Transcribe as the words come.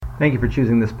Thank you for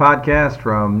choosing this podcast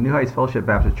from New Heights Fellowship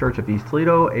Baptist Church of East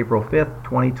Toledo, April 5th,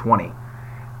 2020.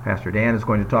 Pastor Dan is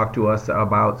going to talk to us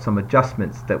about some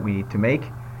adjustments that we need to make.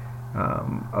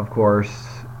 Of course,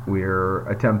 we're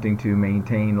attempting to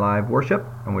maintain live worship,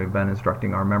 and we've been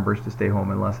instructing our members to stay home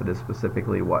unless it is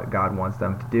specifically what God wants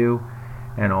them to do.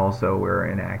 And also, we're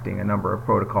enacting a number of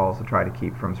protocols to try to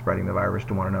keep from spreading the virus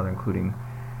to one another, including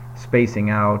spacing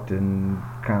out and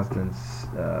constant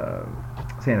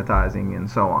sanitizing and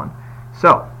so on.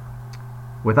 So,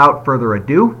 without further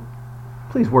ado,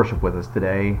 please worship with us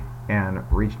today and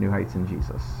reach new heights in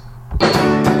Jesus.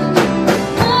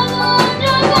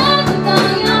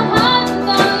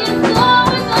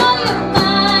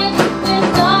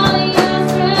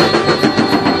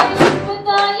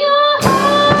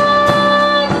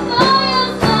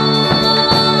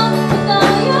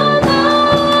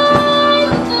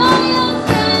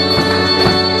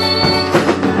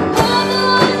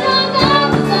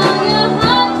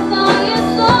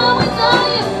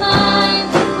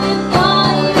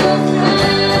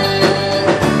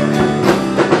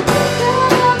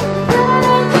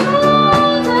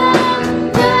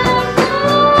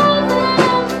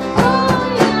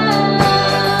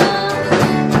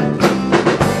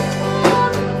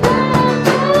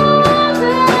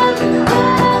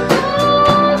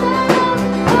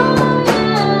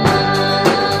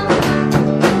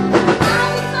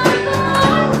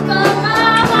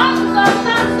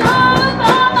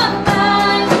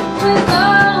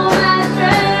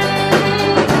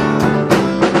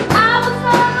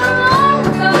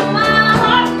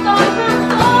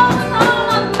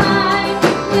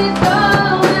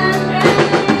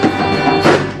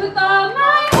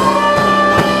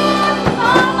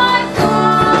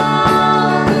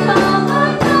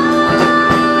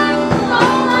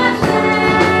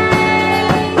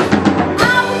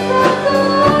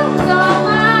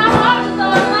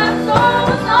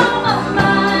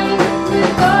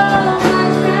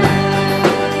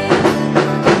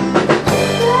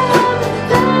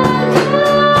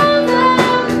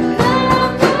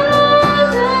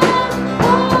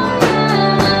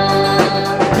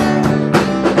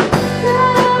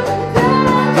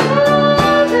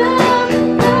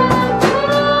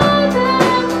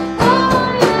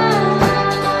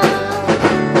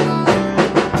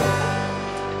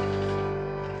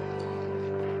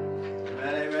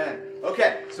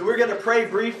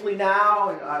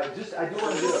 I do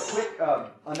want to do a quick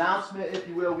announcement, if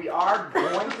you will. We are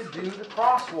going to do the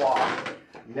crosswalk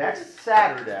next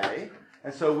Saturday,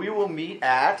 and so we will meet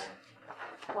at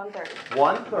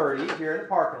 1:30 here in the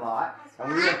parking lot,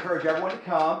 and we will encourage everyone to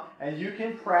come, and you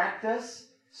can practice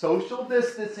social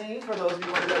distancing. For those of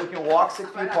you that we can walk 6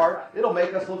 feet apart, it'll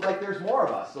make us look like there's more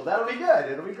of us, so that'll be good.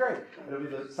 It'll be great. It'll be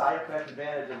the side effect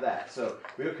advantage of that. So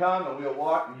we'll come and we'll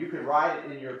walk, and you can ride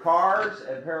it in your cars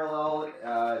and parallel it.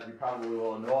 You probably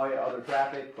will annoy other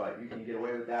traffic, but you can get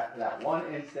away with that for that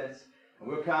one instance. And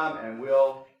we'll come and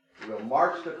we'll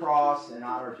march the cross in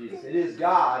honor of Jesus. It is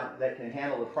God that can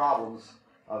handle the problems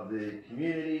of the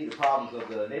community, the problems of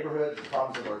the neighborhoods, the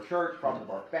problems of our church, problems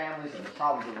of our families, and the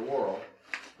problems of the world.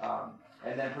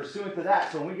 And then pursuant to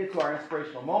that, so when we get to our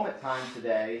inspirational moment time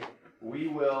today, we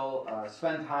will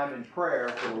spend time in prayer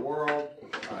for the world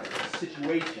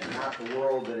situation, not the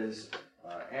world that is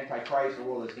antichrist, the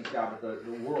world that's against God, but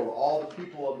the world, all the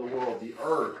people of the world, the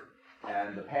earth,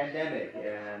 and the pandemic,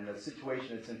 and the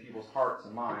situation that's in people's hearts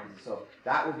and minds. So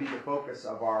that will be the focus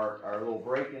of our little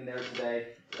break in there today.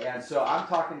 And so I'm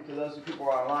talking to those people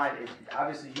who are online.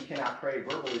 Obviously, you cannot pray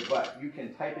verbally, but you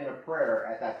can type in a prayer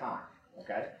at that time.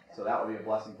 Okay? So that will be a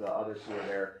blessing to the others who are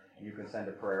there. You can send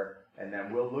a prayer, and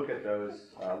then we'll look at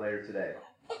those later today.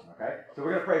 Okay? So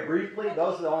we're going to pray briefly.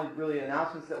 Those are the only really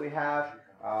announcements that we have.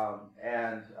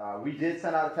 And we did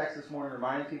send out a text this morning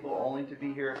reminding people only to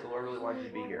be here if the Lord really wants you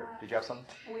to be here. Did you have something?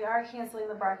 We are canceling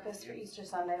the breakfast for Easter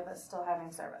Sunday, but still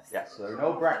having service. Yes, so there's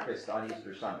no breakfast on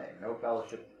Easter Sunday. No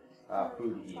fellowship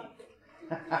food eating.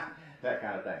 That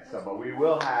kind of thing. So, but we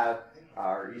will have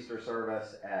our Easter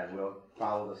service, and we'll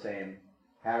follow the same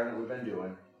pattern that we've been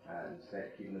doing, and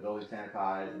keeping the building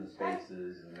sanitized and the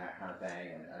spaces and that kind of thing,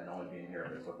 and only being here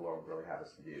if it's what the Lord would really have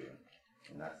us to do.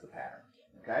 And that's the pattern.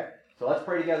 Okay? So let's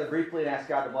pray together briefly and ask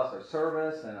God to bless our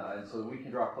service, and so that we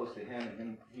can draw close to Him,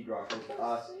 and He draw close to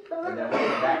us, and then we'll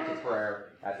come back to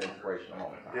prayer at the inspirational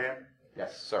moment. Dan?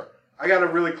 Yes, sir. I got a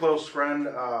really close friend,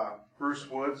 Bruce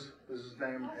Woods is his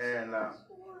name, and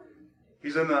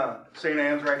he's in the St.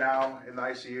 Anne's right now in the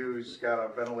ICU. He's got a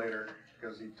ventilator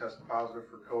because he tested positive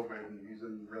for COVID, and he's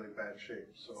in really bad shape,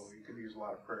 so he could use a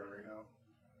lot of prayer right now.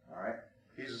 All right.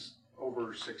 He's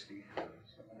over 60. So.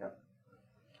 Yep.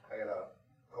 I got a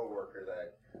coworker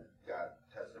that got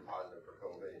tested positive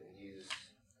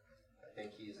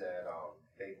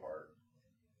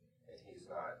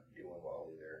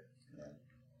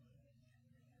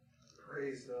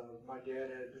praise. My dad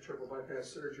had the triple bypass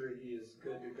surgery. He is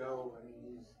good to go. I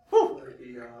mean,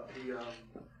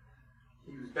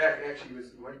 he was back. Actually,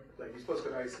 he's supposed to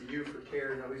go to ICU for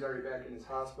care. Now he's already back in his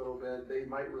hospital bed. They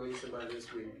might release him by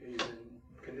this week. He's in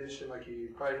condition like he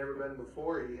probably never been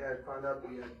before. He had found out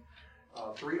he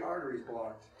had 3 arteries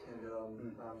blocked, and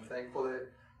I'm thankful that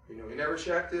he never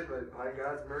checked it, but by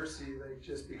God's mercy,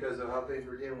 just because of how things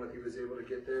were dealing with, he was able to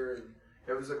get there, and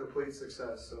it was a complete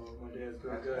success. So my dad's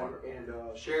doing good. Wonderful.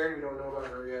 And Sharon, we don't know about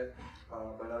her yet,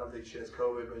 but I don't think she has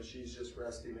COVID, but she's just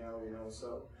resting now,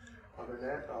 So other than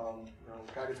that,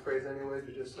 God gets praise anyways,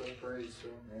 but just praise. So.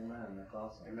 Amen. That's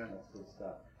awesome. Amen. That's good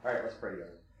stuff. All right, let's pray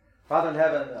together. Father in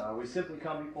heaven, we simply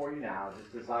come before you now,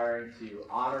 just desiring to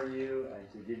honor you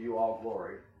and to give you all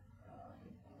glory.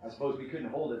 I suppose we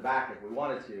couldn't hold it back if we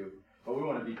wanted to, but we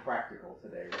want to be practical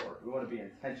today, Lord. We want to be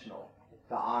intentional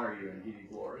to honor you and give you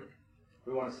glory.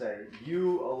 We want to say,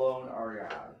 you alone are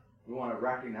God. We want to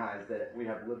recognize that we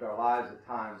have lived our lives at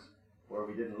times where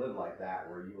we didn't live like that,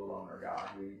 where you alone are God.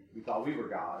 We thought we were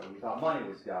God, or we thought money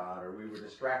was God, or we were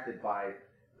distracted by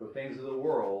the things of the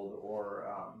world, or,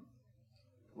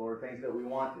 Lord, things that we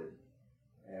wanted.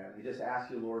 And we just ask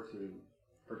you, Lord, to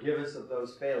forgive us of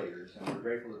those failures, and we're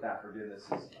grateful that that forgiveness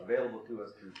is available to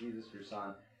us through Jesus, your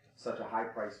Son, such a high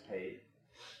price paid.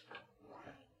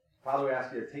 Father, we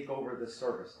ask you to take over this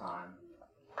service time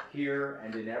here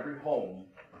and in every home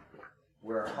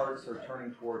where our hearts are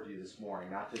turning towards you this morning,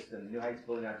 not just in the New Heights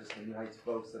building, not just the New Heights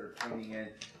folks that are tuning in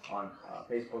on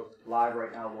Facebook Live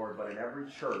right now, Lord, but in every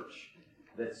church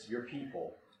that's your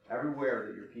people, everywhere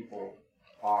that your people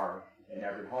are, in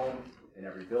every home, in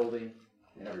every building,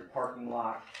 in every parking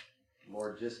lot.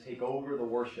 Lord, just take over the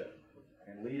worship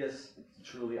and lead us to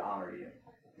truly honor you.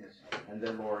 And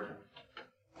then, Lord,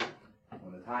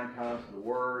 when the time comes for the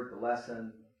word, the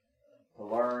lesson, to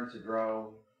learn, to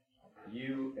grow,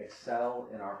 you excel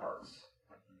in our hearts.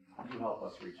 You help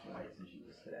us reach New Heights in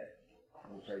Jesus today.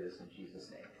 And we pray this in Jesus'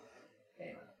 name.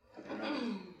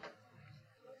 Amen.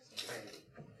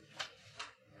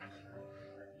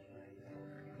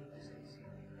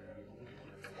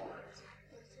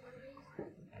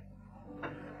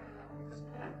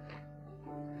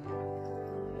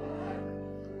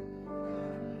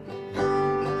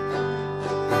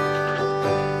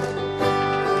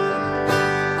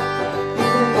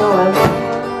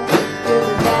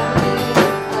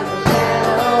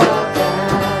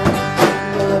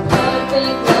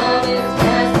 Perfect love is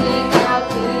casting out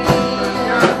fear.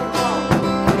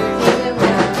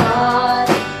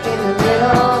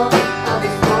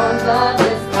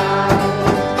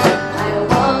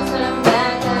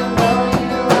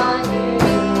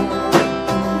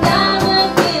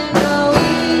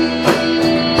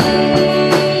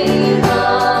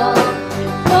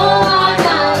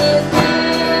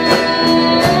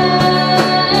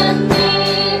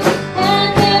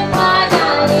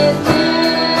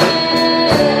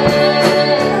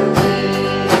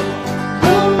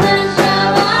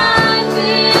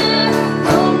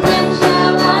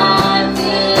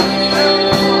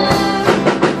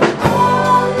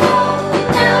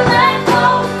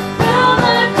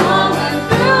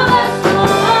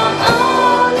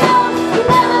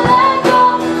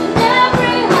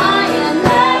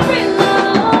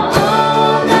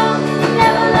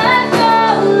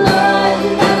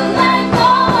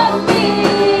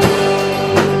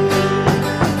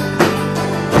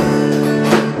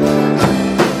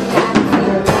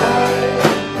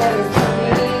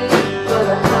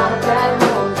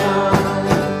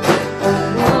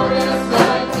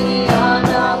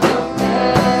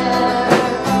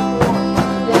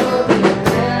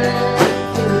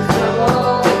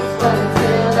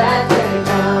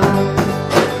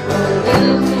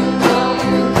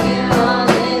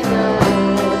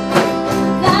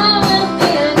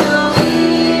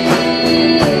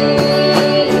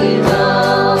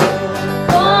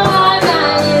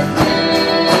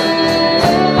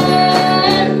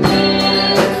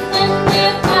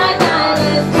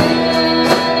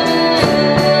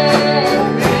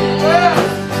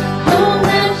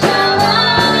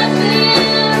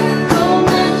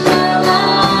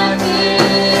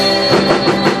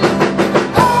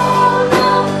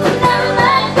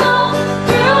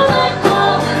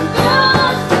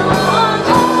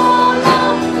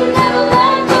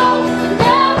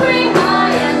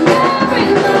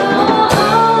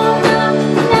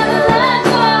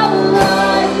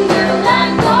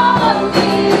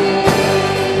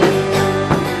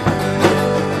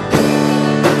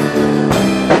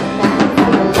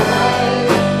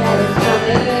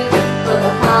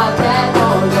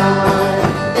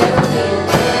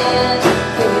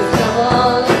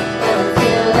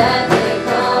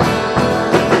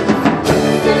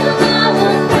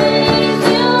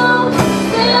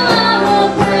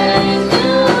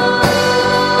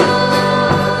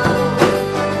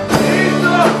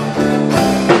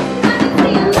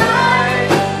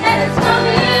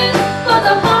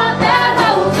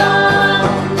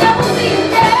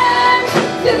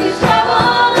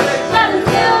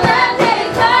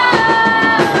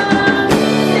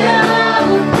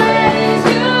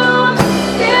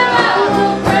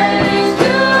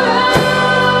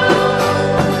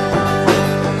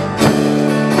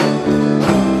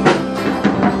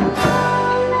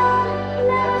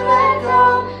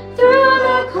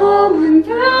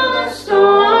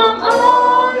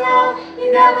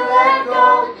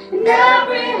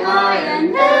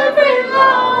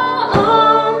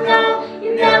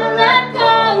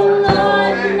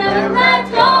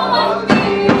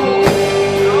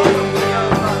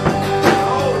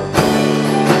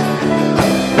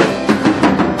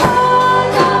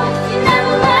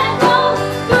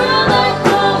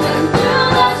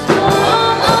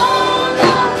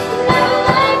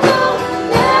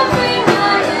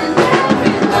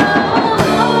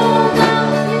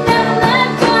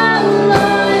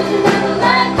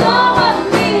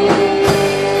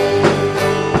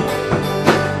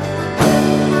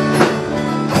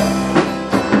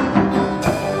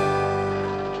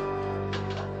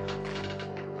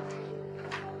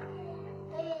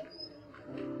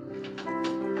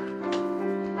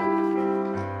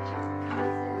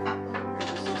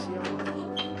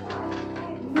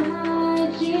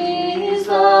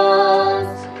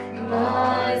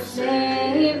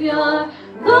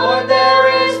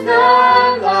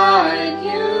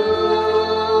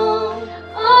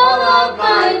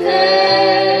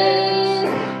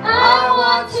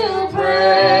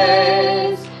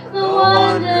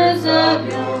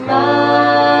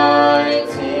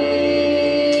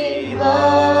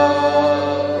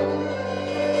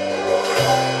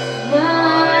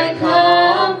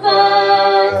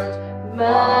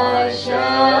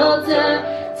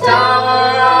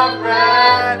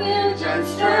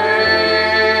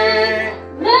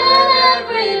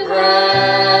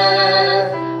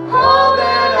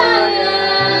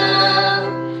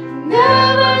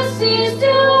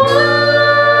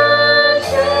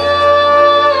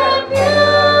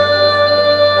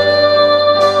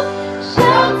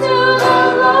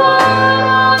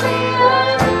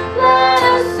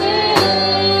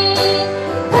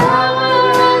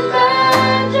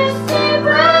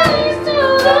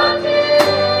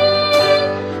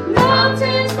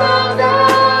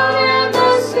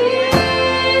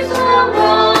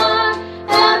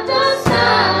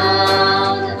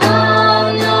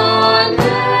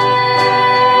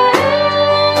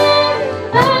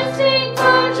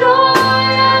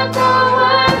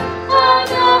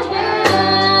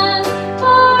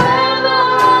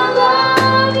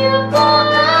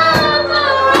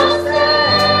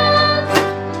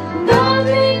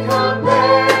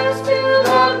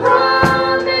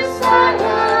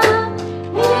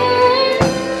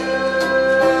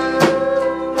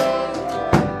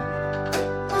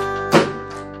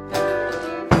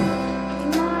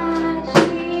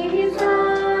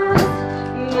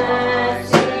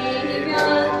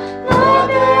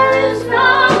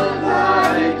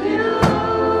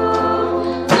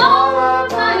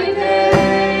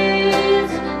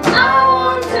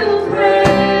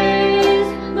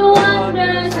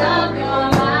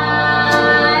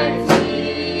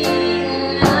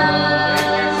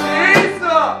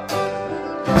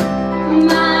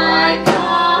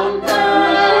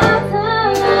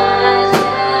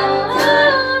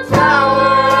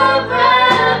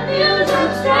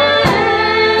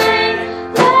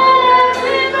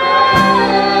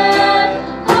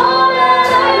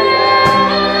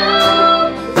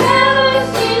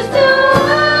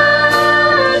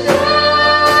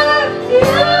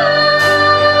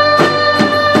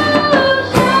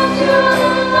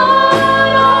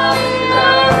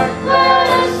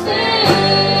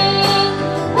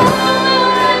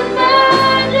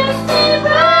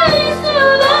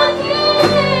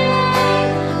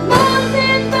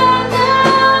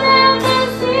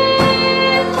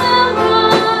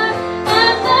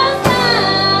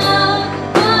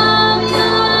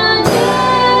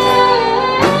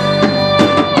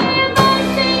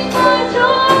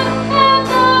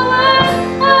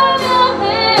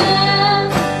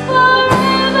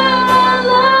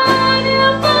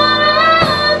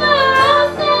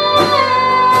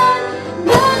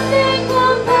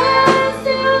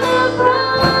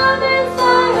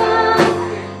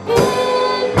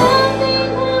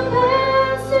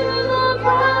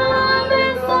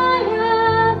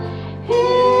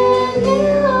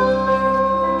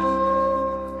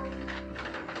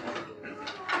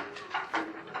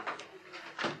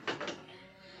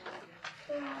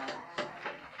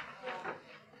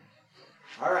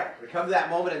 come to that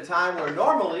moment in time where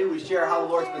normally we share how the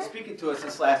Lord's been speaking to us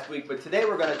this last week, but today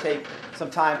we're going to take some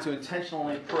time to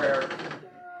intentionally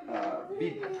be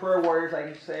prayer warriors, I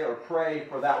can say, or pray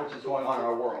for that which is going on in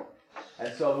our world.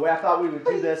 And so the way I thought we would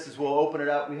do this is we'll open it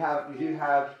up. We do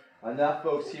have enough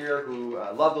folks here who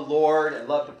love the Lord and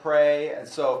love to pray, and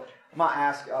so I'm going to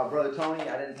ask Brother Tony.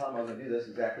 I didn't tell him I was going to do this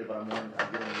exactly, but I'm giving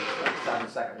you a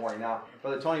 7-second warning now.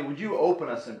 Brother Tony, would you open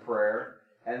us in prayer?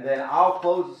 And then I'll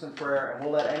close us in prayer, and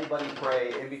we'll let anybody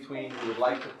pray in between who would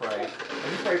like to pray.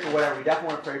 And you pray for whatever. We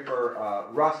definitely want to pray for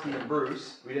Rusty and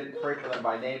Bruce. We didn't pray for them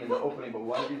by name in the opening, but we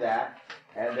want to do that.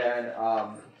 And then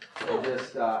we'll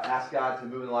just ask God to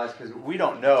move in the lives, because we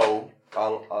don't know the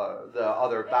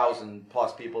other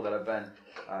 1,000+ people that have been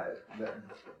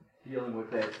dealing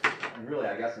with it. And really,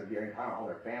 I guess, if you're counting all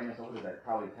their families, what is that?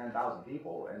 Probably 10,000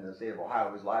 people in the state of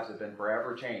Ohio whose lives have been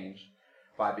forever changed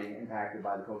by being impacted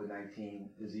by the COVID-19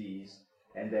 disease.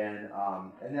 And then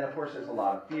of course, there's a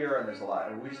lot of fear,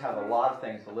 and we just have a lot of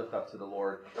things to lift up to the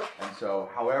Lord. And so,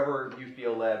 however you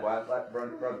feel led, well, let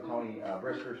Brother Tony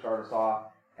Brisker start us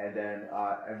off, and then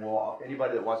we'll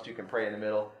anybody that wants to can pray in the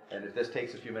middle. And if this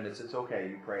takes a few minutes, it's okay.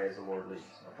 You pray as the Lord leads.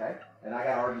 Okay? And I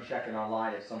got already checking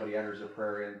online. If somebody enters a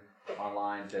prayer in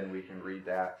online, then we can read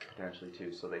that potentially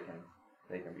too, so they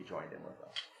can be joined in with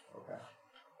us. Okay.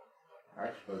 All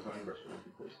right, Brother Tony Brisker,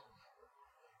 please.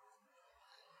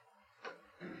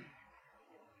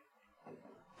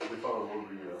 Heavenly Father, Lord,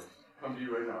 we come to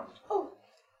you right now.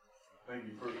 Thank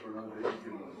you first for another day you've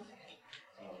given us,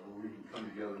 where we can come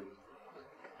together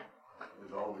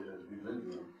as we've been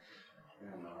doing.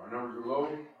 And our numbers are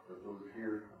low, but those are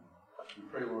here. We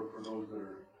pray, Lord, for those that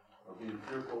are being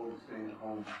fearful and staying at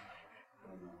home.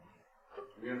 And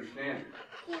we understand.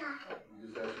 We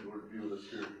just ask you, Lord, to be with us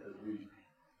here as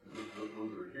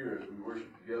those that are here, as we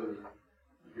worship together,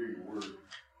 to hear your word.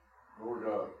 Lord,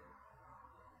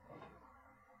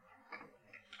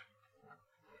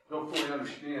 don't fully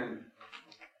understand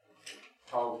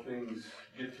how things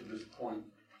get to this point.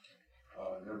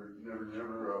 Never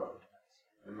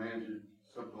imagined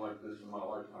something like this in my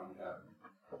lifetime happening.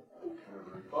 Never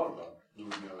really thought about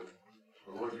doing it.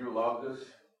 But Lord, you allowed this,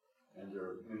 and there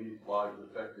are many lives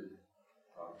affected.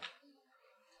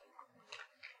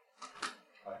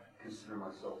 I consider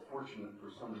myself fortunate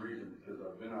for some reason, because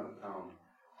I've been out of town,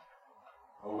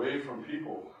 away from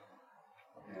people,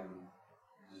 and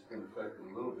just been affected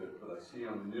a little bit. But I see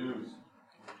on the news,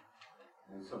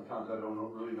 and sometimes I don't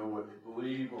really know what to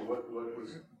believe, or what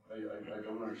was. I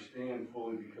don't understand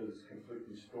fully, because it's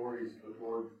conflicting stories. But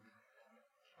Lord,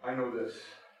 I know this.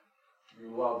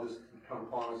 You allowed this to come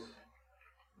upon us.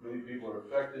 Many people are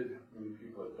affected. Many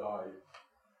people have died.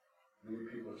 Many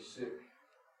people are sick.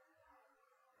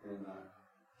 And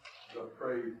I've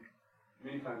prayed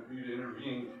many times for you to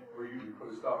intervene, for you to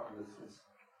put a stop to this.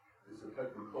 It's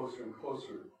affecting closer and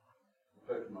closer. It's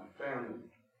affecting my family.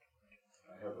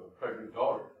 I have a pregnant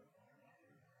daughter.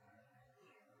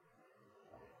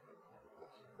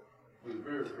 It was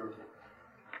very fearful.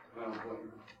 And I'm like,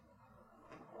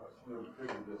 I've never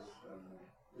figured this. And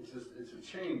it's a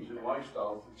change in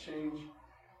lifestyle. It's a change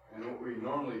in what we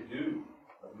normally do.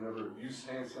 I've never used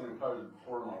hand sanitizer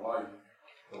before in my life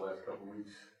the last couple of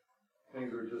weeks.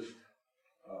 Things are just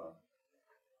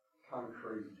kind of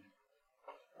crazy.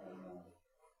 And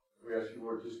we ask you,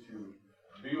 Lord, just to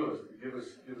be with us, to give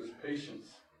us patience,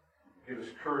 give us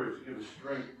courage, give us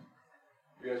strength.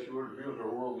 We ask you, Lord, to be with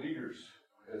our world leaders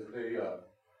as they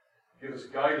give us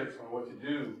guidance on what to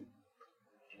do.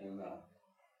 And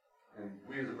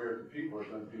we as American people are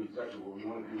going to do exactly what we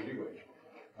want to do anyway.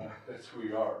 That's who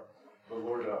we are. But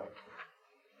Lord,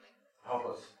 help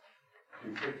us to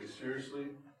take this seriously.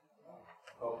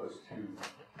 Help us to,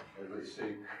 as they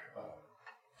say,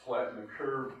 flatten the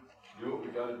curve, do what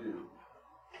we got to do.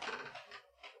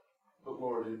 But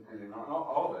Lord, and in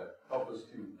all that, help us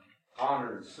to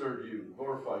honor and serve you,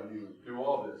 glorify you, do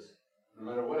all this. No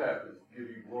matter what happens, give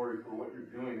you glory for what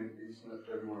you're doing in each and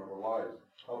every one of our lives.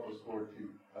 Help us, Lord, to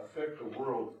affect the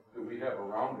world that we have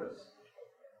around us.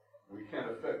 We can't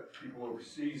affect people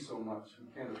overseas so much. We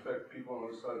can't affect people on the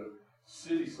other side of the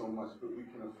city so much, but we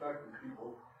can affect the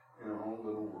people in our own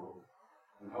little world.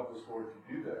 And help us, Lord,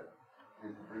 to do that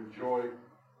and to bring joy.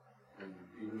 And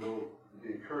even though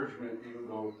the encouragement, even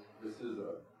though this is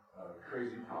a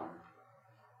crazy time,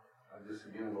 I just,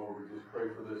 again, Lord, we just pray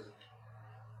for this,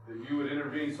 that you would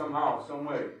intervene somehow, some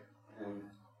way. And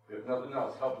if nothing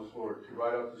else, help us, Lord, to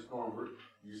ride out the storm.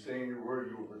 You say in your word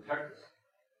you will protect us.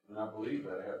 And I believe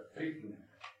that. I have faith in that.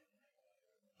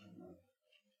 And,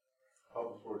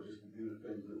 help us, Lord, just to do the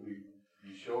things that you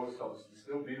show us. Help us to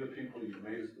still be the people you've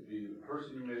made us to be, the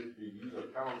person you made us to be. Use our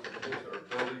talents, our gifts, our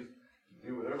abilities to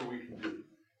do whatever we can do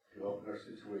to help in our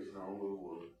situation, our own little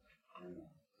world. And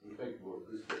we thank you, Lord,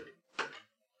 for this day.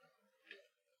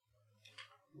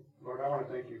 Lord, I want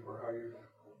to thank you for how you've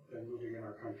been moving in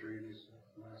our country these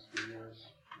last few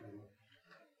years.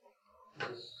 And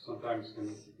this sometimes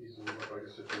can easily look like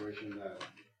a situation that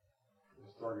is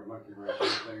throwing a monkey wrench in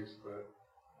things, but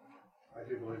I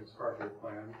do believe it's part of your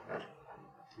plan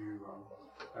to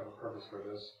have a purpose for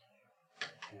this.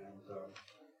 And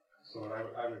so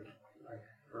I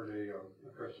heard a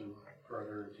Christian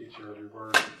brother and teacher of your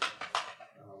word,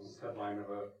 headline of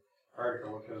a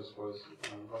article of his was,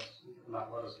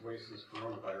 not let us waste this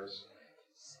coronavirus,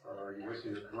 or are you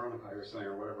wasting your coronavirus thing,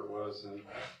 or whatever it was, and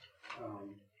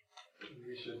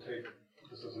we should take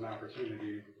this as an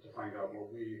opportunity to find out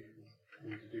what we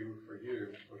need to do for you,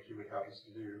 what you would have us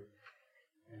to do,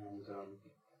 and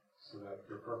so that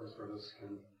your purpose for this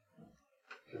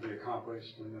can be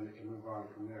accomplished, and then it can move on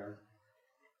from there.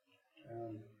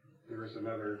 And there is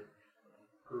another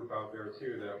group out there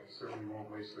too that certainly won't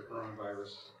waste the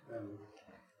coronavirus, and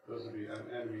those will be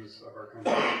enemies of our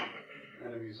country,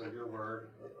 enemies of your word,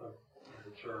 of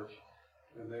the church,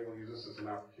 and they will use this as an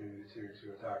opportunity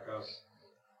to attack us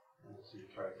and to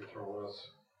try to control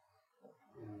us.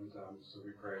 And so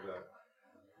we pray that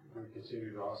we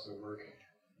continue to also work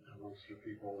amongst your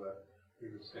people, that we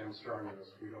would stand strong in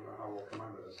this. We don't know how we'll come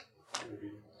out of this.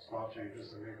 Maybe small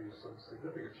changes and maybe some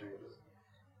significant changes,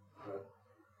 but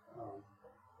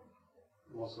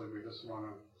mostly we just want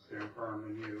to stand firm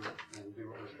in you and do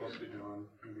what we're supposed to be doing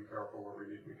and be careful where we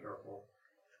need to be careful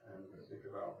and think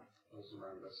about those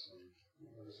around us and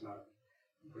let us not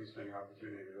waste any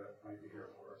opportunity that might be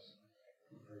here for us.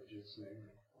 In Jesus' name.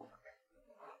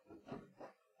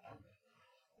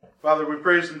 Father, we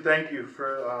praise and thank you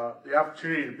for the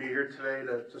opportunity to be here today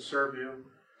to serve you,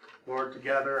 Lord,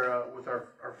 together with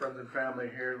our friends and family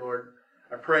here, Lord.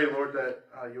 I pray, Lord, that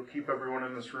you'll keep everyone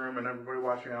in this room and everybody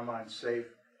watching online safe.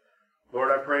 Lord,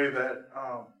 I pray that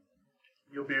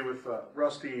you'll be with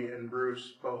Rusty and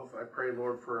Bruce both. I pray,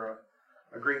 Lord, for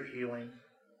a great healing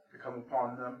to come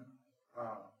upon them.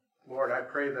 Lord, I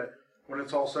pray that when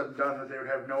it's all said and done, that they would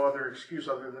have no other excuse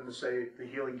other than to say the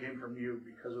healing came from you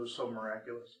because it was so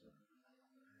miraculous.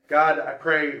 God, I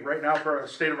pray right now for the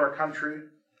state of our country.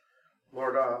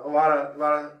 Lord, a lot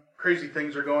of crazy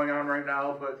things are going on right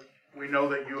now, but we know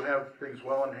that you have things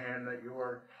well in hand, that you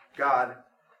are God,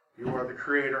 you are the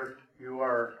Creator, you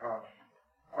are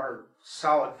our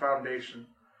solid foundation.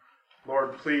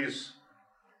 Lord, please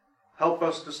help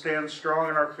us to stand strong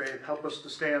in our faith. Help us to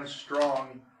stand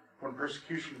strong when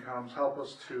persecution comes. Help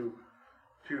us to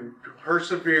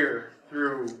persevere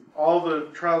through all the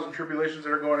trials and tribulations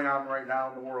that are going on right now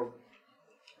in the world.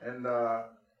 And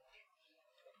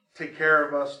take care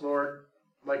of us, Lord,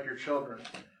 like your children.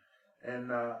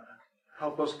 And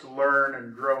help us to learn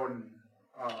and grow and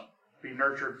be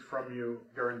nurtured from you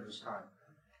during this time.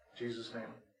 In Jesus' name.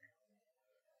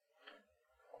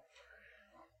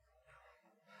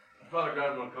 Father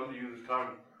God, I want to come to you this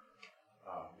time.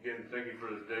 Again, thank you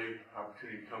for this day,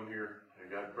 opportunity to come here.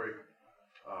 And God, pray,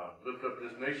 lift up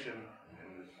this nation and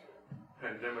this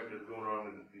pandemic that's going on,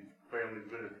 and these families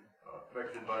been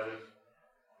affected by this.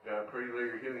 God, I pray you lay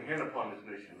your healing hand upon this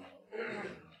nation.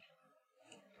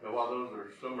 Now, while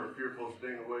some are fearful,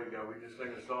 staying away, God, we just sing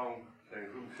a song saying,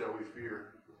 "Whom shall we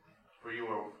fear? For you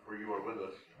are with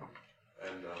us."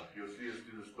 And you'll see us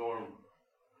through the storm.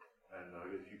 And I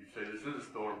guess you could say this is a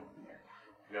storm.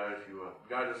 Guys, you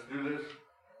guide us through this,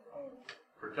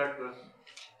 protect us.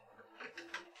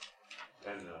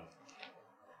 And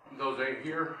those ain't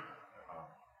here,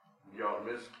 y'all are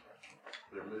missed.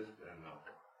 They're missed. And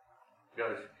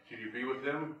guys, continue to be with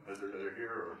them as they're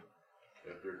here, or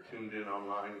if they're tuned in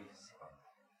online.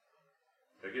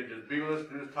 Again, just be with us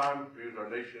through this time, be with our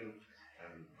nation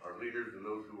and our leaders and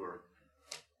those who are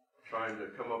trying to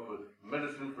come up with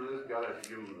medicine for this. God has to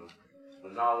give them the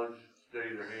knowledge,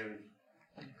 steady their hands.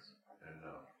 And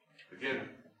again,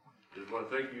 just want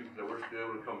to thank you that we're still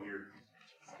able to come here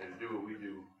and do what we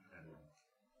do. And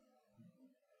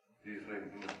in Jesus'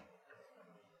 name, amen.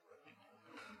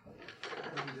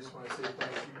 We just want to say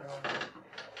thank you, God.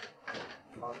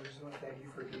 Father, I just want to thank you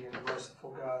for being a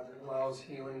merciful God that allows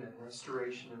healing and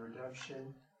restoration and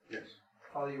redemption. Yes.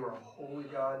 Father, you are a holy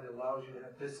God that allows you to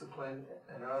have discipline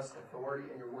and us, authority,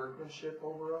 and your workmanship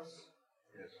over us.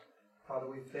 Yes. Father,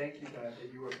 we thank you, God,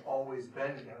 that you have always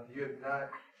been God. You have not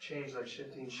changed like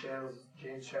shifting shadows.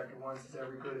 James chapter 1 says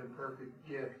every good and perfect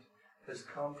gift has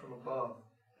come from above.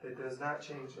 It does not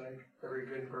change like every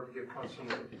good and perfect gift comes from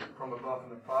above, from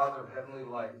the Father of heavenly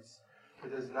lights. It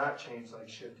does not change like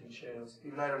shifting shadows.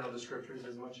 Even I don't know the scriptures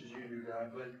as much as you do,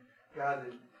 God, but God,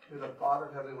 that you're the Father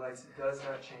of heavenly lights. It does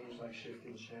not change like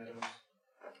shifting shadows.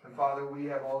 And Father, we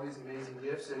have all these amazing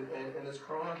gifts, and in this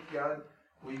Corona, God,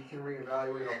 we can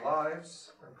reevaluate our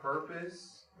lives, our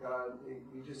purpose. God,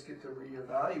 we just get to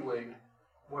reevaluate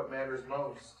what matters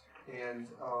most. And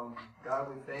God,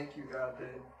 we thank you, God,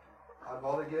 that out of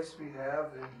all the gifts we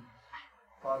have, and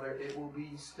Father, it will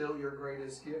be still your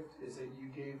greatest gift is that you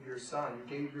gave your Son.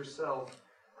 You gave yourself,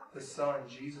 the Son,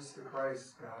 Jesus the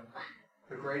Christ, God.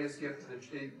 The greatest gift,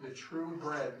 the true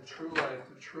bread, the true life,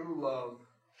 the true love,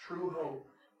 true hope,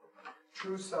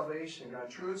 true salvation, God,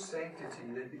 true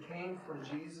sanctity that came from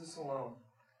Jesus alone.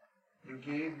 You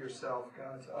gave yourself,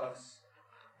 God, to us,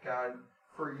 God,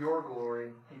 for your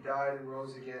glory. He died and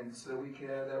rose again so that we can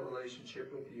have that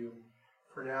relationship with you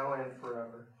for now and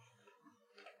forever.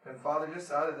 And Father,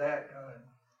 just out of that, God,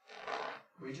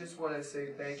 we just want to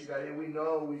say thank you, God. And we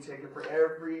know we take it for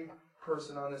every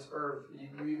person on this earth.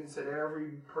 You even said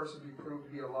every person be proved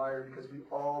to be a liar because we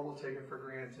all will take it for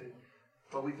granted.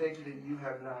 But we thank you that you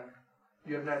have not.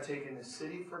 You have not taken the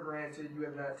city for granted. You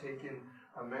have not taken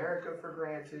America for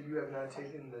granted. You have not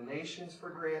taken the nations for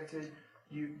granted.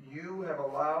 You have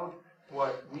allowed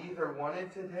what we either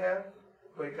wanted to have,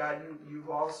 but God, you've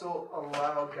also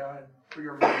allowed, God, for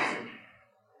your mercy.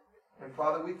 And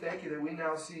Father, we thank you that we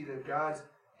now see that God's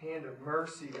hand of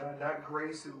mercy, God, not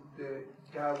grace, that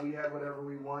God, we have whatever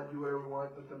we want, do whatever we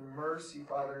want, but the mercy,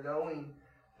 Father, knowing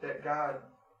that, God,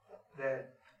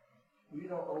 that we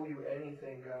don't owe you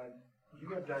anything, God.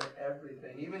 You have done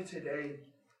everything. Even today,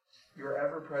 you are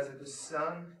ever present. The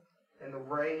sun and the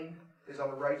rain is on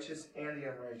the righteous and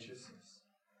the unrighteousness.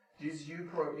 Jesus, you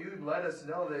let us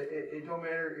know that it don't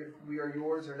matter if we are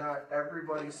yours or not.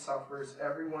 Everybody suffers.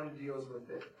 Everyone deals with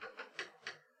it.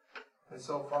 And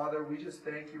so, Father, we just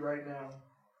thank you right now.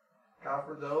 God,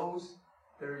 for those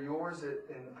that are yours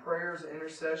in the prayers,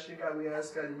 intercession, God, we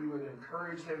ask, God, that you would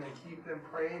encourage them and keep them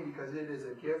praying because it is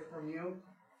a gift from you.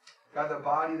 God, the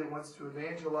body that wants to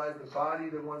evangelize, the body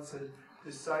that wants to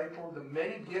disciple, the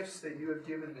many gifts that you have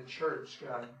given the church,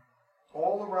 God,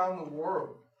 all around the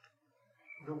world.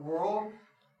 The world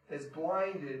is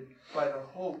blinded by the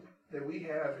hope that we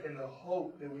have and the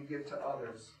hope that we give to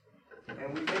others.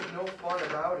 And we make no fun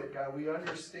about it, God. We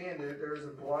understand that there is a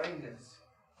blindness.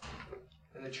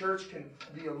 And the church can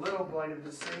be a little blind, at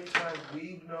the same time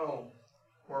we know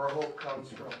where our hope comes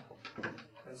from.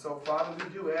 And so, Father,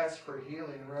 we do ask for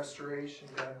healing and restoration,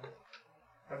 God.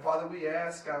 And Father, we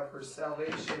ask, God, for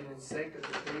salvation and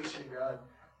sanctification, God.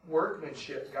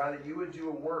 Workmanship, God, that you would do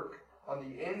a work on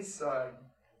the inside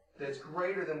that's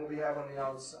greater than what we have on the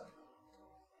outside.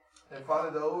 And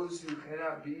Father, those who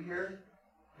cannot be here,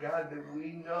 God, that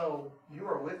we know you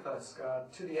are with us,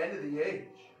 God, to the end of the age.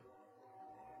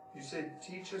 You said,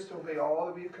 teach us to obey all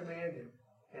that we have commanded,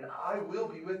 and I will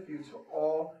be with you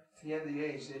to the end of the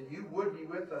age, that you would be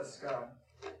with us, God.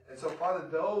 And so, Father,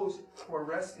 those who are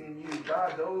resting in you,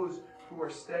 God, those who are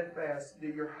steadfast,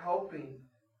 that you're helping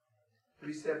to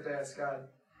be steadfast, God,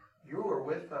 you are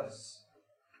with us.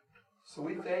 So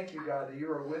we thank you, God, that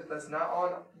you are with us, not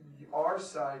on our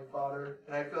side, Father.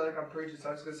 And I feel like I'm preaching, so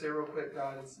I'm just going to say real quick,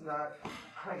 God,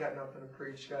 I got nothing to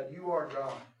preach, God. You are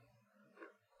God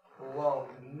alone.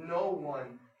 No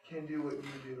one can do what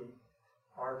you do.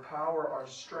 Our power, our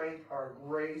strength, our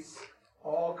grace,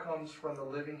 all comes from the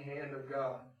living hand of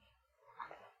God.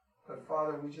 But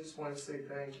Father, we just want to say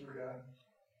thank you, God.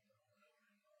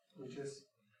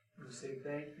 We say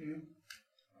thank you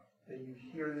that you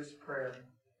hear this prayer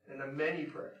and the many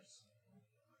prayers.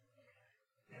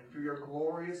 And through your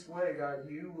glorious way, God,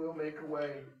 you will make a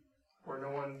way where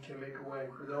no one can make a way.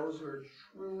 For those who are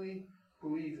truly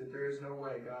believe that there is no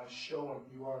way, God, show them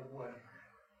you are the way.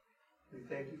 We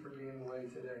thank you for being the way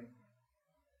today.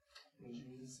 In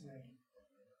Jesus' name.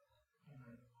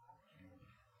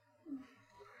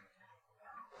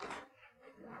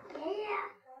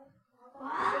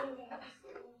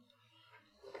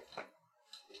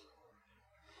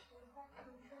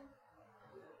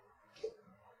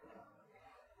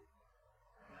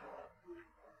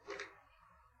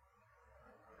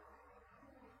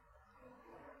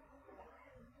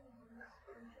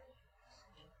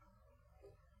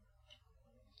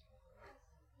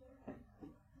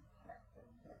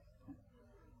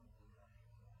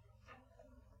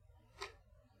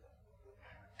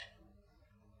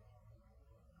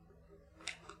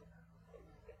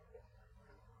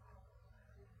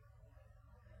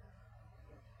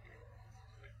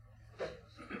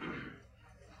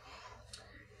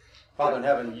 Father in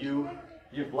heaven,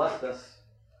 you've blessed us.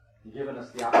 You've given us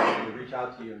the opportunity to reach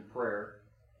out to you in prayer.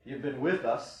 You've been with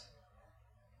us.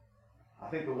 I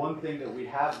think the one thing that we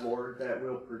have, Lord, that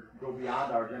will go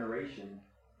beyond our generation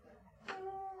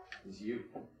is you.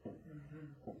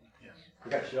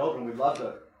 We've got children. We'd love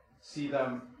to see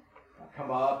them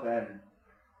come up and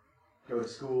go to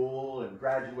school and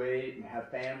graduate and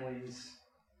have families.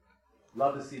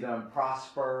 Love to see them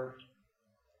prosper.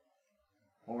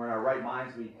 When we're in our right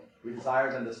minds, we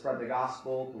desire them to spread the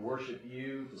gospel, to worship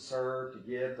you, to serve, to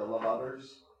give, to love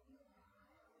others.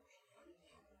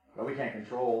 But we can't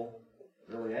control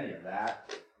really any of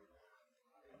that.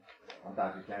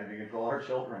 Sometimes we can't even control our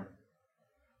children.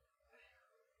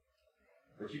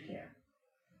 But you can.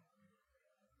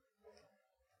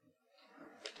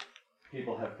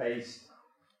 People have faced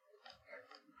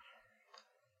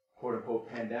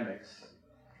quote-unquote pandemics,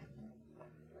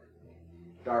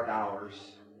 dark hours,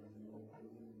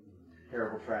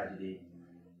 terrible tragedy.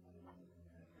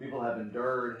 People have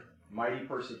endured mighty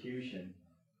persecution.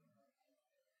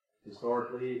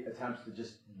 Historically, attempts to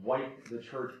just wipe the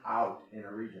church out in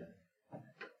a region.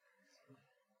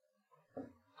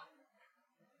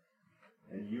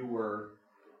 And you were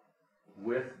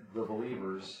with the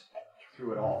believers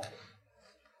through it all.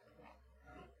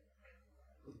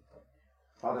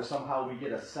 Father, somehow we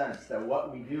get a sense that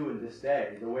what we do in this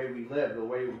day, the way we live, the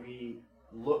way we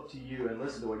look to you and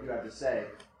listen to what you have to say,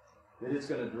 that it's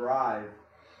going to drive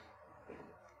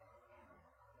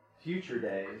future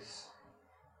days,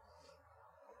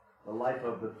 the life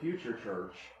of the future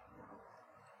church,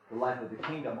 the life of the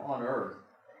kingdom on earth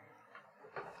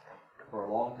for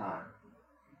a long time.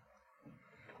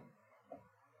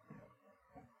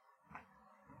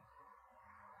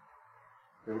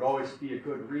 There would always be a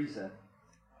good reason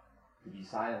to be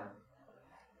silent.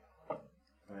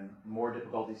 When more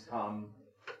difficulties come,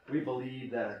 we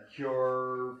believe that a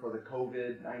cure for the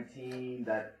COVID-19,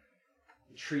 that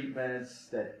treatments,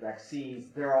 that vaccines,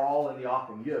 they're all in the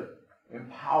offing. You have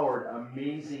empowered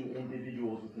amazing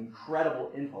individuals with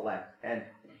incredible intellect. And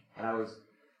I was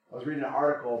reading an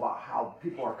article about how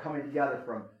people are coming together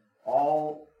from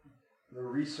all the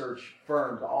research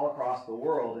firms all across the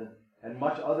world, and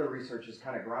much other research is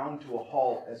kind of ground to a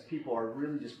halt as people are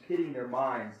really just pitting their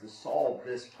minds to solve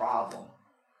this problem.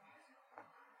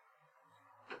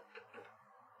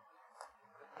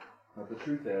 But the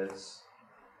truth is,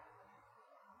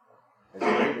 as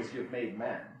great as you've made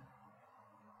men,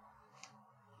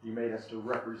 you made us to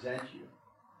represent you,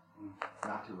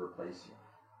 not to replace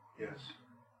you. Yes.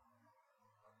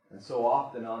 And so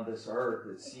often on this earth,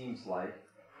 it seems like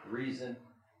reason,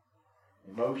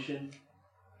 emotion,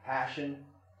 passion,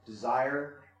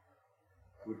 desire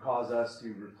would cause us to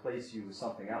replace you with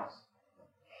something else.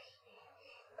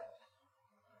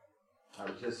 I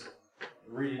was just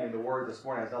reading in the Word this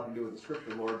morning. It has nothing to do with the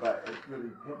Scripture, Lord, but it really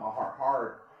hit my heart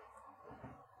hard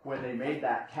when they made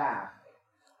that calf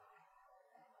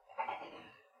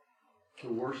to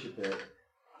worship it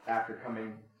after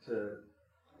coming to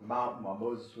the mountain while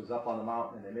Moses was up on the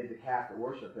mountain, and they made the calf to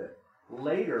worship it.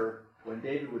 Later, when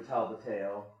David would tell the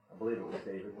tale, I believe it was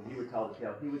David, when he would tell the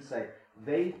tale, he would say,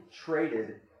 they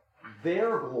traded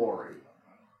their glory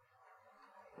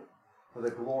for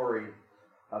the glory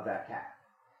of that calf.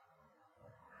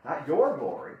 Not your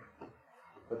glory,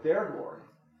 but their glory.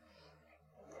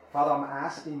 Father, I'm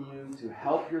asking you to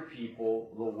help your people,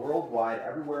 the worldwide,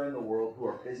 everywhere in the world, who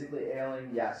are physically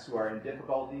ailing, yes, who are in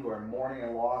difficulty, who are in mourning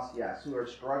and loss, yes, who are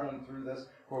struggling through this,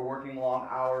 who are working long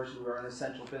hours, who are in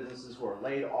essential businesses, who are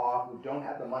laid off, who don't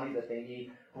have the money that they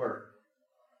need, who are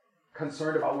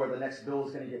concerned about where the next bill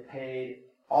is going to get paid.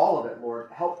 All of it, Lord.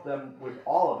 Help them with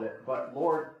all of it. But,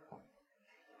 Lord,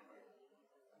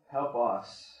 help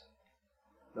us,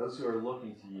 those who are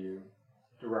looking to you,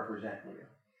 to represent you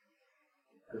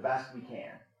the best we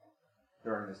can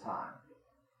during this time.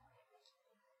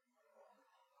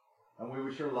 And we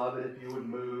would sure love it if you would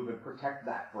move and protect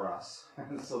that for us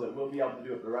so that we'll be able to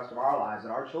do it for the rest of our lives,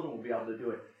 and our children will be able to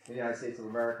do it in the United States of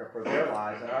America for their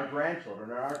lives, and our grandchildren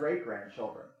and our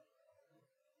great-grandchildren.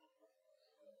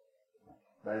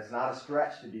 But it's not a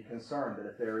stretch to be concerned that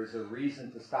if there is a reason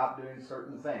to stop doing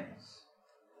certain things,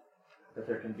 that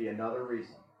there can be another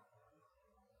reason.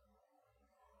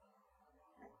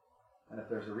 And if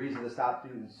there's a reason to stop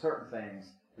doing certain things,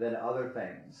 then other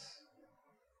things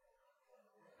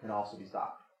can also be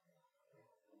stopped.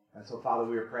 And so, Father,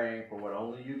 we are praying for what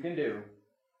only you can do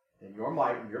in your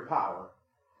might and your power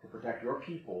to protect your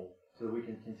people so that we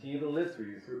can continue to live through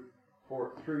you,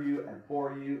 through you and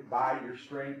for you by your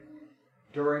strength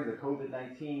during the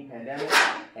COVID-19 pandemic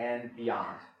and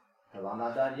beyond. Because I'm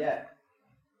not done yet.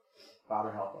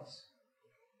 Father, help us.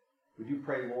 We do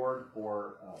pray, Lord,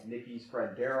 for Nikki's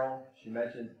friend Daryl, she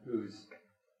mentioned, who's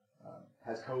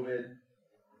has COVID,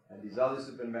 and these others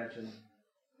have been mentioned.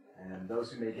 And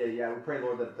those who may get it, we pray,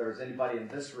 Lord, that if there's anybody in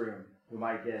this room who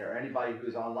might get it, or anybody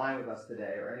who's online with us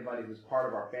today, or anybody who's part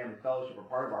of our family fellowship, or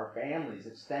part of our families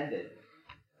extended,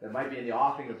 that might be in the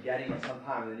offing of getting it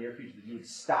sometime in the near future, that you would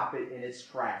stop it in its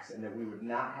tracks, and that we would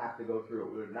not have to go through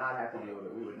it. We would not have to deal with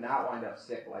it. We would not wind up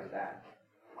sick like that.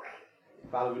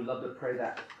 Father, we'd love to pray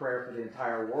that prayer for the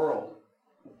entire world.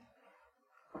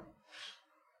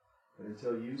 But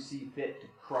until you see fit to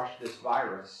crush this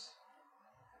virus,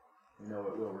 we know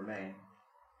it will remain.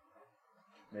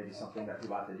 Maybe something that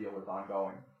people have to deal with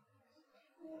ongoing.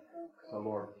 So,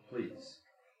 Lord, please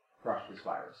crush this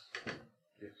virus.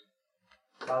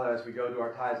 Father, as we go to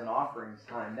our tithes and offerings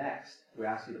time next, we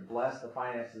ask you to bless the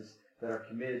finances that are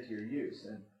committed to your use.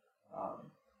 And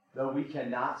though we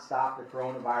cannot stop the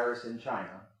coronavirus in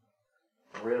China,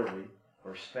 or Italy,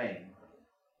 or Spain,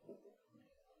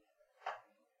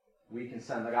 we can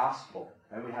send the gospel.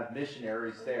 And we have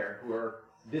missionaries there who are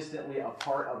distantly a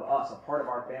part of us, a part of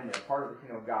our family, a part of the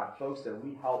kingdom of God, folks that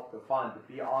we help to fund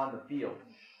to be on the field.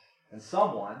 And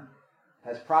someone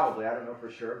has probably, I don't know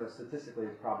for sure, but statistically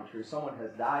it's probably true, someone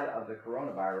has died of the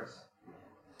coronavirus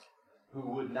who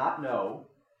would not know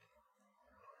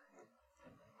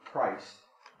Christ,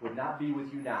 would not be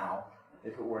with you now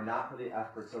if it were not for the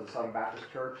efforts of the Southern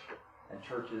Baptist Church and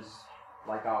churches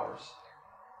like ours.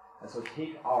 And so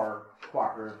take our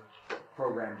cooperative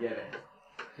program giving,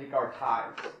 take our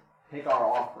tithes, take our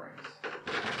offerings,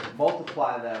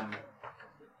 multiply them,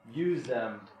 use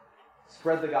them,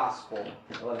 spread the gospel,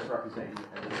 and let us represent you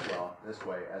in this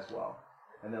way as well.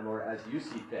 And then, Lord, as you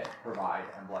see fit, provide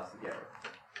and bless the giver.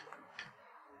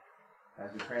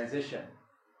 As we transition,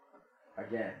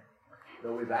 again,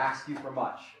 though we've asked you for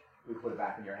much, we put it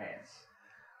back in your hands.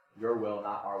 Your will,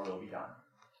 not our will, be done.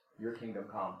 Your kingdom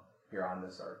come here on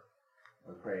this earth.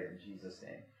 We pray it in Jesus'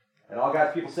 name. And all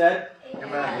God's people said,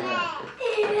 Amen.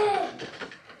 Amen.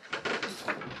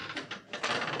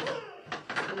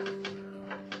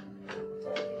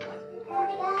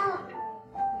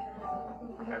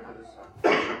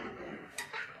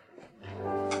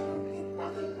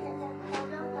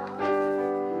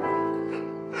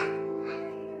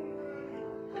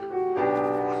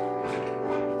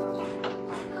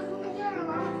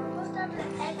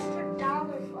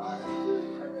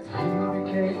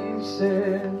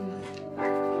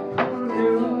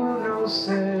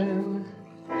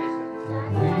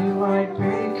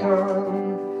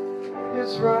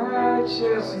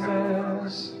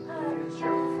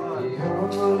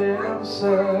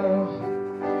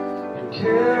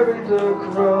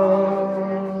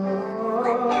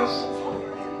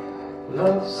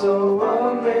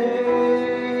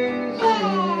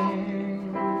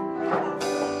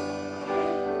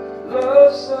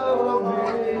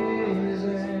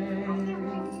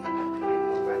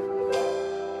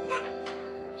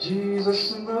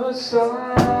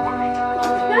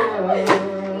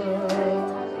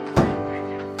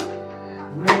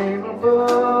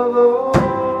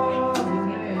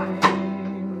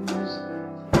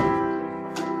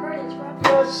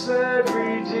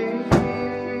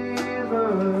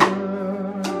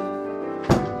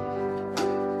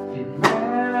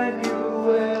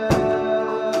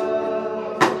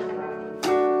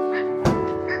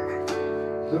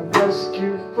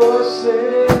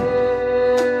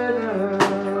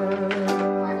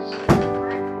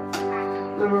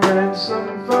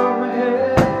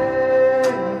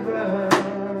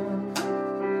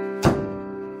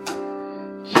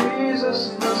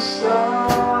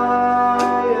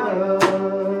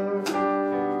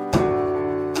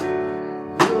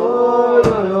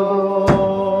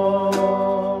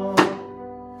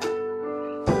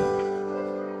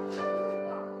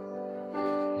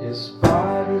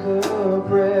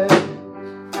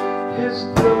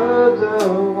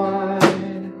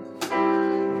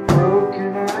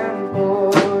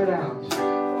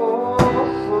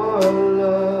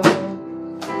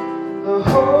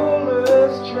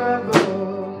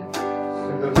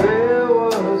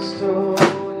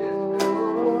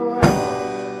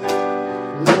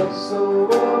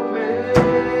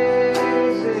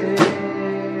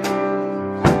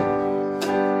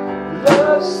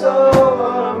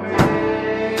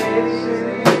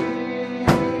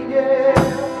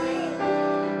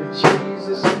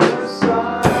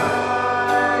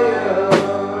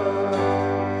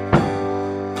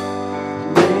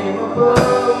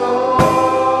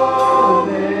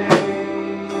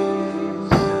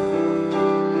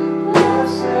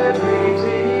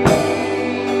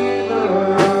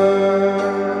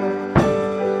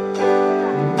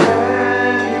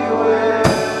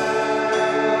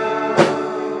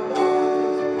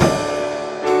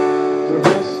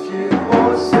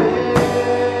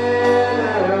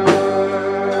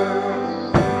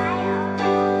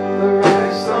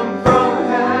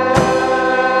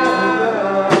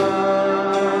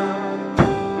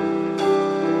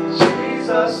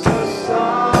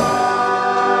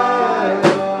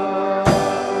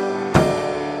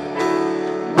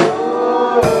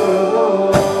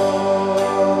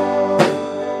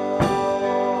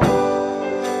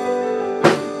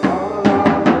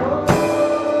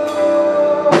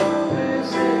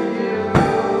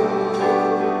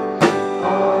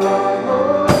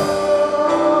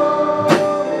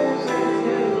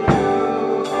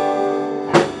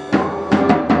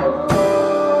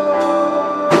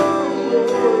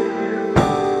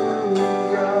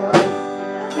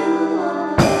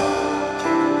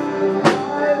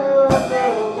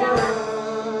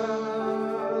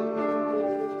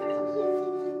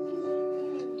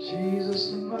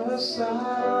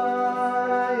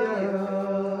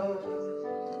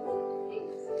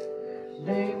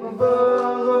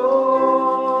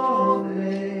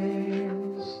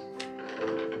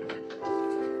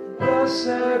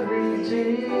 blessed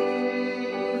Redeemer,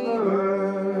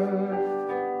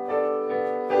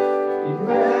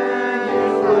 Emmanuel,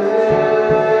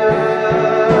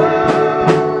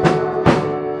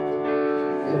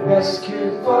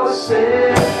 rescued for sinners,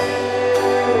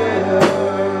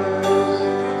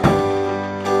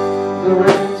 the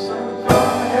ransom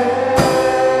from heaven,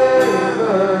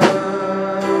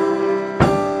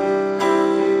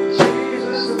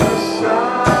 Jesus the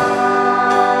Messiah,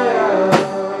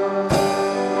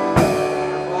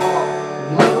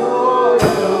 Lord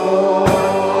of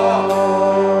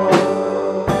all,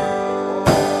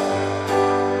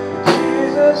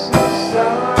 Jesus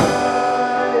Messiah.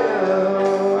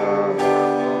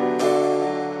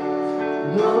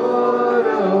 Lord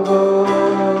of all,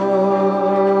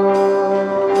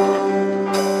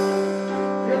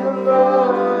 you're the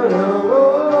Lord of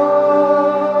all,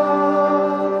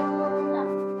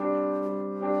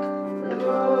 the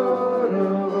Lord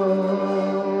of all.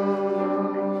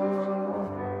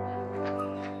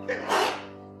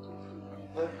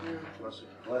 Bless you.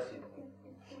 Bless you.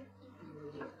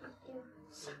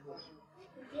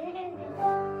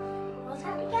 Let's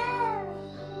have to go.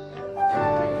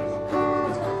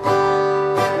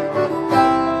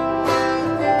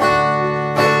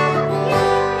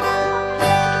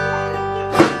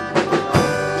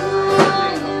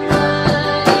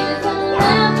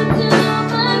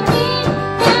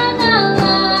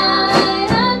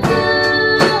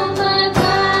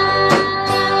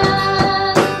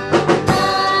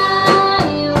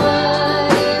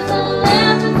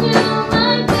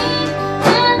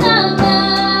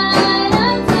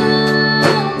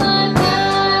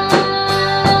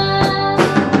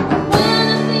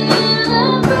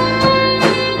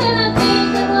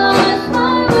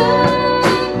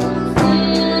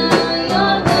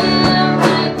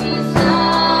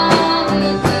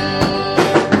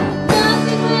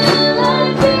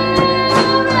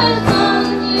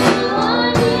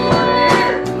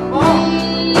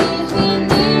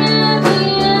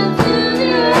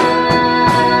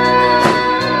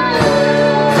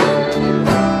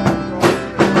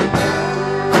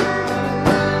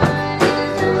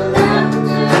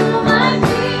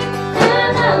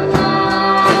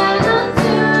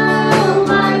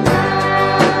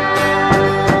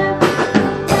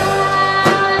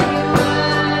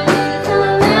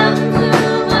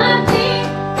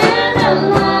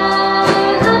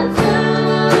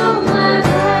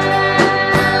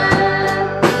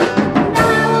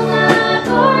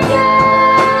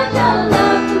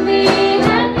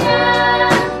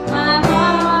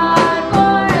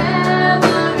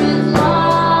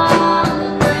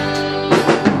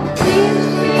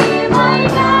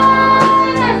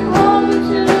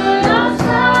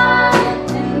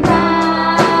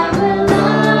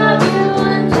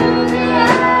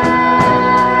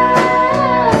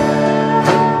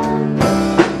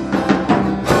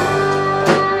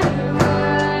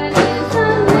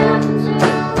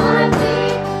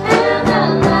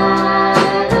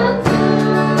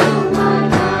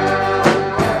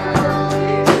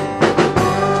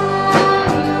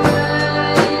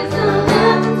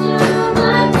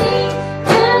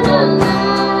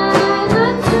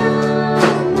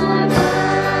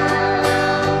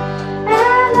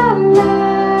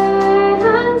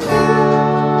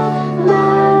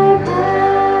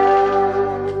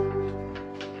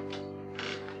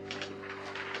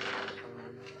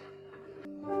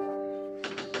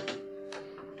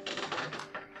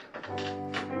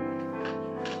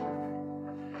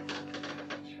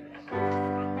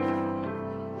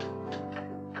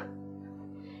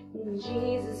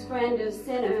 Jesus, friend of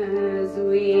sinners,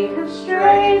 we have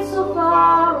strayed so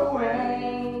far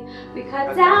away. We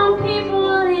cut down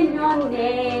people in your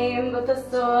name, but the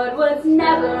sword was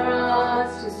never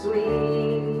ours to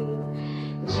swing.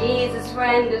 Jesus,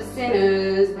 friend of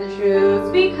sinners, the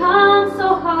truth's become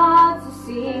so hard to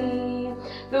see.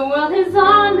 The world is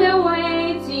on their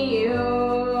way to you,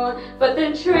 but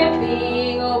they're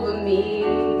tripping over me.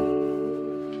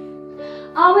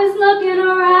 Always looking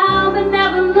around, but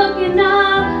never looking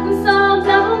up. I'm so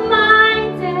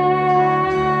double-minded.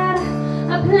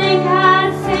 A plain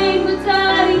God saved with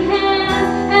dirty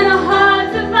hands and a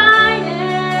heart divided.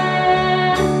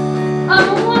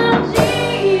 Oh, well,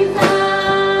 Jesus,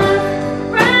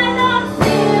 friend of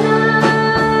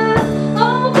sinners,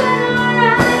 open our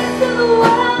eyes to the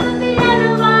world at the end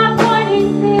of our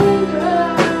pointing finger.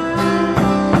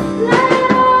 Let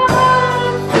our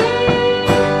hearts see,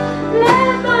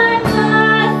 let my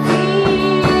blood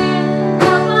see,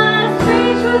 help us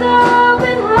reach with our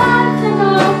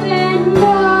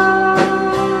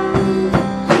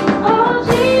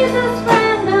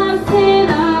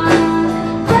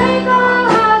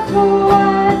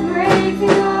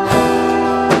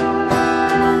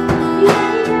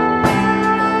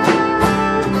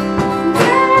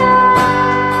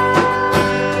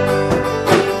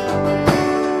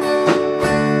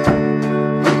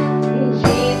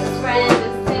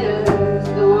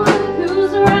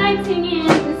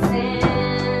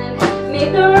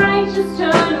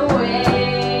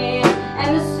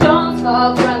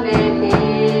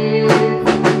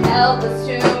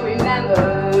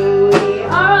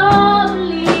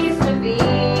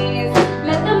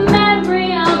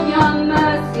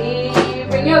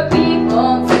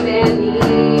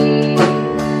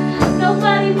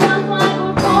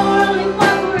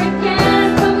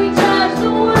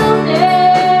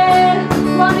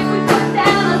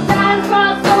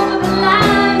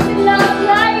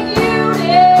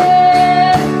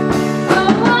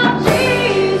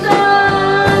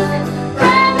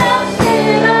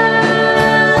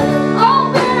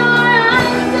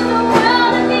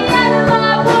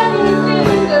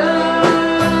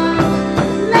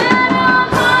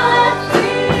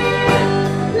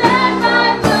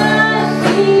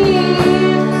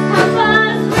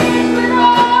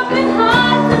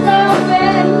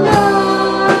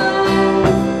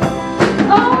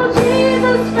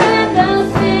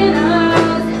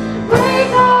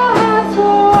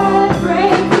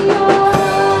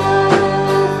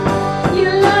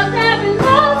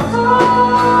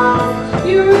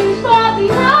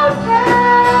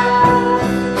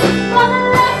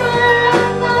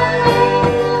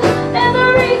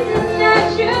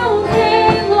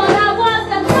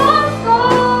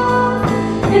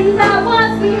and I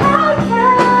was the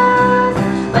outcast,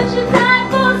 but you died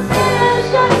for sinners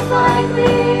just like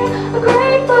me, a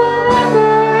grateful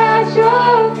lover at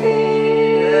your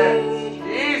feet. Yes,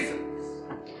 Jesus.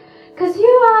 'Cause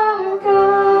you are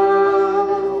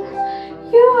God,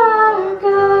 you are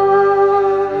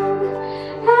God,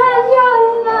 and your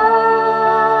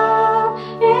love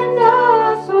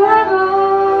endures forever.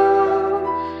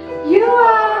 You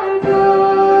are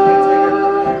God,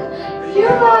 you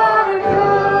are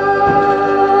God,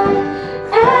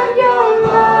 and your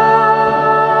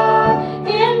love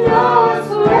endures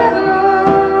forever.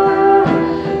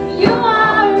 You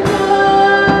are God,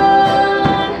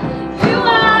 you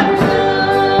are God,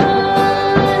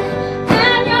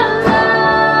 and your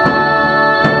love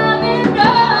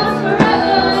endures forever.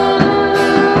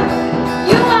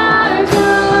 You are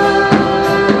God,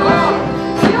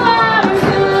 you are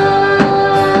God,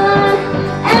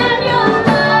 and your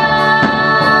love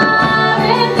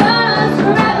endures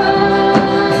forever.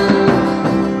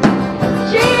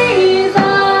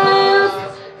 Jesus,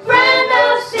 friend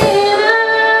of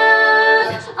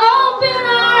sinners, open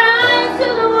our eyes to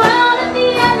the world at the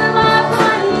end of our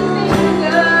pointing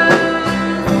fingers.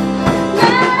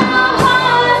 Let our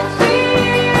hearts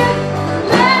beat,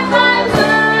 led by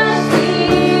mercy.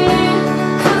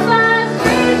 Help us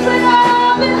reach with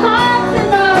open hearts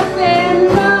and open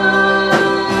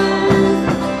arms.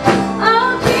 Oh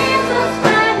Jesus,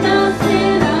 friend of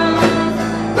sinners,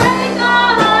 break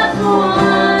our hearts for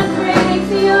one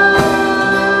breaks yours.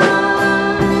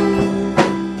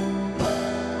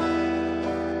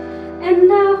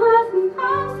 And I was the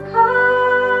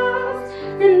outcast,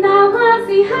 and I was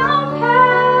the outcast.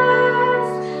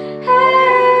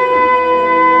 Hey,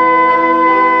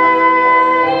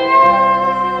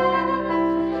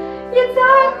 you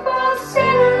died for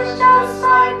sinners just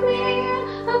like me,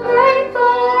 a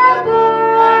grateful lover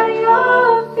at your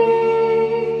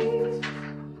feet.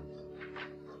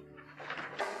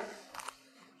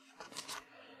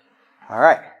 All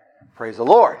right. Praise the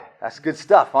Lord. That's good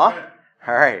stuff, huh?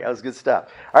 All right. That was good stuff.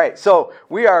 All right. So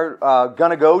we are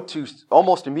going to go to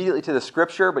almost immediately to the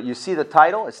scripture, but you see the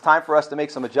title. It's time for us to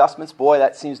make some adjustments. Boy,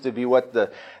 that seems to be what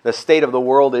the state of the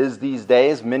world is these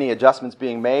days. Many adjustments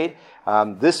being made.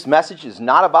 This message is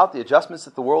not about the adjustments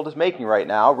that the world is making right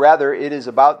now. Rather, it is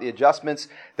about the adjustments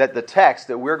that the text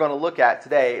that we're going to look at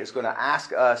today is going to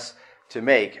ask us to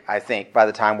make, I think, by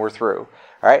the time we're through.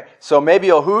 All right, so maybe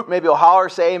you'll hoot, maybe you'll holler,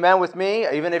 say amen with me.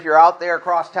 Even if you're out there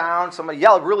across town, somebody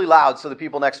yell really loud so the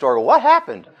people next door go, what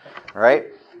happened? All right,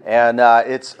 and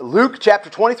it's Luke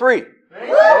chapter 23.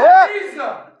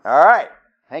 Yeah. All right,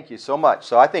 thank you so much.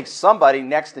 So I think somebody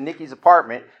next to Nikki's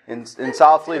apartment in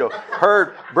South Toledo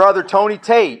heard Brother Tony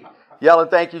Tate yelling,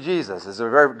 thank you, Jesus. There's a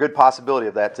very good possibility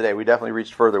of that today. We definitely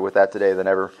reached further with that today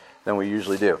than we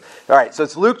usually do. All right, so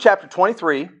it's Luke chapter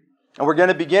 23, and we're going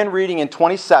to begin reading in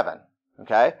 27.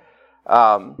 Okay,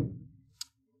 I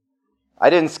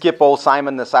didn't skip old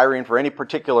Simon the Cyrene for any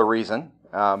particular reason,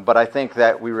 but I think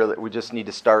that we just need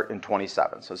to start in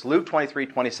 27. So it's Luke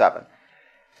 23:27.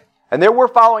 And there were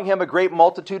following him a great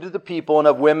multitude of the people and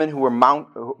of women who were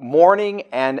mourning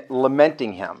and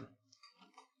lamenting him.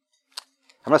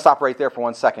 I'm going to stop right there for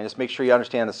 1 second. Just make sure you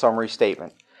understand the summary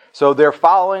statement. So they're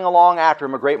following along after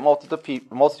him, a great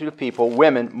multitude of people,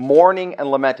 women, mourning and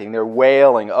lamenting. They're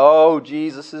wailing, oh,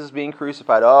 Jesus is being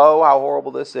crucified. Oh, how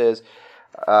horrible this is.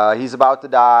 He's about to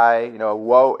die.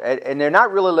 Woe. And they're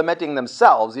not really lamenting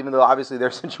themselves, even though obviously their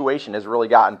situation has really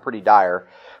gotten pretty dire.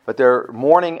 But they're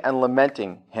mourning and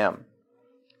lamenting him.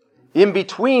 In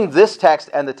between this text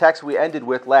and the text we ended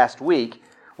with last week,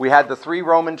 we had the 3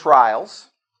 Roman trials.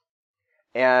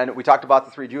 And we talked about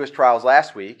the 3 Jewish trials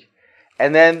last week.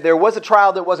 And then there was a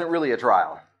trial that wasn't really a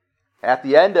trial. At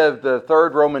the end of the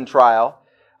 3rd Roman trial,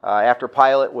 after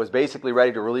Pilate was basically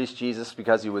ready to release Jesus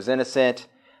because he was innocent,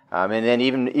 and then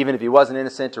even if he wasn't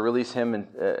innocent, to release him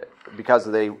because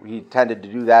he tended to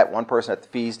do that, one person at the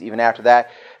feast, even after that,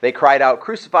 they cried out,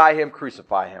 crucify him,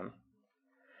 crucify him.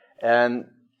 And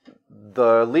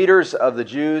the leaders of the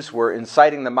Jews were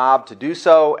inciting the mob to do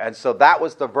so, and so that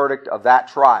was the verdict of that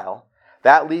trial.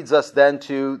 That leads us then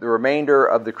to the remainder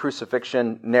of the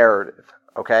crucifixion narrative.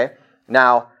 Okay?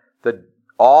 Now,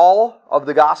 all of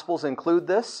the Gospels include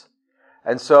this,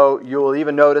 and so you will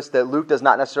even notice that Luke does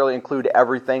not necessarily include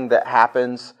everything that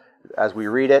happens as we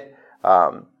read it.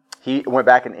 He went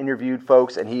back and interviewed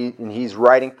folks, and he's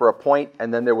writing for a point,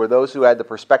 and then there were those who had the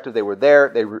perspective they were there.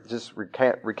 They just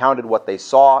recounted what they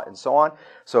saw and so on.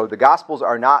 So the Gospels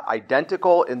are not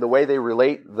identical in the way they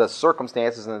relate the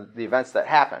circumstances and the events that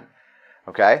happen.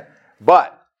 Okay?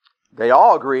 But they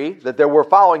all agree that there were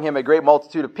following him a great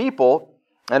multitude of people,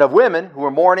 and of women who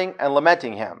were mourning and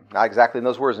lamenting him. Not exactly in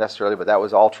those words necessarily, but that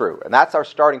was all true. And that's our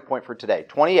starting point for today.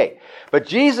 28. But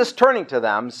Jesus, turning to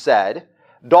them, said,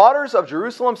 Daughters of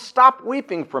Jerusalem, stop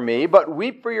weeping for me, but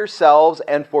weep for yourselves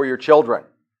and for your children.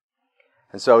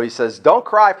 And so he says, don't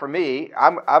cry for me.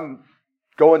 I'm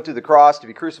going to the cross to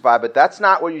be crucified, but that's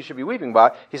not what you should be weeping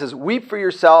about. He says, weep for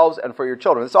yourselves and for your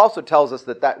children. This also tells us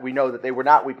that we know that they were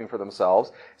not weeping for themselves.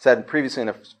 It said previously in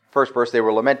the first verse they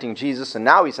were lamenting Jesus, and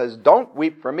now he says, don't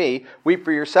weep for me, weep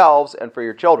for yourselves and for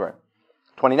your children.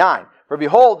 29. For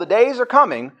behold, the days are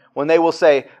coming when they will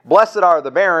say, Blessed are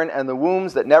the barren and the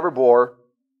wombs that never bore,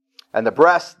 and the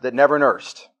breasts that never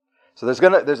nursed. So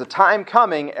there's a time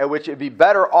coming at which it'd be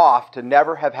better off to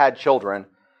never have had children.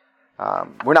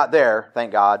 We're not there,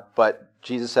 thank God, but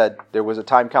Jesus said there was a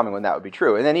time coming when that would be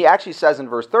true. And then he actually says in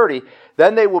verse 30,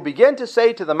 Then they will begin to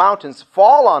say to the mountains,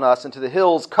 Fall on us, and to the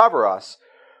hills, cover us.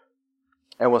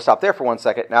 And we'll stop there for 1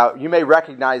 second. Now, you may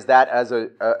recognize that as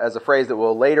a phrase that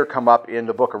will later come up in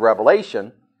the book of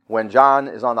Revelation, when John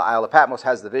is on the Isle of Patmos,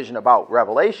 has the vision about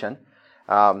Revelation,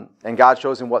 and God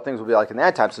shows him what things will be like in the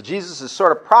end times. So Jesus is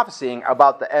sort of prophesying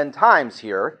about the end times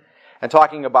here, and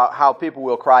talking about how people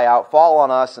will cry out, Fall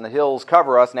on us, and the hills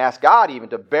cover us, and ask God even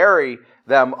to bury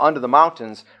them under the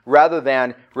mountains, rather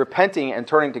than repenting and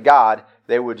turning to God.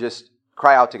 They would just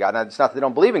cry out to God. Now, it's not that they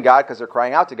don't believe in God, because they're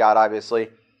crying out to God, obviously,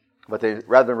 but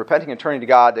rather than repenting and turning to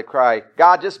God, they cry,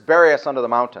 God, just bury us under the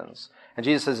mountains. And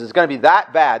Jesus says it's going to be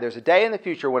that bad. There's a day in the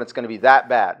future when it's going to be that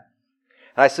bad.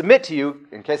 And I submit to you,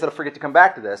 in case I don't forget to come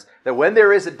back to this, that when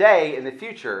there is a day in the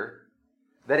future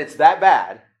that it's that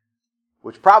bad,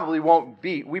 which probably won't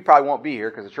be, we probably won't be here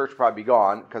because the church will probably be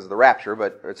gone because of the rapture,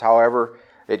 but it's however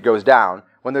it goes down.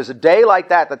 When there's a day like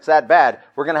that that's that bad,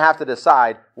 we're going to have to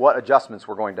decide what adjustments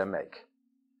we're going to make.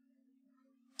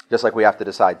 Just like we have to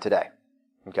decide today.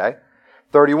 Okay?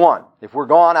 31. If we're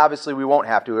gone, obviously we won't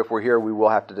have to. If we're here, we will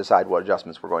have to decide what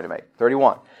adjustments we're going to make.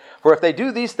 31. For if they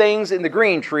do these things in the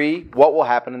green tree, what will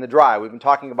happen in the dry? We've been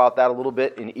talking about that a little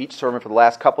bit in each sermon for the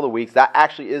last couple of weeks. That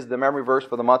actually is the memory verse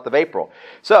for the month of April.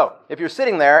 So, if you're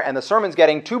sitting there and the sermon's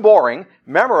getting too boring,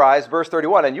 memorize verse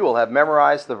 31 and you will have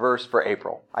memorized the verse for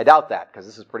April. I doubt that because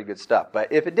this is pretty good stuff.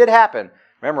 But if it did happen,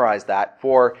 memorize that.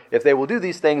 For if they will do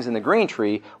these things in the green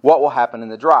tree, what will happen in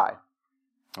the dry?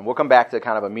 And we'll come back to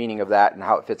kind of a meaning of that and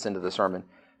how it fits into the sermon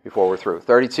before we're through.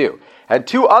 32. And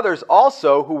 2 others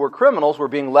also who were criminals were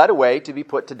being led away to be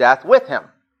put to death with him.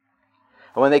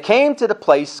 And when they came to the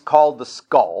place called the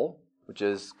Skull, which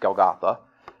is Golgotha,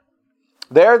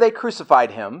 there they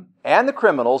crucified him and the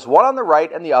criminals, one on the right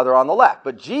and the other on the left.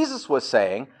 But Jesus was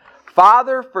saying,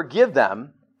 Father, forgive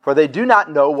them, for they do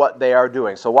not know what they are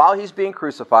doing. So while he's being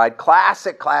crucified,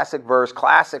 classic verse,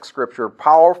 classic scripture,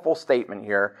 powerful statement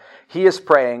here, he is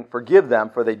praying, forgive them,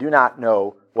 for they do not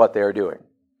know what they are doing.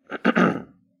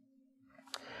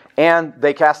 And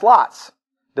they cast lots,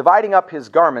 dividing up his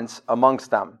garments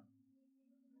amongst them.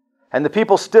 And the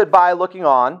people stood by looking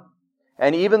on,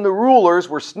 and even the rulers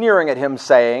were sneering at him,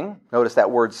 saying, notice that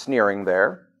word sneering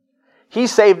there, He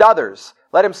saved others,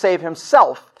 let him save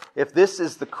himself, if this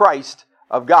is the Christ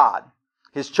of God,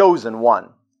 his chosen one.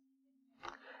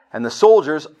 And the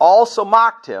soldiers also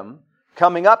mocked him,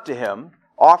 coming up to him,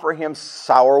 offering him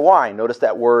sour wine. Notice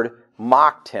that word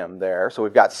mocked him there. So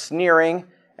we've got sneering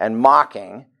and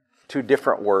mocking, 2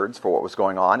 different words for what was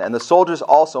going on. And the soldiers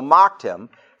also mocked him,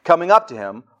 coming up to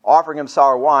him, offering him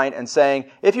sour wine, and saying,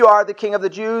 If you are the king of the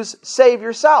Jews, save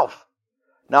yourself.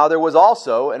 Now there was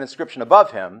also an inscription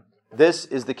above him, This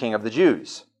is the King of the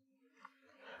Jews.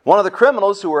 One of the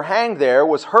criminals who were hanged there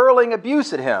was hurling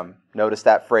abuse at him. Notice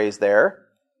that phrase there.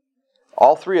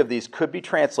 All 3 of these could be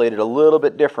translated a little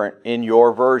bit different in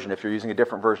your version if you're using a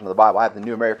different version of the Bible. I have the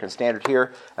New American Standard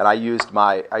here, and I used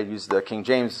the King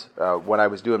James when I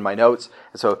was doing my notes.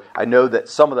 And so I know that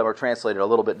some of them are translated a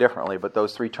little bit differently, but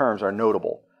those 3 terms are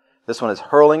notable. This one is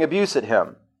hurling abuse at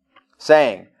him,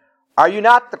 saying, Are you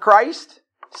not the Christ?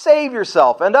 Save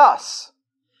yourself and us.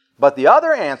 But the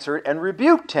other answered and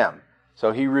rebuked him.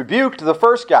 So he rebuked the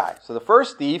first guy. So the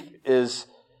first thief is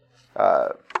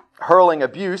hurling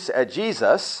abuse at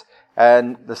Jesus,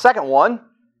 and the second one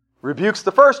rebukes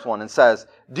the first one and says,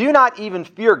 Do you not even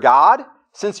fear God,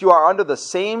 since you are under the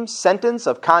same sentence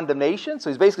of condemnation? So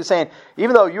he's basically saying,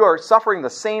 even though you are suffering the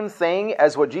same thing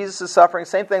as what Jesus is suffering,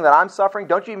 same thing that I'm suffering,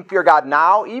 don't you even fear God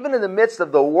now? Even in the midst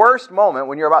of the worst moment,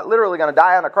 when you're about literally going to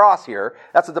die on a cross here,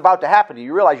 that's what's about to happen to you.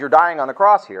 You realize you're dying on the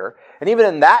cross here. And even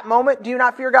in that moment, do you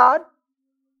not fear God?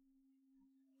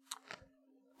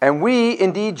 And we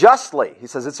indeed justly. He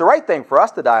says it's the right thing for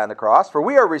us to die on the cross, for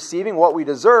we are receiving what we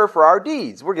deserve for our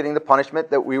deeds. We're getting the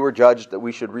punishment that we were judged that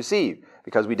we should receive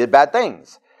because we did bad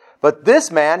things. But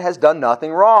this man has done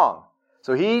nothing wrong.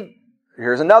 So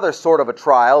here's another sort of a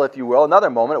trial, if you will, another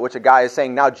moment at which a guy is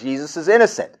saying, now Jesus is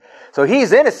innocent. So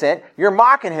he's innocent. You're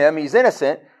mocking him. He's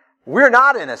innocent. We're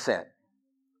not innocent.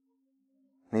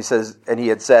 And he says, and he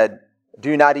had said, do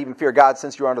you not even fear God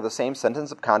since you're under the same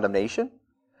sentence of condemnation?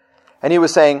 And he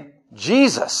was saying,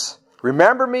 Jesus,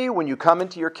 remember me when you come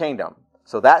into your kingdom.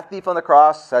 So that thief on the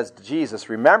cross says to Jesus,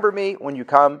 remember me when you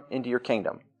come into your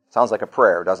kingdom. Sounds like a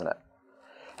prayer, doesn't it?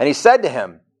 And he said to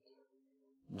him,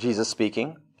 Jesus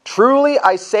speaking, truly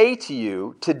I say to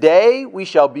you, today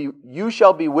you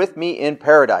shall be with me in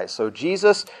paradise. So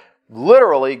Jesus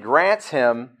literally grants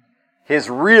him his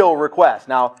real request.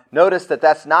 Now, notice that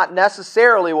that's not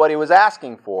necessarily what he was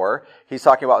asking for. He's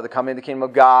talking about the coming of the kingdom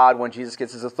of God, when Jesus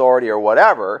gets his authority or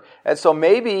whatever. And so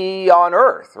maybe on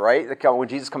earth, right? When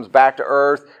Jesus comes back to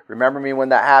earth, remember me when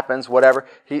that happens, whatever.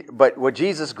 But what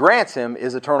Jesus grants him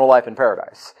is eternal life in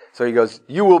paradise. So he goes,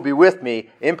 you will be with me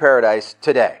in paradise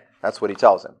today. That's what he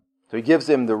tells him. So he gives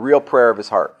him the real prayer of his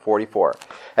heart, 44.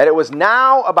 And it was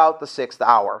now about the 6th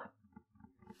hour,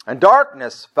 and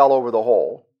darkness fell over the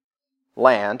whole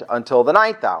land until the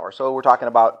 9th hour. So we're talking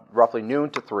about roughly noon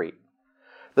to 3.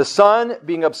 The sun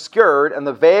being obscured, and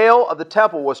the veil of the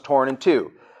temple was torn in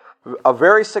two. A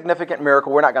very significant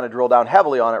miracle. We're not going to drill down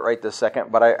heavily on it right this second,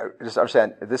 but I just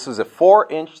understand this was a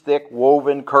 4-inch thick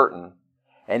woven curtain,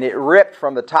 and it ripped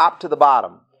from the top to the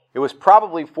bottom. It was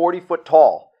probably 40 foot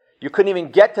tall. You couldn't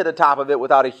even get to the top of it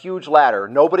without a huge ladder.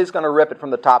 Nobody's going to rip it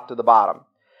from the top to the bottom.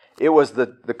 It was the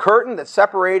curtain that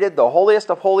separated the holiest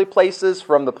of holy places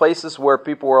from the places where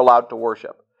people were allowed to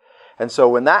worship. And so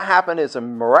when that happened, it's a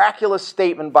miraculous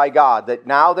statement by God that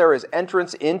now there is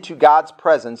entrance into God's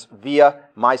presence via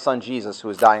my son Jesus, who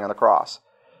is dying on the cross.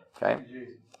 Okay?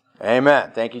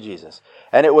 Amen. Thank you, Jesus.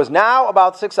 And it was now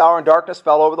about 6 hours, and darkness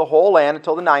fell over the whole land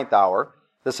until the 9th hour,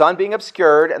 the sun being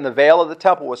obscured, and the veil of the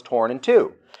temple was torn in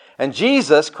two. And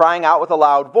Jesus, crying out with a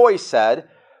loud voice, said,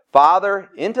 Father,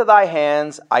 into thy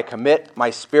hands I commit my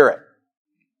spirit.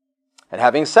 And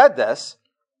having said this,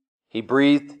 he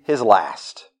breathed his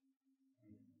last.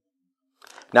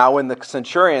 Now when the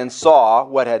centurion saw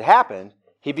what had happened,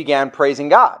 he began praising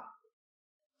God,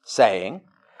 saying,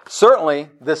 certainly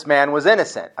this man was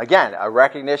innocent. Again, a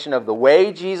recognition of the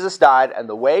way Jesus died and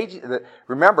the way...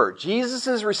 Remember, Jesus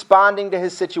is responding to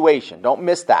his situation. Don't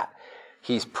miss that.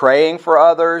 He's praying for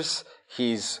others.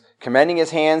 He's commending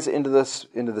his hands into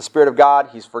the Spirit of God.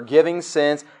 He's forgiving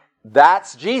sins.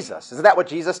 That's Jesus. Isn't that what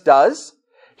Jesus does?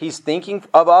 He's thinking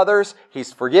of others.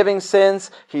 He's forgiving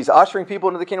sins. He's ushering people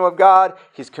into the kingdom of God.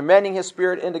 He's commending his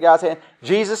Spirit into God's hand.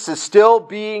 Jesus is still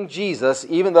being Jesus,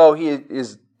 even though he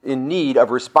is in need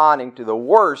of responding to the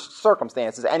worst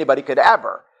circumstances anybody could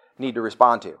ever need to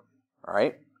respond to. All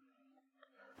right?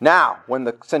 Now, when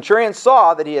the centurion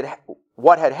saw that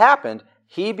what had happened,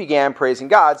 he began praising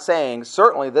God, saying,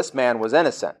 certainly this man was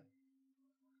innocent.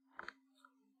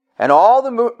 And all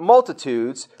the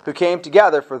multitudes who came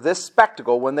together for this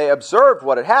spectacle, when they observed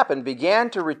what had happened, began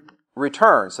to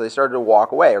return. So they started to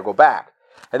walk away or go back.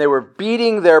 And they were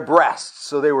beating their breasts.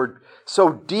 So they were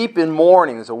so deep in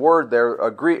mourning. There's a word there,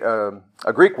 a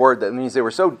Greek word that means they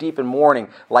were so deep in mourning,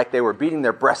 like they were beating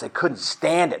their breasts. They couldn't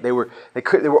stand it. They were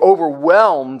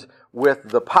overwhelmed with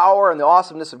the power and the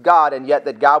awesomeness of God, and yet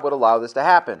that God would allow this to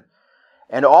happen.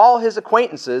 And all his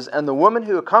acquaintances and the woman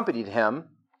who accompanied him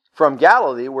from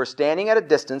Galilee were standing at a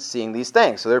distance seeing these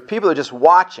things. So there are people who are just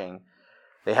watching.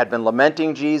 They had been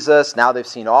lamenting Jesus. Now they've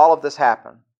seen all of this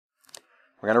happen.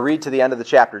 We're going to read to the end of the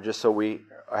chapter just so we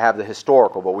have the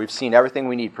historical, but we've seen everything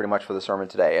we need pretty much for the sermon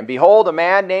today. And behold, a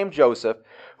man named Joseph,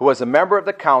 who was a member of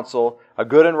the council, a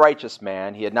good and righteous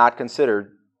man, he had not consented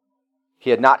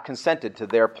to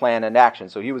their plan and action.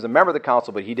 So he was a member of the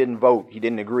council, but he didn't vote. He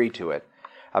didn't agree to it.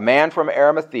 A man from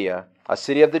Arimathea, a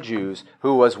city of the Jews,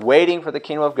 who was waiting for the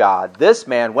kingdom of God. This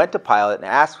man went to Pilate and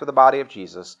asked for the body of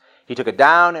Jesus. He took it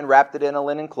down and wrapped it in a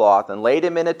linen cloth and laid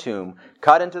him in a tomb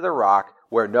cut into the rock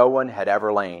where no one had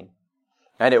ever lain.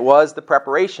 And it was the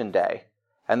preparation day,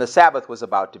 and the Sabbath was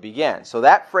about to begin. So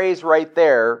that phrase right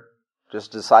there,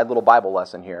 just a side little Bible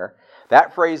lesson here,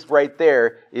 that phrase right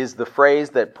there is the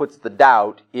phrase that puts the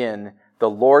doubt in the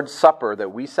Lord's Supper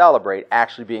that we celebrate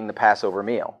actually being the Passover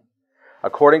meal.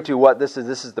 According to what this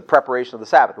is the preparation of the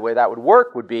Sabbath. The way that would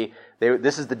work would be,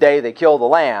 this is the day they kill the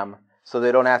lamb, so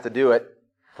they don't have to do it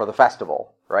for the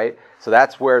festival, right? So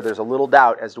that's where there's a little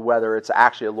doubt as to whether it's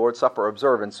actually a Lord's Supper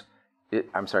observance.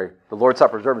 The Lord's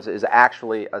Supper observance is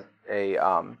actually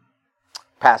a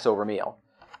Passover meal.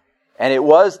 And it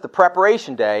was the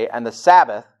preparation day, and the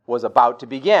Sabbath was about to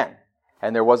begin.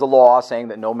 And there was a law saying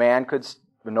that no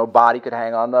body could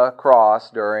hang on the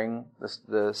cross during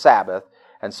the Sabbath.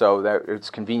 And so it's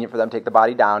convenient for them to take the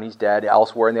body down. He's dead.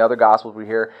 Elsewhere in the other Gospels, we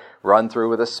hear run through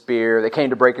with a spear. They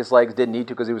came to break his legs, didn't need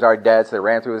to because he was already dead, so they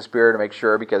ran through with a spear to make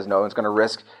sure, because no one's going to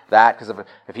risk that, because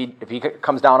if he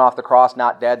comes down off the cross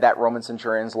not dead, that Roman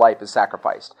centurion's life is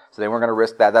sacrificed. So they weren't going to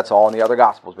risk that. That's all in the other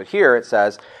Gospels. But here it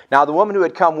says, now the woman who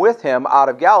had come with him out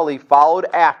of Galilee followed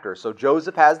after. So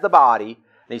Joseph has the body,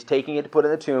 and he's taking it to put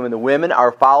in the tomb, and the women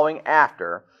are following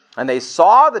after. And they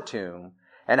saw the tomb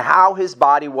and how his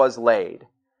body was laid.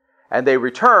 And they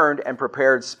returned and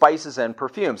prepared spices and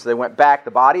perfumes. So they went back.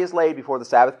 The body is laid before the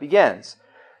Sabbath begins.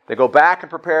 They go back and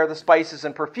prepare the spices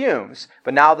and perfumes.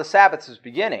 But now the Sabbath is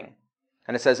beginning.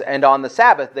 And it says, and on the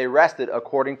Sabbath they rested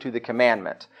according to the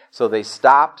commandment. So they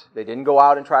stopped. They didn't go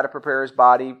out and try to prepare his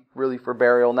body really for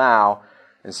burial now.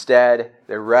 Instead,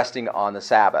 they're resting on the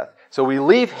Sabbath. So we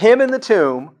leave him in the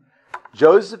tomb.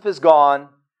 Joseph is gone.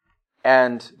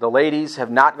 And the ladies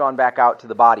have not gone back out to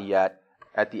the body yet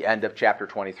at the end of chapter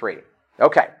 23.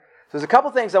 Okay, so there's a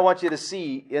couple things I want you to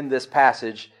see in this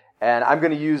passage, and I'm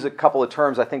going to use a couple of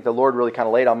terms I think the Lord really kind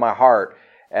of laid on my heart,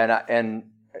 and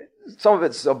some of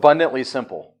it's abundantly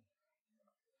simple.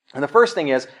 And the first thing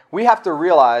is, we have to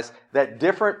realize that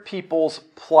different people's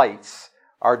plights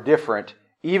are different,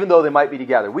 even though they might be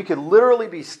together. We could literally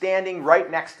be standing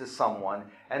right next to someone,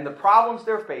 and the problems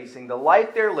they're facing, the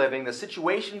life they're living, the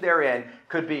situation they're in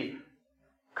could be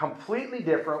completely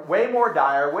different, way more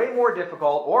dire, way more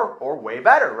difficult, or way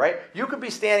better, right? You could be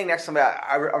standing next to somebody.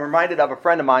 I'm reminded of a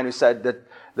friend of mine who said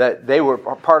that they were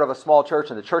part of a small church,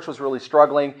 and the church was really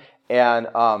struggling, and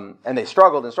they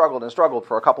struggled and struggled and struggled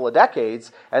for a couple of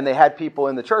decades, and they had people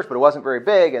in the church, but it wasn't very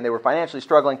big, and they were financially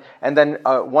struggling, and then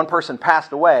one person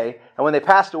passed away, and when they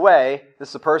passed away, this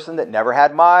is a person that never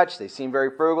had much, they seemed very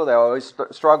frugal, they were always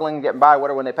struggling, getting by,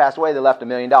 whatever. When they passed away, they left $1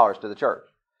 million to the church.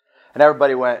 And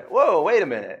everybody went, whoa, wait a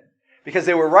minute. Because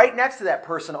they were right next to that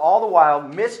person all the while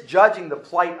misjudging the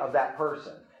plight of that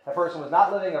person. That person was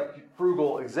not living a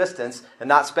frugal existence and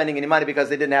not spending any money because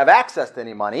they didn't have access to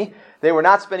any money. They were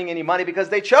not spending any money because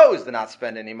they chose to not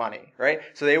spend any money, right?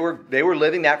 So they were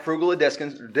living that frugal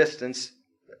existence,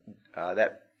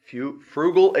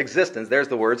 frugal existence, there's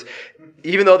the words,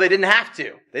 even though they didn't have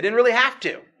to. They didn't really have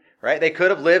to. Right? They could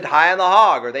have lived high on the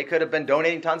hog, or they could have been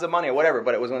donating tons of money or whatever,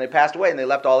 but it was when they passed away and they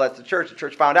left all that to the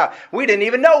church found out. We didn't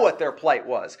even know what their plight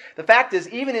was. The fact is,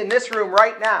 even in this room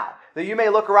right now, that you may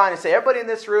look around and say, everybody in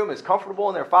this room is comfortable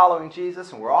and they're following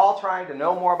Jesus, and we're all trying to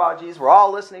know more about Jesus. We're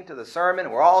all listening to the sermon,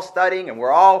 and we're all studying, and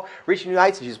we're all reaching new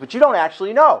heights in Jesus, but you don't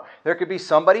actually know. There could be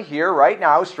somebody here right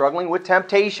now struggling with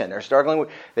temptation.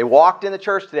 They walked in the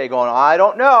church today going, I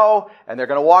don't know, and they're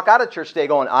going to walk out of church today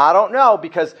going, I don't know,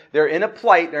 because they're in a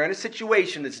plight, they're in a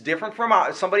situation that's different from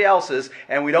somebody else's,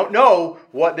 and we don't know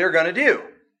what they're going to do.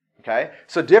 Okay?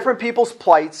 So different people's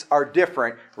plights are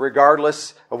different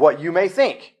regardless of what you may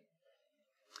think.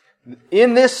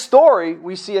 In this story,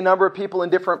 we see a number of people in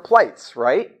different plights,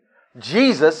 right?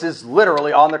 Jesus is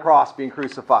literally on the cross being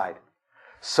crucified.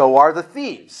 So are the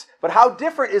thieves. But how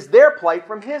different is their plight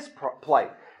from his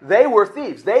plight? They were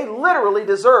thieves. They literally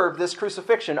deserved this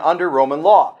crucifixion under Roman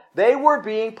law. They were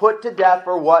being put to death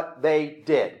for what they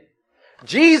did.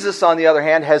 Jesus, on the other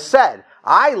hand, has said,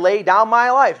 I lay down my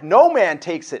life. No man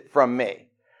takes it from me.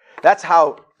 That's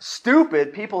how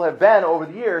stupid people have been over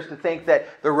the years to think that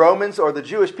the Romans or the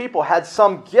Jewish people had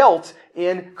some guilt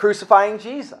in crucifying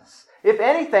Jesus. If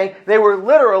anything, they were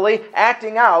literally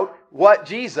acting out what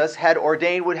Jesus had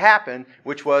ordained would happen,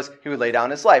 which was he would lay down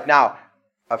his life. Now,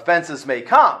 offenses may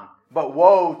come, but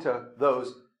woe to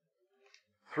those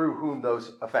through whom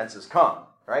those offenses come.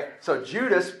 Right? So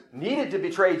Judas needed to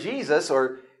betray Jesus,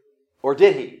 or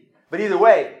did he? But either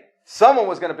way, someone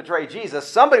was going to betray Jesus.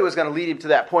 Somebody was going to lead him to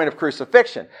that point of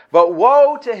crucifixion. But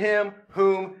woe to him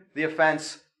whom the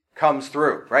offense comes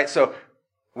through. Right? So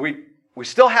we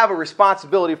still have a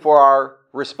responsibility for our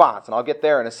response, and I'll get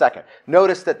there in a second.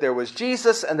 Notice that there was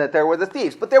Jesus and that there were the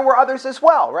thieves, but there were others as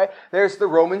well, right? There's the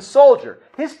Roman soldier.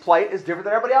 His plight is different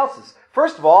than everybody else's.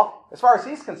 First of all, as far as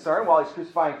he's concerned, while he's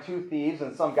crucifying two thieves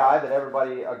and some guy that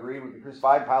everybody agreed would be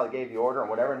crucified, and Pilate gave the order and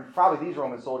whatever, and probably these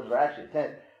Roman soldiers are actually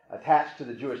attached to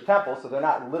the Jewish temple, so they're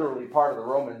not literally part of the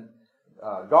Roman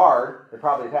guard. They're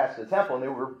probably attached to the temple,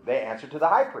 and they answered to the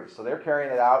high priest, so they're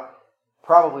carrying it out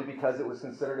probably because it was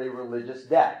considered a religious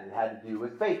debt. It had to do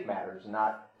with faith matters,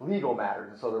 not legal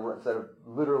matters. And so instead of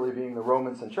literally being the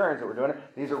Roman centurions that were doing it,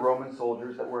 these are Roman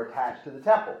soldiers that were attached to the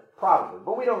temple, probably.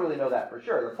 But we don't really know that for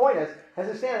sure. The point is,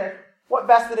 as they stand there, what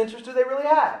vested interest do they really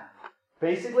have?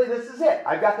 Basically, this is it.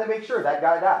 I've got to make sure that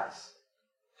guy dies.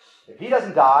 If he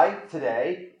doesn't die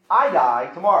today, I die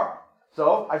tomorrow.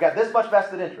 So I've got this much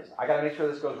vested interest. I've got to make sure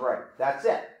this goes right. That's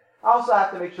it. I also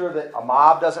have to make sure that a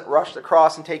mob doesn't rush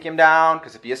across and take him down,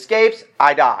 because if he escapes,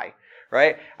 I die,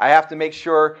 right? I have to make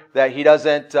sure that he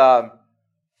doesn't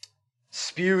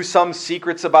spew some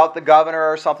secrets about the governor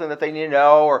or something that they need to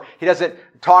know, or he doesn't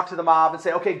talk to the mob and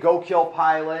say, okay, go kill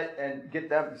Pilate, and get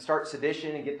them to start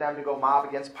sedition and get them to go mob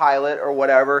against Pilate or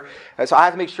whatever. And so I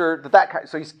have to make sure that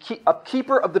so he's a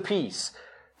keeper of the peace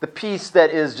that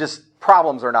is just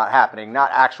problems are not happening,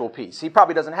 not actual peace. He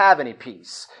probably doesn't have any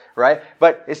peace, right?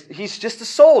 But he's just a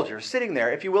soldier sitting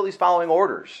there. If you will, he's following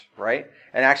orders, right?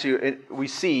 And actually, we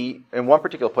see in one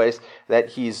particular place that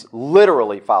he's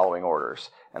literally following orders.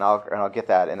 And I'll get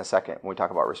that in a second when we talk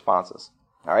about responses.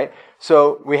 All right?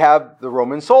 So we have the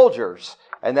Roman soldiers,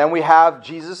 and then we have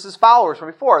Jesus' followers from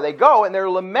before. They go and they're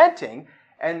lamenting,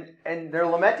 and they're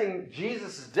lamenting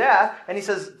Jesus' death. And he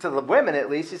says, to the women at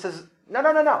least, he says,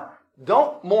 no.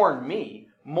 Don't mourn me.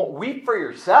 Weep for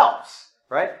yourselves.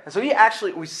 Right? And so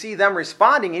we see them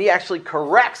responding, and he actually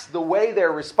corrects the way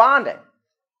they're responding.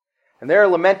 And they're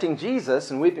lamenting Jesus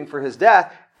and weeping for his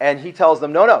death, and he tells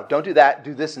them, no, don't do that.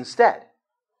 Do this instead.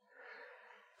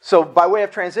 So by way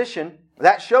of transition,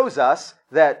 that shows us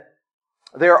that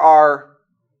there are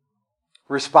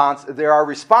responses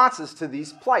to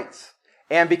these plights.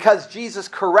 And because Jesus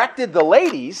corrected the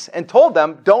ladies and told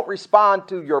them, don't respond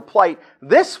to your plight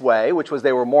this way, which was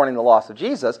they were mourning the loss of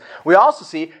Jesus, we also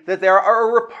see that there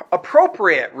are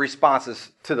appropriate responses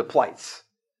to the plights.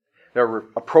 There are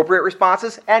appropriate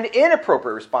responses and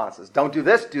inappropriate responses. Don't do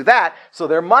this, do that. So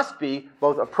there must be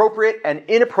both appropriate and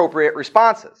inappropriate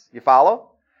responses. You follow?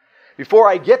 Before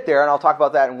I get there, and I'll talk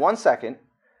about that in 1 second,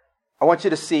 I want you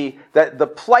to see that the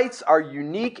plights are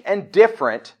unique and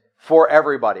different for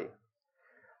everybody.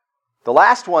 The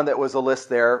last one that was a list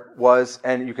there was,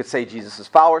 and you could say Jesus'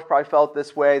 followers probably felt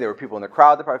this way. There were people in the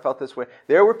crowd that probably felt this way.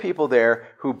 There were people there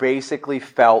who basically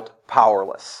felt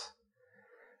powerless.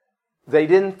 They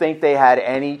didn't think they had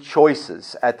any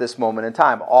choices at this moment in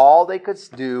time. All they could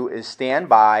do is stand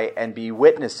by and be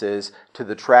witnesses to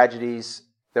the tragedies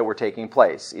that were taking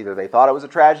place. Either they thought it was a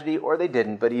tragedy or they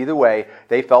didn't, but either way,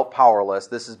 they felt powerless.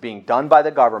 This is being done by the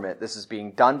government. This is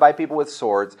being done by people with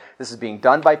swords. This is being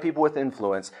done by people with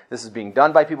influence. This is being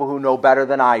done by people who know better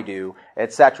than I do,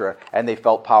 etc. And they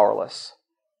felt powerless.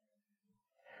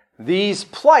 These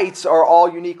plights are all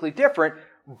uniquely different,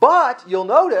 but you'll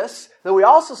notice that we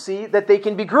also see that they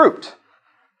can be grouped.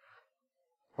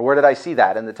 Where did I see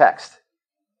that in the text?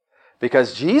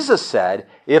 Because Jesus said,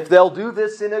 if they'll do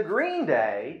this in a green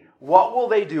day, what will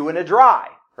they do in a dry?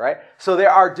 Right? So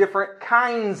there are different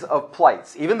kinds of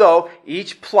plights. Even though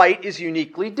each plight is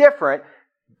uniquely different,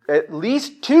 at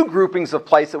least two groupings of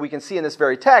plights that we can see in this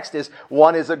very text is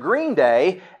one is a green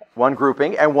day, one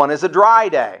grouping, and one is a dry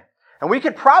day. And we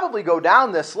could probably go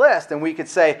down this list and we could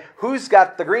say, who's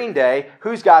got the green day,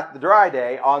 who's got the dry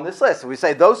day on this list? And we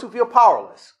say, those who feel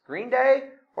powerless, green day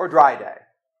or dry day?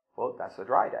 Well, that's a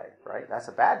dry day, right? That's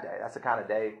a bad day. That's the kind of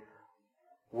day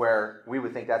where we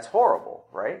would think that's horrible,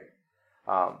 right?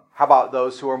 How about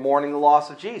those who are mourning the loss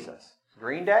of Jesus?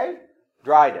 Green day,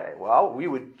 dry day. Well, we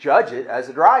would judge it as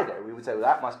a dry day. We would say, well,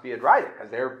 that must be a dry day because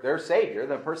their Savior,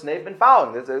 the person they've been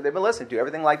following, they've been listening to,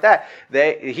 everything like that,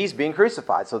 he's being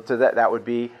crucified. So to that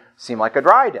would seem like a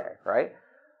dry day, right?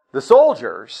 The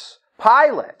soldiers,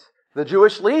 Pilate, the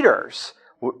Jewish leaders,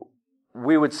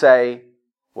 we would say,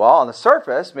 well, on the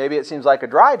surface, maybe it seems like a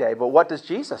dry day, but what does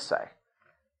Jesus say?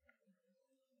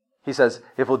 He says,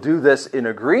 if we'll do this in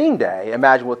a green day,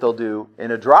 imagine what they'll do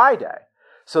in a dry day.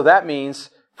 So that means,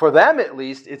 for them at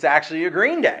least, it's actually a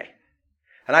green day.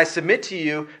 And I submit to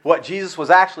you, what Jesus was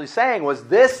actually saying was,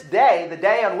 this day, the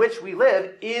day on which we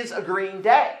live, is a green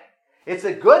day. It's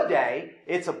a good day.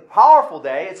 It's a powerful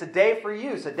day. It's a day for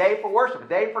use, a day for worship, a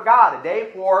day for God, a day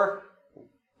for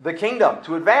the kingdom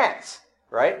to advance.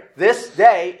 Right? This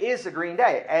day is a green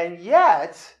day. And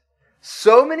yet,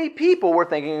 so many people were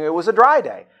thinking it was a dry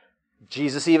day.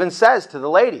 Jesus even says to the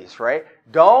ladies, right?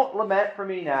 Don't lament for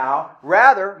me now.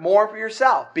 Rather, mourn for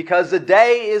yourself. Because the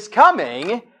day is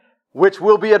coming, which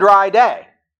will be a dry day.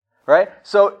 Right?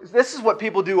 So, this is what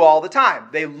people do all the time.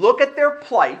 They look at their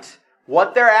plight,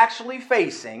 what they're actually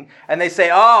facing, and they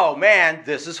say, oh man,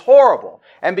 this is horrible.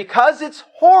 And because it's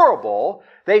horrible,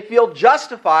 they feel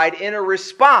justified in a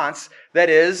response that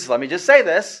is, let me just say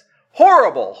this,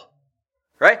 horrible.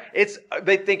 Right?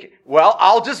 They think, well,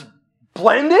 I'll just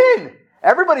blend in.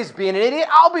 Everybody's being an idiot,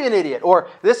 I'll be an idiot. Or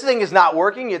this thing is not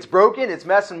working, it's broken, it's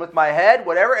messing with my head,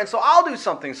 whatever, and so I'll do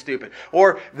something stupid.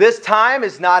 Or this time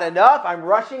is not enough, I'm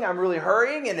rushing, I'm really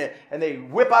hurrying, and they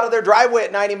whip out of their driveway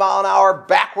at 90 mile an hour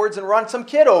backwards and run some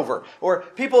kid over. Or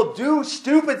people do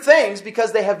stupid things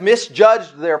because they have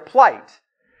misjudged their plight.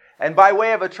 And by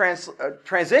way of a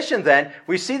transition then,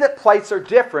 we see that plights are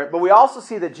different, but we also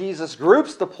see that Jesus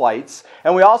groups the plights,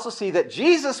 and we also see that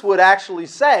Jesus would actually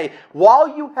say,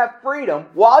 while you have freedom,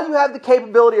 while you have the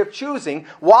capability of choosing,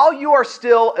 while you are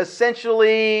still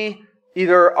essentially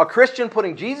either a Christian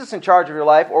putting Jesus in charge of your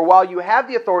life, or while you have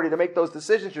the authority to make those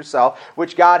decisions yourself,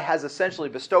 which God has essentially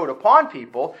bestowed upon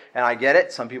people, and I get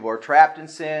it, some people are trapped in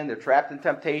sin, they're trapped in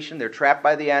temptation, they're trapped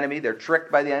by the enemy, they're tricked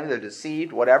by the enemy, they're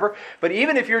deceived, whatever. But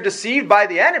even if you're deceived by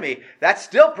the enemy, that's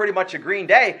still pretty much a green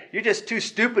day. You're just too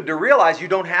stupid to realize you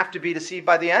don't have to be deceived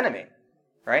by the enemy.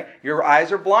 Right? Your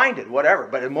eyes are blinded, whatever.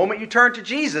 But the moment you turn to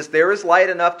Jesus, there is light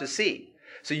enough to see.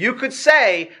 So you could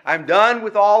say, I'm done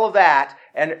with all of that,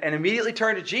 and immediately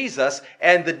turn to Jesus,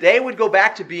 and the day would go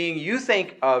back to being, you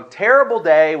think, a terrible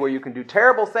day where you can do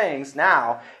terrible things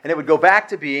now, and it would go back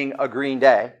to being a green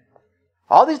day.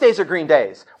 All these days are green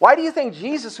days. Why do you think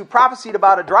Jesus, who prophesied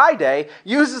about a dry day,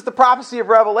 uses the prophecy of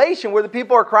Revelation where the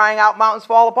people are crying out, mountains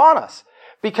fall upon us?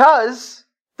 Because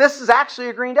this is actually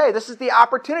a green day. This is the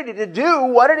opportunity to do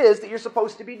what it is that you're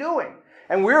supposed to be doing.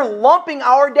 And we're lumping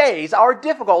our days, our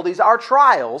difficulties, our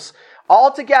trials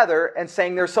all together and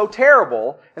saying they're so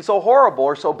terrible and so horrible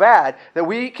or so bad that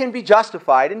we can be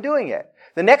justified in doing it.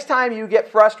 The next time you get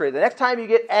frustrated, the next time you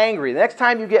get angry, the next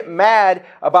time you get mad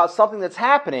about something that's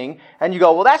happening and you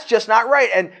go, well, that's just not right,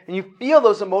 and you feel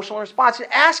those emotional responses,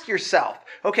 ask yourself,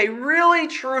 okay, really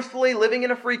truthfully living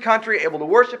in a free country, able to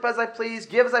worship as I please,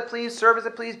 give as I please, serve as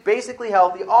I please, basically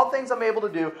healthy, all things I'm able to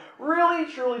do, really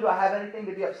truly do I have anything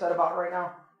to be upset about right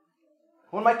now?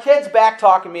 When my kid's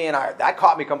back-talking me, and that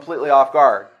caught me completely off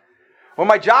guard. When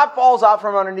my job falls out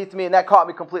from underneath me, and that caught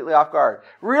me completely off guard.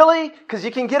 Really? Because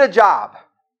you can get a job.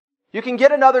 You can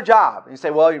get another job. And you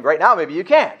say, well, right now maybe you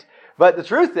can't. But the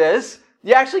truth is,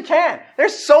 you actually can.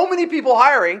 There's so many people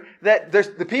hiring that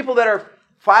there's the people that are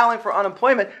filing for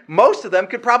unemployment, most of them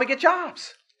could probably get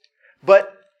jobs.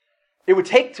 But it would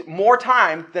take more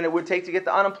time than it would take to get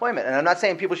the unemployment. And I'm not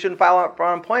saying people shouldn't file for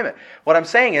unemployment. What I'm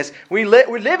saying is we're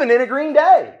living in a green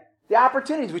day. The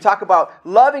opportunities. We talk about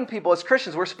loving people as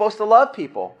Christians. We're supposed to love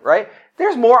people, right?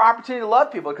 There's more opportunity to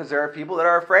love people because there are people that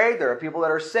are afraid. There are people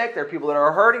that are sick. There are people that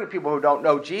are hurting. People who don't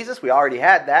know Jesus. We already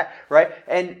had that, right?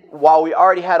 And while we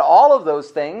already had all of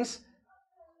those things,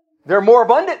 they're more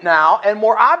abundant now and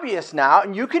more obvious now,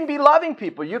 and you can be loving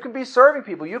people, you can be serving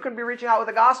people, you can be reaching out with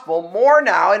the gospel more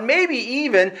now, and maybe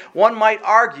even, one might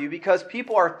argue, because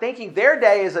people are thinking their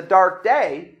day is a dark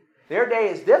day, their day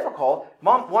is difficult,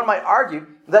 one might argue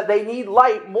that they need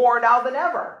light more now than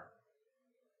ever.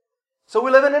 So we're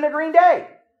living in a green day.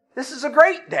 This is a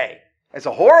great day. It's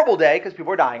a horrible day because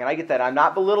people are dying, and I get that. I'm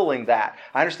not belittling that.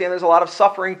 I understand there's a lot of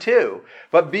suffering too.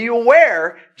 But be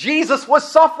aware, Jesus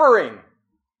was suffering.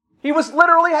 He was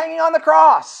literally hanging on the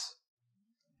cross.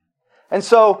 And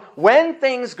so when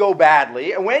things go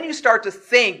badly, and when you start to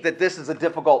think that this is a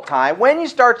difficult time, when you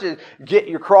start to get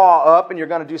your craw up and you're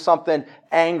going to do something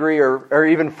angry or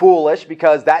even foolish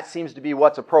because that seems to be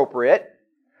what's appropriate,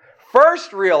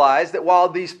 first realize that while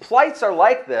these plights are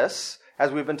like this,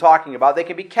 as we've been talking about, they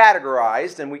can be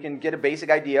categorized and we can get a basic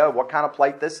idea of what kind of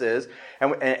plight this is.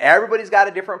 And everybody's got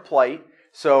a different plight.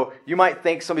 So you might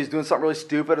think somebody's doing something really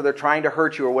stupid or they're trying to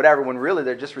hurt you or whatever, when really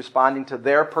they're just responding to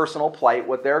their personal plight,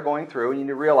 what they're going through. And you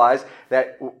need to realize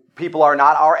that people are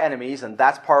not our enemies, and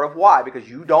that's part of why, because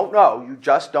you don't know. You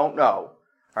just don't know. All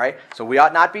right? So we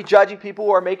ought not be judging people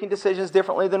who are making decisions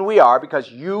differently than we are because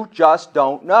you just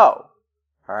don't know.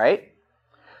 All right?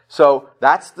 So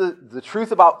that's the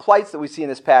truth about plights that we see in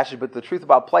this passage, but the truth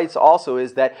about plights also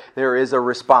is that there is a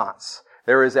response.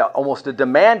 There is almost a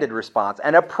demanded response,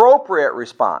 an appropriate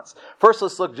response. First,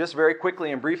 let's look just very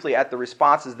quickly and briefly at the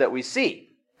responses that we see.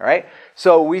 All right?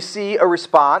 So we see a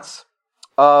response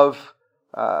of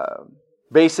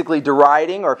basically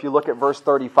deriding, or if you look at verse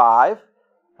 35,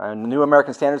 and the New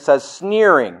American Standard says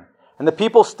sneering. And the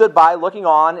people stood by looking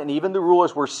on, and even the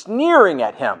rulers were sneering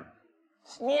at him.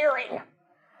 Sneering.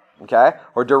 Okay?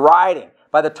 Or deriding.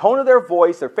 By the tone of their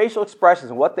voice, their facial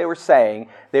expressions, and what they were saying,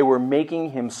 they were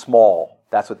making him small.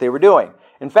 That's what they were doing.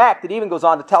 In fact, it even goes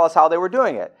on to tell us how they were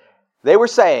doing it. They were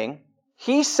saying,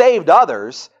 he saved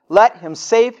others, let him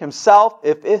save himself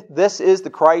if this is the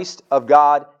Christ of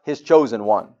God, his chosen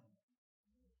one.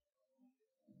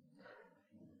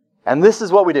 And this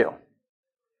is what we do.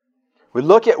 We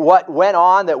look at what went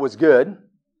on that was good.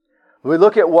 We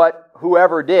look at what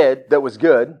whoever did that was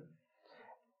good.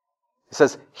 It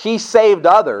says, he saved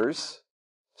others.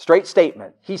 Straight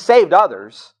statement. He saved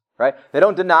others. Right? They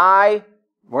don't deny,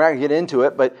 we're not going to get into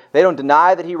it, but they don't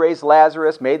deny that he raised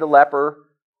Lazarus, made the leper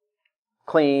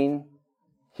clean,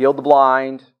 healed the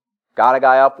blind, got a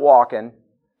guy up walking.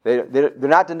 They're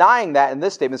not denying that in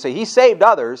this statement. They say, he saved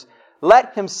others.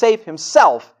 Let him save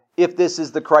himself if this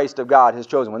is the Christ of God, his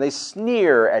chosen one. They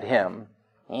sneer at him.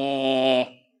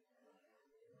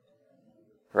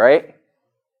 Right?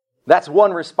 That's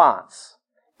one response.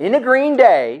 In a green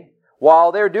day,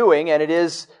 while they're doing, and it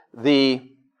is the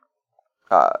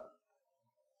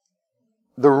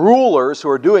rulers who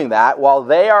are doing that, while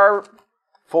they are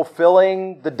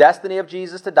fulfilling the destiny of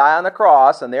Jesus to die on the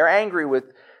cross, and they're angry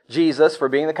with Jesus for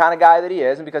being the kind of guy that he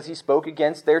is, and because he spoke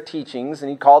against their teachings,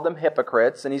 and he called them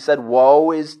hypocrites, and he said,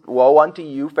 woe unto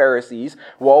you Pharisees,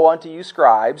 woe unto you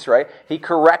scribes, right? He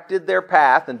corrected their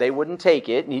path, and they wouldn't take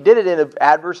it, and he did it in an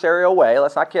adversarial way,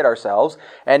 let's not kid ourselves,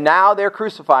 and now they're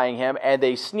crucifying him, and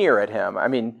they sneer at him. I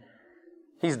mean,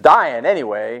 he's dying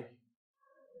anyway.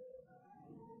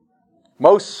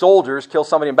 Most soldiers kill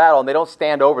somebody in battle, and they don't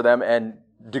stand over them and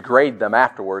degrade them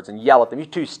afterwards and yell at them. You're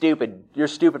too stupid. You're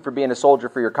stupid for being a soldier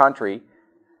for your country.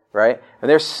 Right? And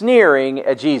they're sneering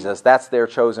at Jesus. That's their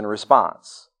chosen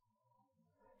response.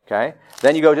 Okay?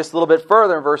 Then you go just a little bit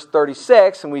further in verse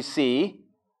 36, and we see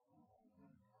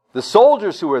the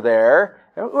soldiers who were there,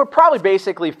 who were probably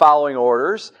basically following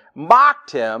orders,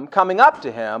 mocked him, coming up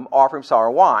to him, offering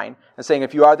sour wine, and saying,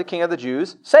 if you are the king of the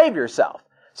Jews, save yourself.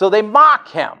 So they mock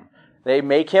him. They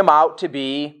make him out to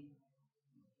be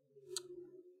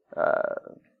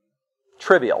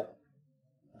trivial.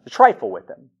 They trifle with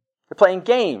him. They're playing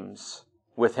games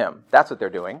with him. That's what they're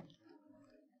doing.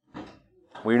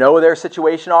 We know their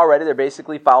situation already. They're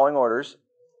basically following orders.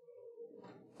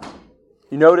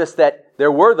 You notice that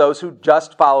there were those who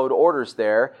just followed orders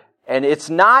there, and it's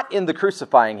not in the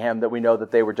crucifying him that we know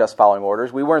that they were just following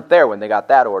orders. We weren't there when they got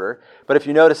that order. But if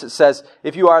you notice, it says,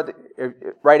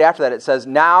 right after that, it says,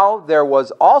 now there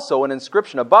was also an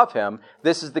inscription above him,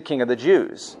 this is the King of the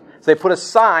Jews. So they put a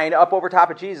sign up over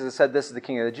top of Jesus that said, this is the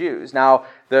King of the Jews. Now,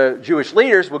 the Jewish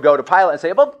leaders would go to Pilate and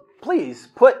say, well, please,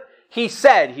 he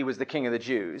said he was the King of the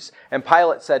Jews. And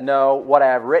Pilate said, no, what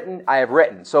I have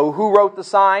written. So who wrote the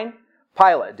sign?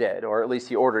 Pilate did, or at least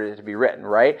he ordered it to be written,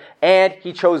 right? And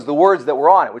he chose the words that were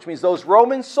on it, which means those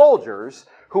Roman soldiers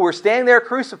who were standing there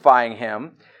crucifying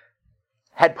him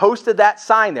had posted that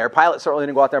sign there. Pilate certainly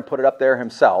didn't go out there and put it up there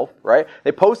himself, right?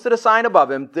 They posted a sign above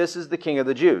him, this is the King of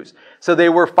the Jews. So they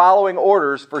were following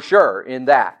orders for sure in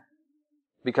that,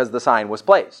 because the sign was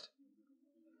placed.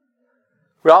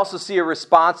 We also see a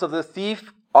response of the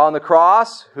thief on the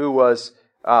cross who was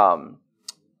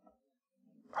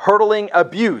hurling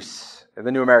abuse, the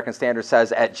New American Standard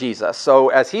says, at Jesus. So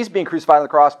as he's being crucified on the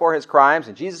cross for his crimes,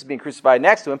 and Jesus is being crucified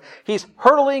next to him, he's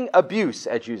hurling abuse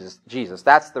at Jesus.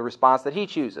 That's the response that he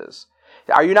chooses.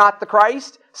 Are you not the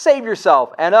Christ? Save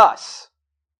yourself and us.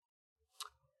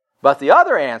 But the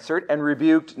other answered and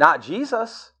rebuked not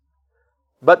Jesus,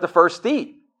 but the first thief.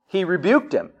 He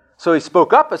rebuked him. So he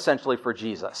spoke up essentially for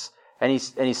Jesus. And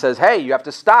he says, hey, you have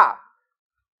to stop.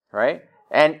 Right?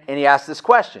 And he asks this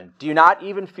question, do you not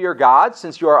even fear God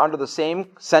since you are under the same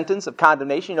sentence of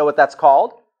condemnation? You know what that's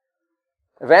called?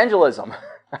 Evangelism.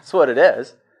 That's what it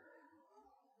is.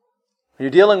 When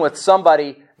you're dealing with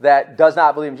somebody that does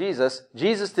not believe in Jesus,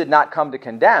 Jesus did not come to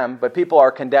condemn, but people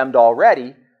are condemned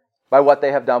already by what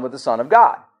they have done with the Son of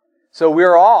God. So we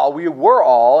were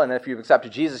all, and if you've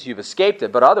accepted Jesus, you've escaped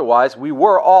it, but otherwise we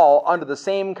were all under the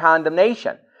same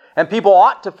condemnation. And people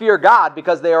ought to fear God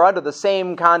because they are under the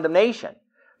same condemnation.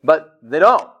 But they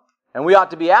don't. And we ought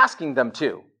to be asking them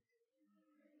to.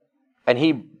 And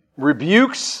he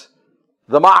rebukes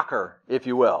the mocker, if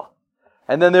you will.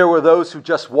 And then there were those who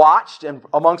just watched, and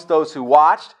amongst those who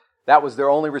watched, that was their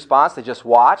only response. They just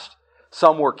watched.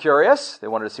 Some were curious. They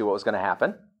wanted to see what was going to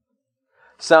happen.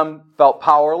 Some felt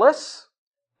powerless.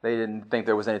 They didn't think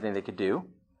there was anything they could do.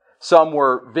 Some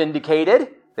were vindicated.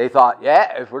 They thought,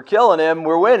 yeah, if we're killing him,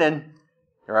 we're winning.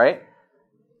 Right?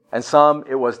 And some,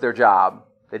 it was their job.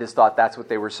 They just thought that's what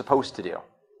they were supposed to do.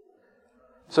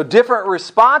 So different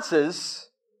responses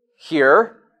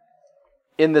here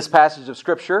in this passage of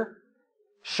Scripture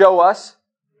show us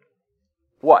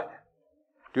what?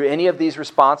 Do any of these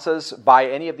responses by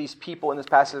any of these people in this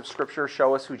passage of Scripture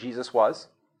show us who Jesus was?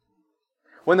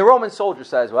 When the Roman soldier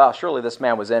says, well, surely this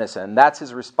man was innocent, and that's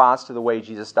his response to the way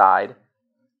Jesus died,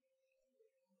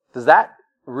 does that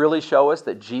really show us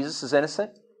that Jesus is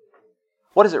innocent?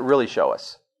 What does it really show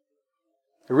us?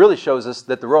 It really shows us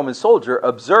that the Roman soldier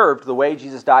observed the way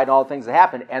Jesus died and all the things that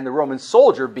happened, and the Roman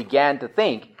soldier began to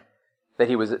think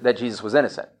that Jesus was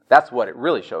innocent. That's what it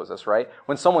really shows us, right?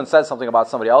 When someone says something about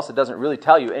somebody else, it doesn't really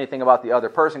tell you anything about the other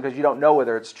person because you don't know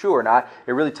whether it's true or not.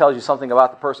 It really tells you something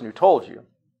about the person who told you.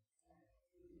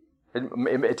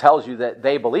 It tells you that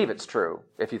they believe it's true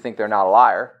if you think they're not a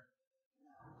liar,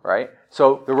 right?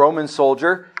 So the Roman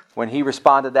soldier when he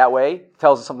responded that way,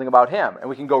 tells us something about him. And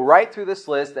we can go right through this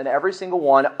list, and every single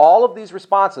one, all of these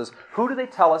responses, who do they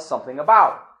tell us something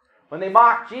about? When they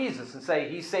mock Jesus and say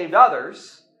he saved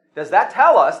others, does that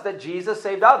tell us that Jesus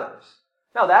saved others?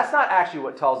 No, that's not actually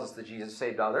what tells us that Jesus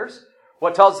saved others.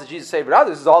 What tells us that Jesus saved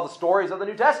others is all the stories of the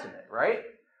New Testament, right?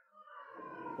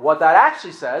 What that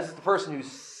actually says is the person who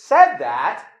said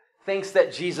that thinks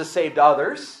that Jesus saved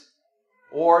others,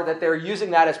 or that they're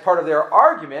using that as part of their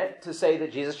argument to say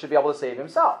that Jesus should be able to save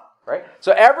himself, right?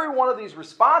 So every one of these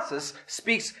responses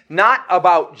speaks not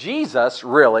about Jesus,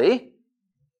 really,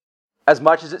 as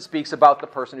much as it speaks about the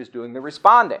person who's doing the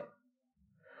responding.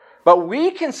 But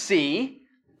we can see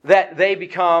that they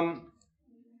become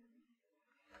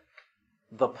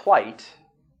the plight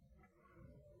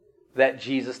that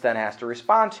Jesus then has to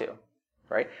respond to.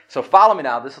 Right? So follow me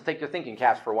now. This will take your thinking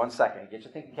caps for 1 second. Get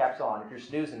your thinking caps on. If you're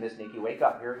snoozing, Miss Nikki, wake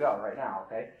up. Here we go right now,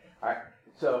 okay? All right.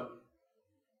 So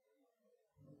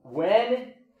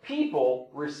when people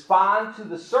respond to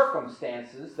the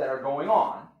circumstances that are going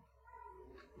on,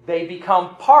 they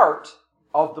become part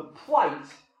of the plight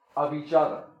of each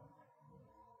other.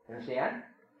 You understand?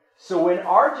 So when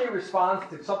RJ responds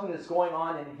to something that's going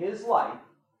on in his life,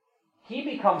 he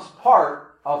becomes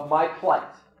part of my plight.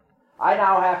 I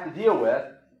now have to deal with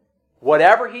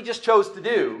whatever he just chose to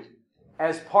do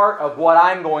as part of what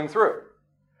I'm going through.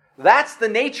 That's the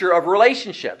nature of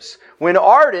relationships. When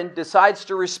Arden decides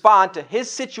to respond to his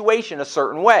situation a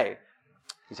certain way,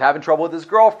 he's having trouble with his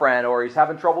girlfriend, or he's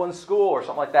having trouble in school, or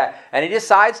something like that, and he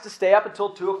decides to stay up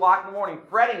until 2 o'clock in the morning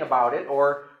fretting about it,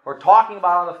 or talking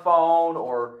about it on the phone,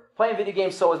 or playing video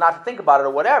games so as not to think about it,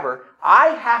 or whatever, I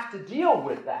have to deal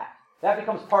with that. That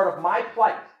becomes part of my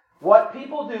plight. What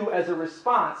people do as a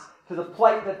response to the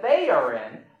plight that they are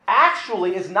in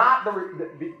actually is not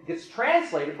gets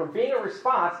translated from being a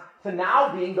response to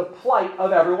now being the plight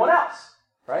of everyone else,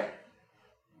 right?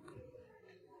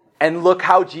 And look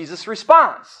how Jesus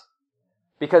responds,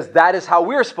 because that is how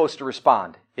we're supposed to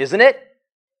respond, isn't it?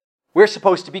 We're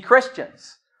supposed to be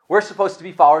Christians. We're supposed to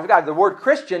be followers of God. The word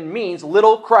Christian means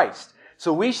little Christ.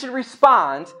 So we should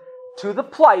respond to the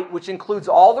plight, which includes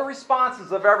all the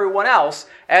responses of everyone else,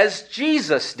 as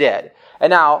Jesus did. And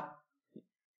now,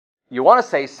 you want to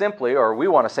say simply, or we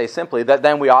want to say simply, that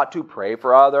then we ought to pray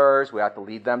for others, we ought to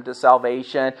lead them to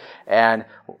salvation, and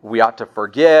we ought to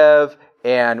forgive,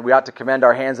 and we ought to commend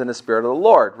our hands in the Spirit of the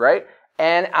Lord, right?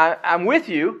 And I'm with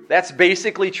you, that's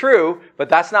basically true, but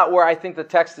that's not where I think the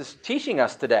text is teaching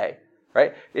us today,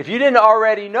 right? If you didn't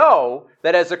already know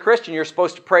that as a Christian you're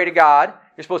supposed to pray to God,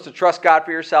 you're supposed to trust God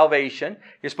for your salvation.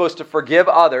 You're supposed to forgive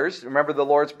others. Remember the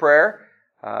Lord's Prayer?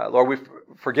 Lord,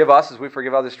 forgive us as we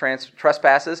forgive others'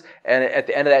 trespasses. And at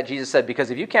the end of that, Jesus said,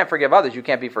 because if you can't forgive others, you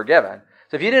can't be forgiven.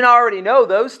 So if you didn't already know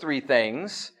those three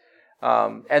things,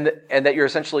 and that you're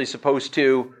essentially supposed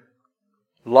to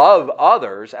love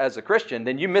others as a Christian,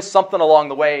 then you missed something along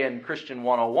the way in Christian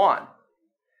 101.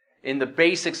 In the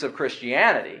basics of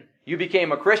Christianity. You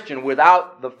became a Christian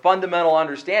without the fundamental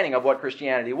understanding of what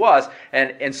Christianity was.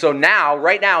 And so now,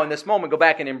 right now, in this moment, go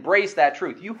back and embrace that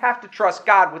truth. You have to trust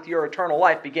God with your eternal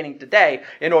life beginning today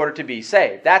in order to be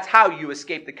saved. That's how you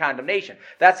escape the condemnation.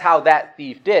 That's how that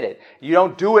thief did it. You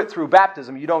don't do it through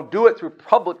baptism. You don't do it through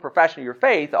public profession of your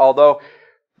faith, although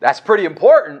that's pretty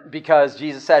important because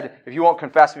Jesus said, if you won't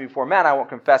confess me before men, I won't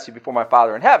confess you before my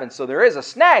Father in heaven. So there is a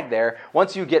snag there.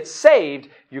 Once you get saved,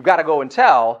 you've got to go and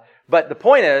tell. But the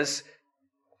point is,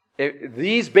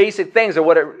 these basic things are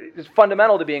what is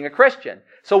fundamental to being a Christian.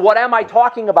 So what am I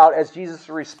talking about as Jesus'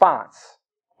 response?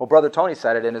 Well, Brother Tony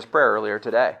said it in his prayer earlier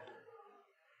today.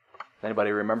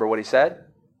 Anybody remember what he said?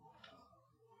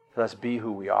 Let's be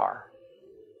who we are.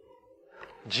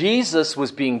 Jesus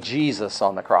was being Jesus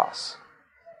on the cross.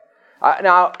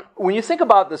 Now, when you think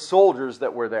about the soldiers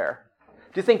that were there,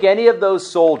 do you think any of those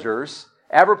soldiers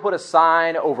ever put a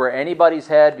sign over anybody's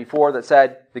head before that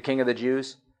said, the King of the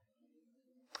Jews?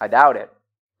 I doubt it.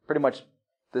 Pretty much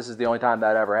this is the only time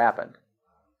that ever happened.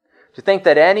 Do you think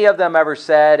that any of them ever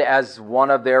said, as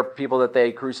one of their people that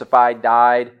they crucified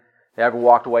died, they ever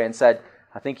walked away and said,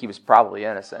 I think he was probably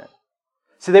innocent?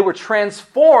 See, they were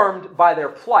transformed by their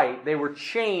plight. They were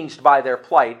changed by their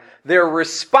plight. Their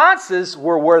responses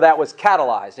were where that was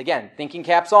catalyzed. Again, thinking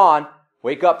caps on.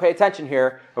 Wake up, pay attention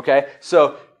here. Okay?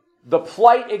 So, the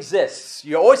plight exists.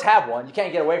 You always have one. You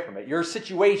can't get away from it. Your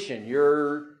situation,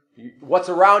 what's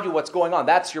around you, what's going on,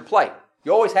 that's your plight.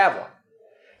 You always have one.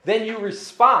 Then you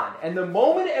respond. And the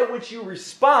moment at which you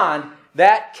respond,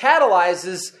 that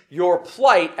catalyzes your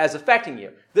plight as affecting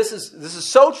you. This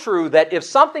is so true that if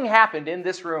something happened in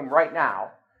this room right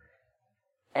now,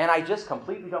 and I just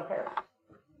completely don't care.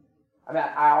 I mean,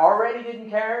 I already didn't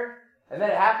care and then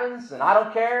it happens, and I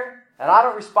don't care, and I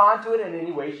don't respond to it in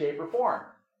any way, shape, or form,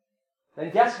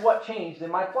 then guess what changed in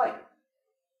my plight?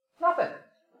 Nothing.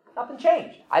 Nothing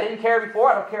changed. I didn't care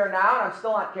before, I don't care now, and I'm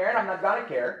still not caring, I'm not going to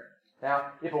care.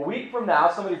 Now, if a week from now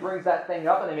somebody brings that thing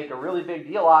up and they make a really big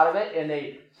deal out of it and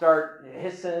they start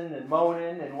hissing and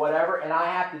moaning and whatever, and I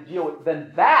have to deal with it,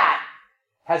 then that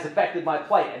has affected my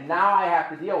plight, and now I have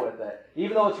to deal with it.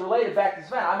 Even though it's related back to this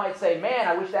event, I might say, man,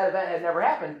 I wish that event had never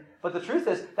happened, but the truth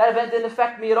is, that event didn't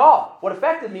affect me at all. What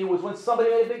affected me was when somebody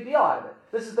made a big deal out of it.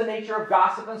 This is the nature of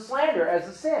gossip and slander as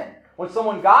a sin. When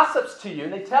someone gossips to you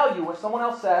and they tell you what someone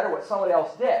else said or what somebody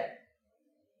else did,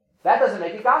 that doesn't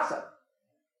make it gossip.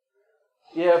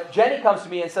 If Jenny comes to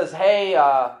me and says, hey,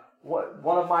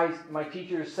 one of my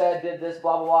teachers said, did this,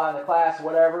 blah, blah, blah, in the class,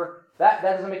 whatever, that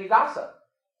doesn't make it gossip.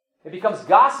 It becomes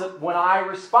gossip when I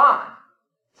respond.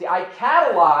 See, I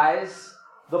catalyze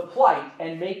the plight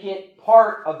and make it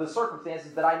part of the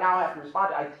circumstances that I now have to respond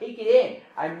to. I take it in.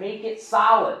 I make it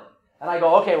solid. And I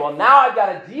go, okay, well, now I've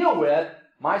got to deal with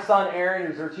my son Aaron,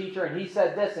 who's her teacher, and he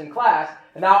said this in class,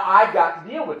 and now I've got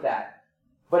to deal with that.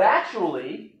 But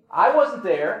actually, I wasn't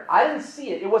there. I didn't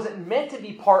see it. It wasn't meant to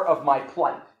be part of my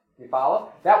plight. You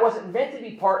follow? That wasn't meant to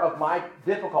be part of my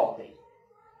difficulty.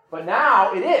 But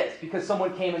now it is, because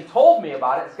someone came and told me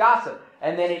about it. It's gossip.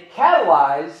 And then it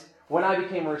catalyzed when I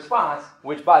became a response,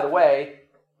 which, by the way,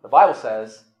 the Bible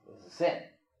says is a sin.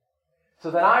 So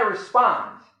then I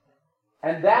respond.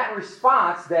 And that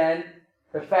response then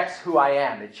affects who I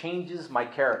am. It changes my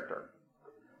character.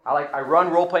 I run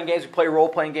role-playing games. We play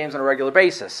role-playing games on a regular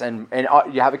basis. And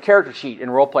you have a character sheet in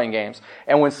role-playing games.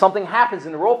 And when something happens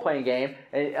in the role-playing game,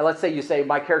 and let's say you say,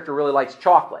 my character really likes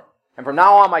chocolate. And from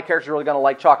now on, my character is really going to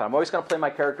like chocolate. I'm always going to play my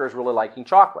character as really liking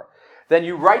chocolate. Then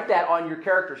you write that on your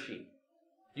character sheet.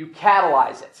 You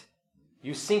catalyze it.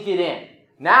 You sink it in.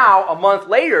 Now, a month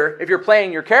later, if you're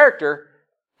playing your character,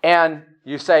 and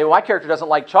you say, well, my character doesn't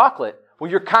like chocolate, well,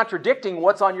 you're contradicting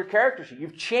what's on your character sheet.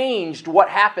 You've changed what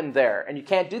happened there, and you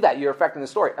can't do that. You're affecting the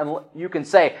story. And you can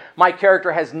say, my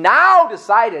character has now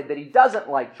decided that he doesn't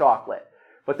like chocolate.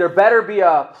 But there better be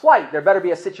a plight, there better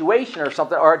be a situation or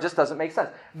something, or it just doesn't make sense.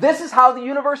 This is how the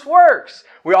universe works.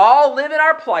 We all live in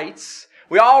our plights.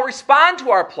 We all respond to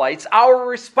our plights. Our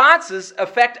responses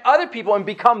affect other people and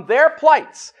become their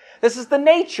plights. This is the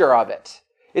nature of it.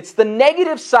 It's the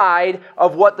negative side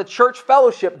of what the church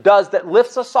fellowship does that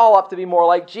lifts us all up to be more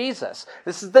like Jesus.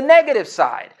 This is the negative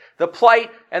side, the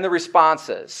plight and the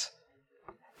responses.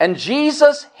 And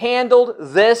Jesus handled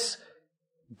this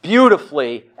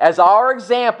beautifully as our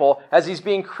example as he's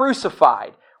being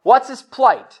crucified. What's his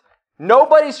plight?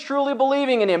 Nobody's truly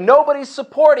believing in him. Nobody's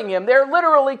supporting him. They're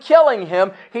literally killing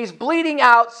him. He's bleeding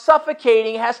out,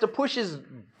 suffocating, has to push his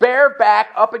bare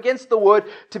back up against the wood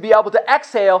to be able to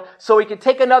exhale so he can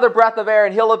take another breath of air,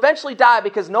 and he'll eventually die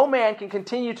because no man can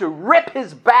continue to rip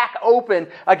his back open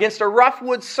against a rough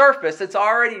wood surface that's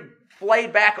already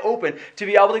flayed back open to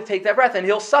be able to take that breath, and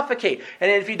he'll suffocate.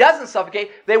 And if he doesn't suffocate,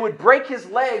 they would break his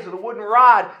legs with a wooden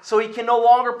rod so he can no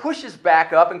longer push his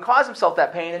back up and cause himself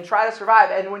that pain and try to survive.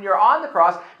 And when you're on the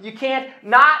cross, you can't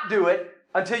not do it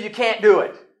until you can't do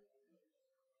it.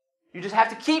 You just have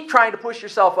to keep trying to push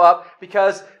yourself up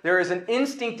because there is an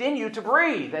instinct in you to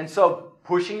breathe. And so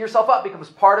pushing yourself up becomes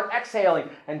part of exhaling.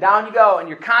 And down you go, and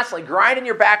you're constantly grinding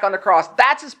your back on the cross.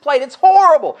 That's his plight. It's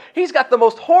horrible. He's got the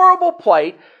most horrible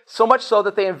plight, so much so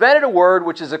that they invented a word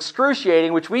which is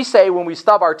excruciating, which we say when we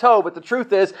stub our toe, but the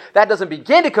truth is that doesn't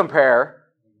begin to compare.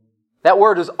 That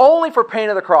word is only for pain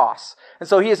of the cross. And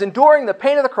so he is enduring the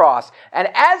pain of the cross. And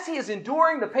as he is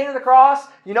enduring the pain of the cross,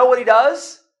 you know what he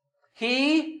does?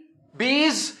 He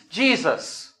bees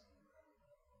Jesus.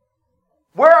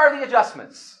 Where are the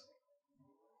adjustments?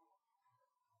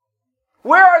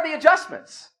 Where are the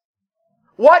adjustments?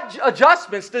 What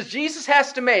adjustments does Jesus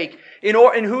have to make in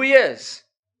who he is?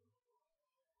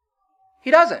 He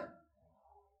doesn't.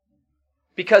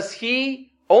 Because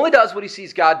he only does what he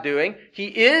sees God doing. He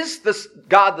is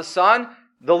God the Son,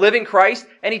 the living Christ,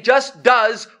 and he just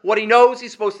does what he knows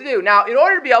he's supposed to do. Now, in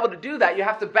order to be able to do that, you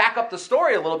have to back up the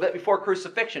story a little bit before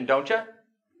crucifixion, don't you?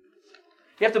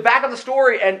 You have to back up the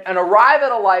story and arrive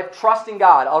at a life trusting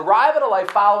God, arrive at a life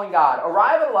following God,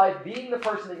 arrive at a life being the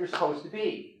person that you're supposed to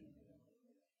be.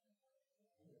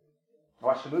 I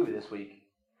watched a movie this week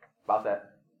about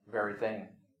that very thing.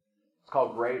 It's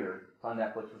called Greater. It's on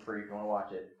Netflix for free if you want to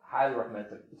watch it. Highly recommend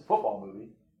it. It's a football movie.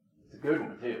 It's a good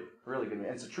one, too. Really good one.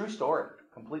 And it's a true story.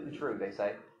 Completely true, they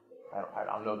say. I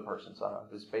don't know the person, so I don't know.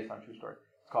 It's based on a true story.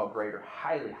 It's called Greater.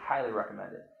 Highly, highly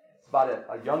recommend it. It's about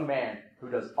a young man who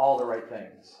does all the right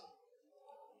things.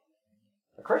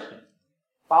 A Christian.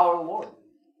 Follower of the Lord.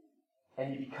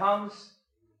 And he becomes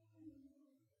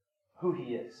who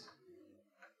He is.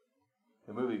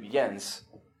 The movie begins,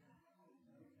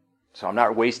 so I'm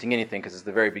not wasting anything because it's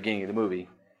the very beginning of the movie.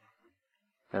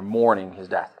 They're mourning His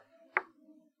death.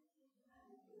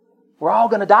 We're all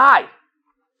going to die.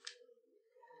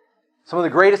 Some of the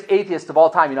greatest atheists of all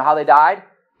time, you know how they died?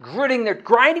 Grinding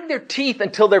their teeth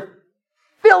until their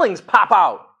fillings pop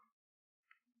out.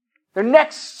 Their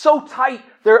necks so tight,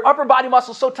 their upper body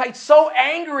muscles so tight, so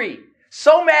angry,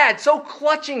 so mad, so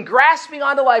clutching, grasping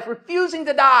onto life, refusing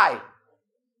to die.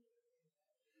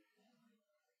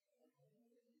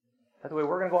 Is that the way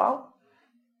we're going to go out?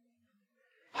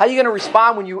 How are you going to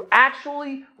respond when you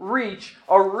actually reach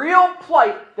a real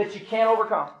plight that you can't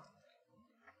overcome?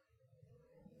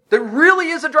 There really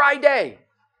is a dry day.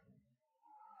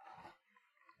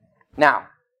 Now,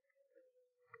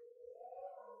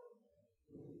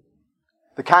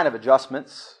 the kind of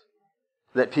adjustments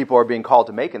that people are being called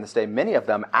to make in this day, many of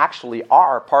them actually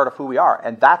are part of who we are,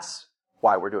 and that's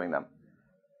why we're doing them.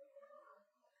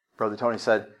 Brother Tony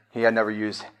said he had never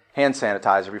used hand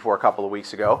sanitizer before a couple of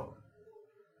weeks ago.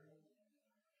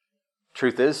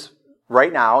 Truth is,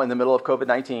 right now, in the middle of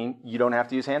COVID-19, you don't have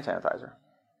to use hand sanitizer.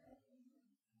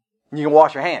 You can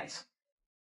wash your hands.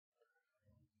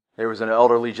 There was an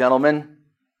elderly gentleman,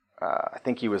 I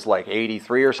think he was like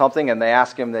 83 or something, and they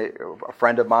asked him, a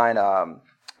friend of mine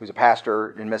who's a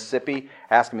pastor in Mississippi,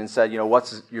 asked him and said,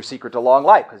 what's your secret to long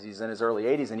life? Because he's in his early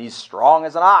 80s and he's strong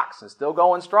as an ox and still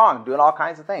going strong, doing all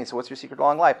kinds of things. So what's your secret to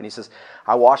long life? And he says,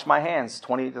 I wash my hands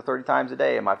 20 to 30 times a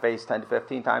day and my face 10 to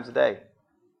 15 times a day.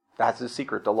 That's the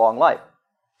secret to long life.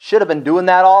 Should have been doing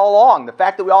that all along. The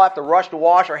fact that we all have to rush to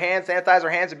wash our hands, sanitize our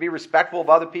hands, and be respectful of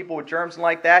other people with germs and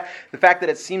like that. The fact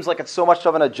that it seems like it's so much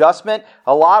of an adjustment.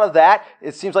 A lot of that,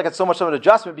 it seems like it's so much of an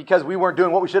adjustment because we weren't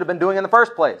doing what we should have been doing in the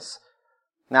first place.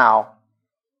 Now,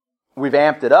 we've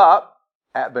amped it up,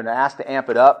 been asked to amp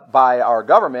it up by our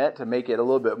government to make it a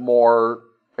little bit more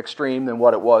extreme than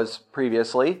what it was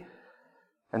previously.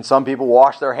 And some people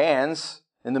wash their hands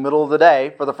in the middle of the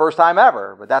day for the first time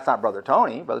ever. But that's not Brother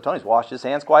Tony. Brother Tony's washed his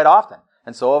hands quite often.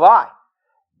 And so have I.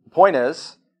 The point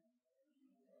is,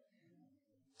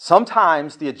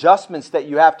 sometimes the adjustments that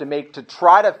you have to make to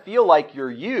try to feel like you're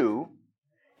you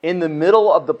in the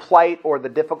middle of the plight or the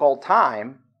difficult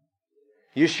time,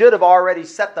 you should have already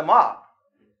set them up.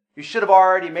 You should have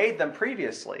already made them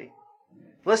previously.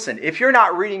 Listen, if you're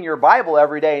not reading your Bible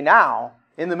every day now,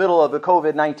 in the middle of the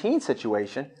COVID-19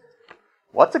 situation,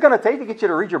 what's it going to take to get you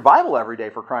to read your Bible every day,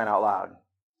 for crying out loud?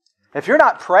 If you're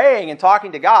not praying and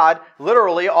talking to God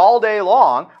literally all day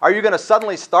long, are you going to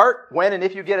suddenly start when and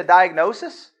if you get a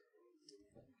diagnosis?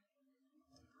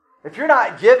 If you're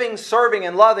not giving, serving,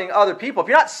 and loving other people, if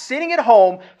you're not sitting at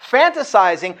home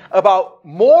fantasizing about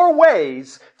more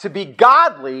ways to be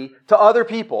godly to other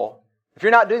people, if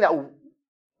you're not doing that,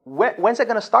 when's it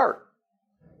going to start?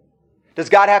 Does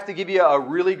God have to give you a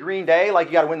really green day, like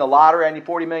you got to win the lottery, I need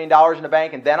 $40 million in the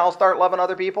bank, and then I'll start loving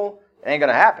other people? It ain't going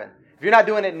to happen. If you're not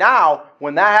doing it now,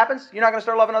 when that happens, you're not going to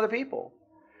start loving other people.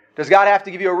 Does God have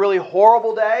to give you a really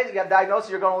horrible day? You got a diagnosis,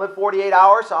 you're going to live 48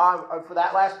 hours, so for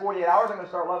that last 48 hours, I'm going to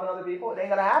start loving other people? It ain't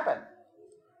going to happen.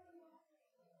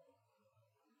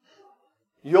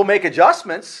 You'll make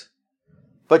adjustments,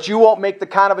 but you won't make the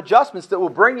kind of adjustments that will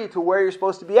bring you to where you're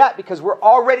supposed to be at, because we're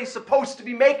already supposed to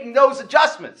be making those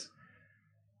adjustments.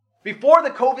 Before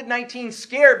the COVID-19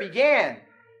 scare began,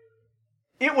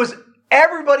 it was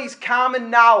everybody's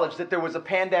common knowledge that there was a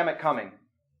pandemic coming.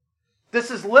 This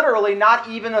is literally not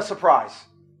even a surprise.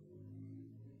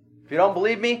 If you don't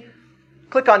believe me,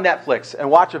 click on Netflix and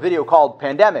watch a video called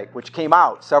Pandemic, which came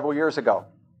out several years ago.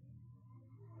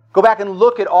 Go back and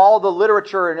look at all the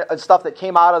literature and stuff that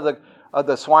came out of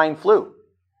the swine flu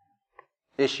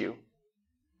issue,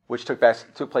 which took place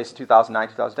in 2009,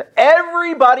 2010.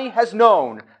 Everybody has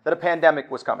known that a pandemic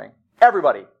was coming.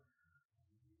 Everybody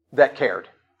that cared,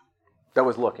 that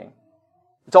was looking.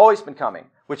 It's always been coming,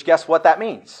 which guess what that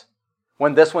means?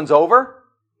 When this one's over,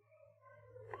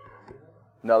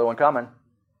 another one coming.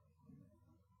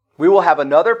 We will have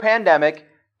another pandemic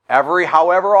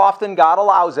however often God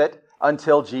allows it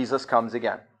until Jesus comes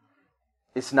again.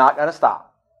 It's not going to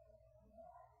stop.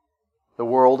 The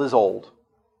world is old.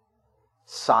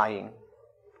 Sighing.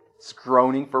 It's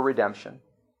groaning for redemption.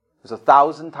 There's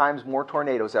 1,000 times more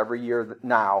tornadoes every year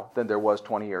now than there was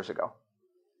 20 years ago.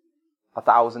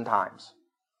 1,000 times.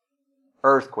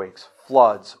 Earthquakes,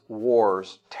 floods,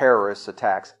 wars, terrorist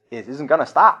attacks. It isn't going to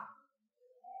stop.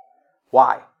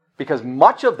 Why? Because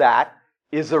much of that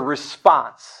is a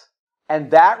response. And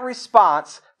that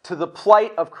response to the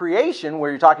plight of creation,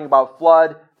 where you're talking about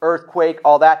flood, earthquake,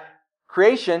 all that,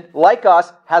 creation, like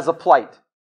us, has a plight.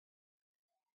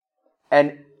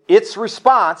 And its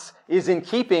response is in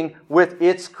keeping with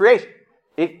its creation.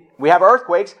 We have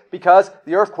earthquakes because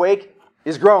the earthquake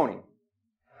is groaning.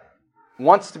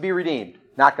 Wants to be redeemed.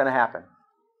 Not going to happen.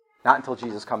 Not until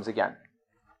Jesus comes again.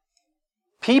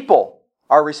 People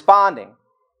are responding.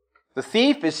 The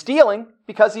thief is stealing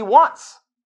because he wants.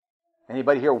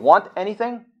 Anybody here want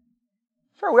anything?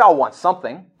 Sure, we all want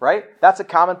something, right? That's a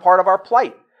common part of our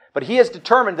plight. But he has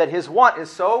determined that his want is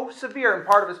so severe and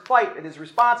part of his plight, and his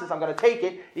response is, I'm going to take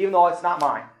it even though it's not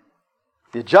mine.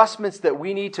 The adjustments that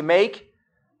we need to make,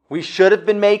 we should have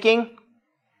been making,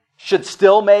 should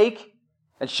still make,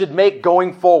 and should make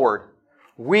going forward.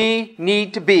 We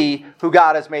need to be who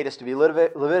God has made us to be.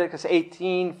 Leviticus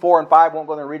 18, 4 and 5. I won't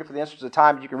go there and read it for the interest of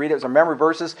time, but you can read it. It's our memory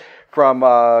verses from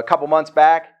a couple months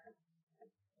back.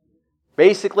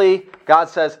 Basically, God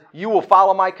says, you will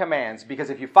follow my commands, because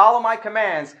if you follow my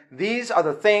commands, these are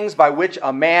the things by which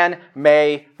a man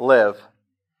may live.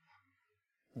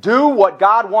 Do what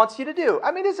God wants you to do.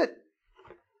 I mean, is it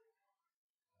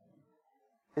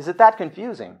that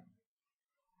confusing?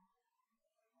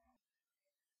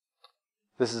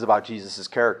 This is about Jesus'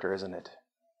 character, isn't it?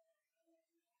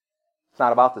 It's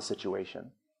not about the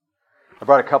situation. I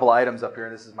brought a couple items up here,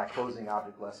 and this is my closing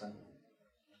object lesson.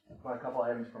 I brought a couple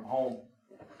items from home.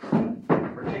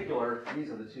 In particular, these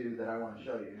are the two that I want to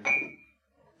show you.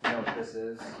 You know what this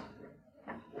is,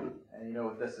 and you know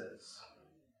what this is.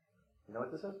 You know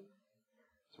what this is?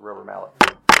 It's a rubber mallet.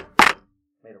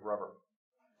 Made of rubber.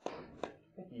 I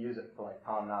think you use it for like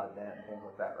pounding out a dent and things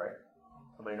like that, right?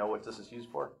 Somebody know what this is used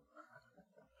for?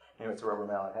 Anyway, it's a rubber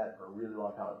mallet. I had it for a really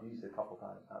long time. I've used it a couple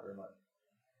times, not very much.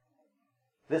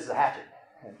 This is a hatchet.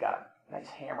 And it's got a nice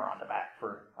hammer on the back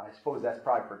for, I suppose that's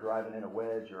probably for driving in a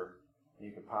wedge, or you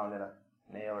can pound in a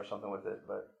nail or something with it.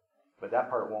 But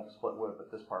that part won't split wood,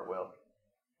 but this part will.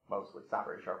 Mostly. It's not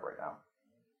very sharp right now.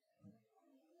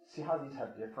 See how these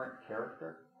have different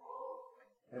character?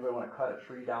 Anybody want to cut a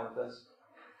tree down with this?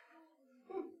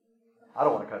 I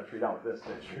don't want to cut a tree down with this, to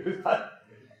tell you the truth.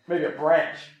 Maybe a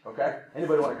branch, okay?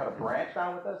 Anybody want to cut a branch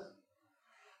down with this?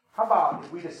 How about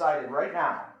if we decided right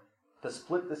now to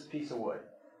split this piece of wood?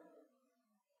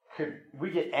 Could we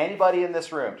get anybody in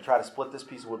this room to try to split this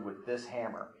piece of wood with this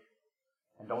hammer?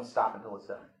 And don't stop until it's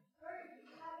done.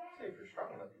 If you're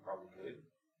strong enough, you probably could.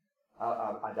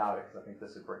 I doubt it, because I think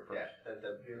this would break first. Yeah,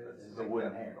 this is a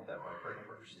wooden handle. That might break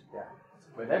first. Yeah.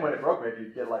 But then when it broke, maybe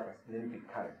you'd get then you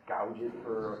could kind of gouge it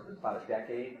for about a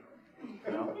decade.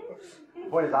 You know? The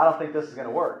point is, I don't think this is going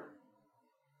to work.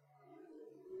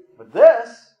 But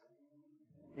this,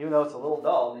 even though it's a little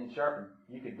dull and needs sharpened,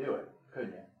 you could do it, couldn't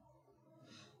you?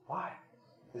 Why?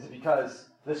 Is it because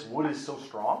this wood is so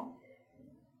strong?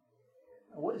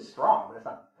 The wood is strong, but it's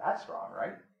not that strong,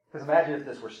 right? Because imagine if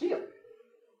this were steel.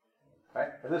 Right?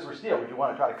 If this were steel, would you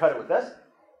want to try to cut it with this?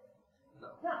 No.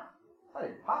 No. It's not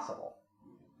impossible.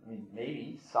 I mean,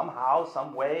 maybe, somehow,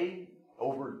 some way,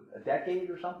 over a decade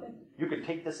or something, you could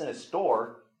take this in a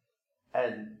store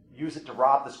and use it to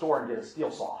rob the store and get a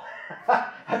steel saw.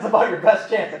 That's about your best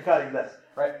chance at cutting this,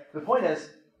 right? The point is,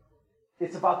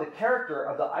 it's about the character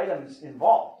of the items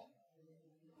involved.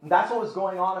 And that's what was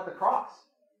going on at the cross.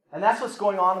 And that's what's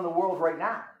going on in the world right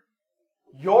now.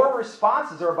 Your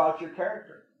responses are about your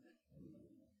character.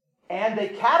 And they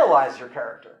catalyze your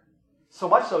character. So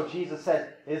much so, Jesus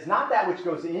said, it is not that which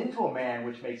goes into a man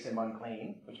which makes him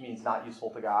unclean, which means not useful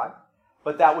to God,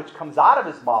 but that which comes out of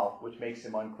his mouth which makes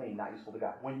him unclean, not useful to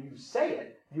God. When you say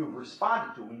it, you've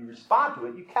responded to it. When you respond to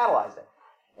it, you catalyze it.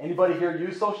 Anybody here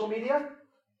use social media?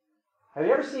 Have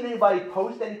you ever seen anybody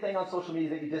post anything on social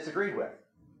media that you disagreed with?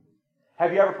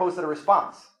 Have you ever posted a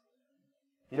response?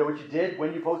 You know what you did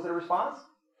when you posted a response?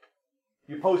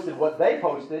 You posted what they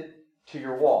posted to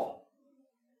your wall.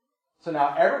 So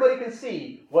now everybody can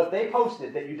see what they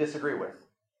posted that you disagree with.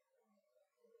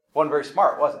 Wasn't very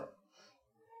smart, was it?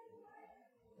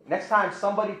 Next time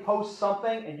somebody posts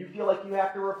something and you feel like you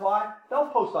have to reply,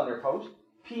 don't post on their post.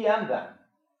 PM them.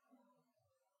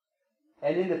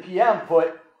 And in the PM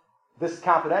put, this is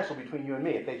confidential between you and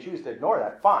me. If they choose to ignore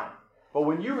that, fine. But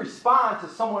when you respond to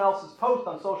someone else's post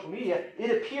on social media, it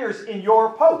appears in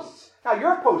your posts. Now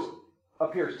your post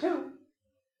appears too.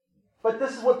 But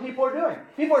this is what people are doing.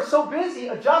 People are so busy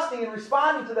adjusting and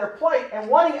responding to their plight and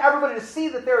wanting everybody to see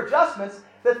that they're adjustments,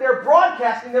 that they're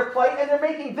broadcasting their plight and they're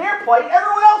making their plight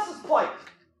everyone else's plight.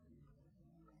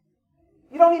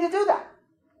 You don't need to do that.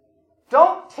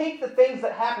 Don't take the things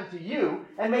that happen to you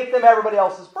and make them everybody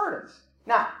else's burdens.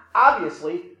 Now,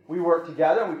 obviously, we work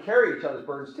together and we carry each other's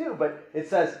burdens too, but it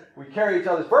says we carry each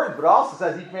other's burdens, but it also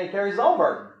says each man carries his own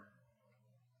burden.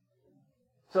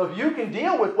 So if you can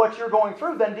deal with what you're going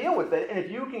through, then deal with it. And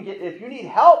if you need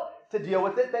help to deal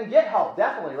with it, then get help.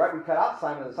 Definitely, right? We cut out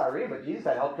Simon the Cyrene, but Jesus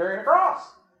had help carrying a cross.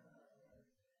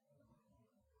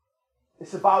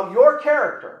 It's about your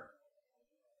character.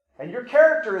 And your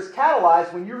character is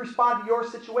catalyzed when you respond to your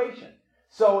situation.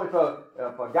 So if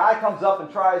a guy comes up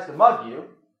and tries to mug you,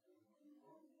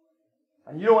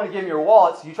 and you don't want to give him your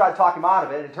wallet, so you try to talk him out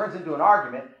of it, and it turns into an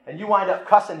argument, and you wind up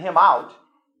cussing him out,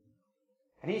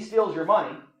 and he steals your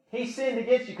money, he sinned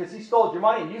against you because he stole your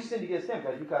money, and you sinned against him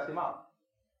because you cussed him out.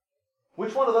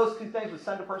 Which one of those two things would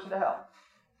send a person to hell?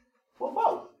 Well,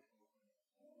 both.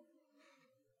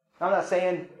 I'm not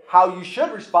saying how you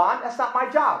should respond. That's not my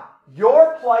job.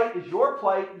 Your plight is your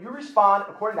plight. You respond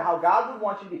according to how God would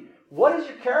want you to be. What is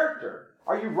your character?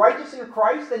 Are you righteous in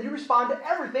Christ? Then you respond to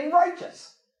everything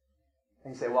righteous.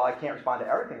 And you say, well, I can't respond to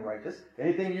everything righteous.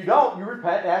 Anything you don't, you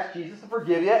repent and ask Jesus to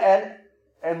forgive you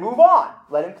and move on.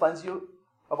 Let him cleanse you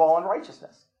of all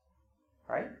unrighteousness.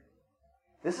 Right?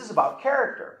 This is about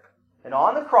character. And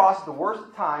on the cross, the worst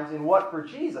of times, in what for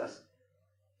Jesus,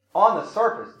 on the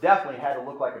surface, definitely had to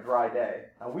look like a dry day.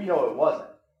 And we know it wasn't.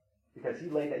 Because he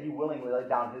willingly laid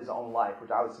down his own life,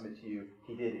 which I would submit to you,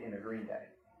 he did in a green day.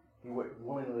 He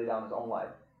willingly laid down his own life.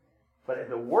 But at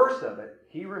the worst of it,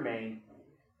 he remained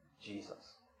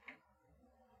Jesus.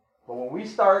 But when we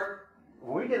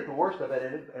get at the worst of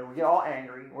it, and we get all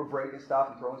angry, we're breaking stuff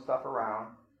and throwing stuff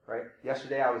around, right?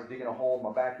 Yesterday I was digging a hole in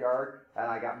my backyard, and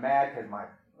I got mad because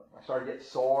I started getting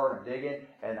sore, and I'm digging,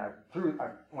 and I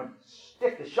went to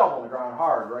stick the shovel in the ground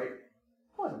hard, right?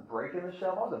 I wasn't breaking the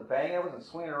shovel, I wasn't banging, I wasn't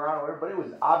swinging around or whatever, but it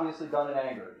was obviously done in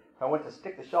anger. I went to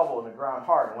stick the shovel in the ground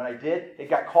hard, and when I did, it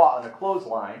got caught on the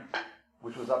clothesline,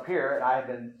 which was up here, and I had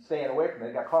been staying away from it.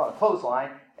 It got caught on the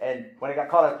clothesline, and when it got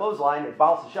caught on the clothesline, it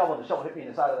bounced the shovel, and the shovel hit me in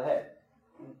the side of the head.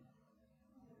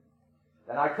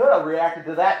 And I could have reacted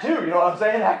to that too, you know what I'm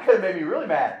saying? That could have made me really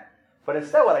mad. But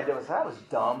instead what I did was, that was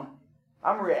dumb.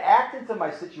 I'm reacting to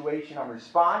my situation. I'm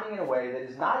responding in a way that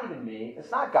is not even me. It's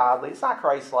not godly. It's not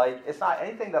Christ-like. It's not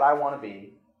anything that I want to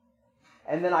be.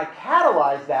 And then I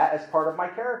catalyze that as part of my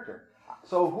character.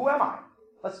 So who am I?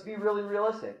 Let's be really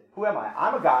realistic. Who am I?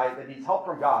 I'm a guy that needs help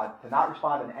from God to not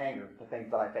respond in anger to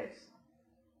things that I face.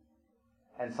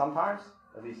 And sometimes,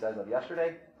 as he says of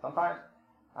yesterday, sometimes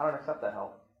I don't accept that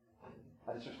help.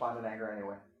 I just respond in anger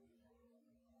anyway.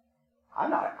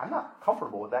 I'm not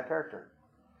comfortable with that character.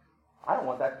 I don't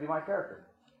want that to be my character.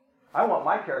 I want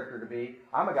my character to be,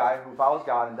 I'm a guy who follows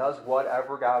God and does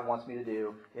whatever God wants me to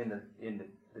do in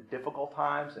the difficult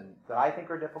times and that I think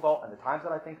are difficult and the times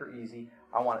that I think are easy.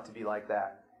 I want it to be like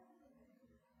that.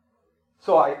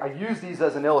 So I use these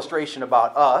as an illustration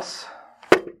about us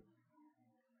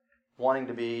wanting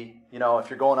to be, if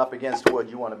you're going up against wood,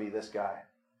 you want to be this guy,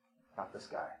 not this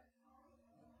guy.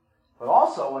 But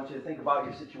also I want you to think about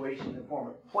your situation in the form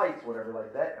of plates, whatever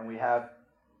like that, and we have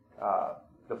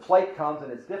the plate comes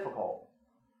and it's difficult.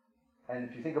 And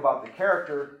if you think about the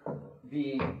character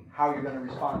being how you're going to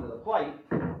respond to the plate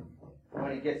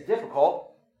when it gets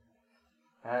difficult,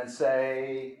 and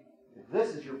say, if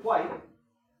this is your plate,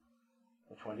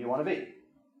 which one do you want to be?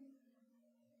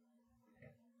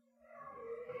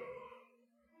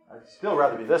 I'd still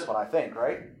rather be this one, I think,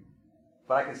 right?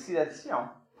 But I can see that it's,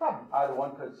 probably either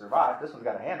one could survive. This one's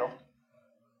got a handle.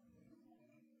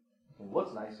 It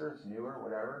looks nicer, it's newer,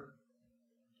 whatever.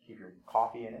 Keep your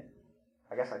coffee in it.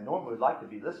 I guess I normally would like to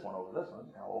be this one over this one.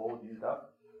 Old, used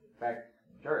up. In fact,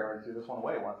 Jerry already threw this one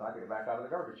away once, and I took it back out of the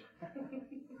garbage.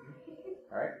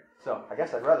 All right? So I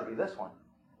guess I'd rather be this one.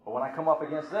 But when I come up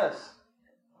against this,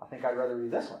 I think I'd rather be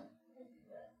this one.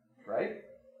 Right?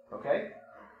 Okay?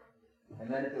 And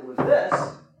then if it was this,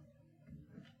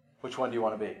 which one do you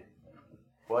want to be?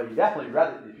 Well, you definitely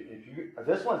rather, if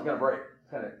this one's going to break.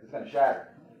 It's going to shatter.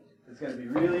 It's going to be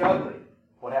really ugly.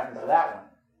 What happens to that one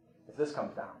if this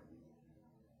comes down?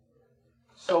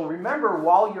 So remember,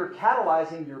 while you're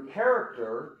catalyzing your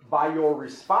character by your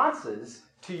responses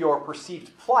to your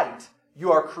perceived plight,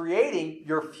 you are creating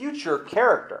your future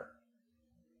character.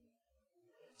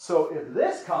 So if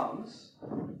this comes,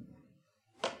 and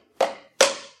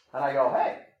I go,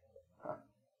 hey,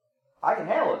 I can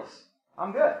handle this.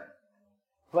 I'm good.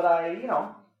 But I,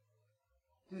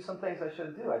 do some things I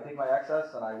shouldn't do. I take my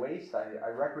excess and I waste. I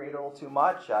recreate a little too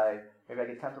much. Maybe I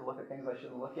get tempted to look at things I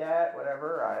shouldn't look at,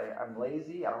 whatever. I'm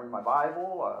lazy. I don't read my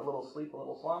Bible. A little sleep, a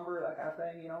little slumber, that kind of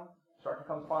thing, Start to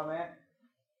come upon that.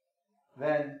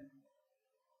 Then,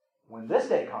 when this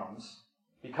day comes,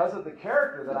 because of the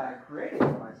character that I have created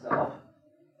for myself,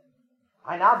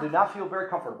 I now do not feel very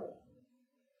comfortable.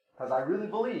 Because I really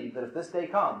believe that if this day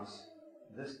comes,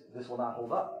 this will not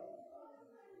hold up.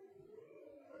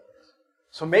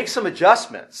 So make some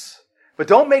adjustments. But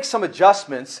don't make some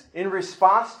adjustments in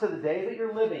response to the day that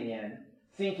you're living in,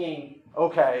 thinking,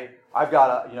 okay, I've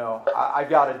got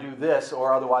to do this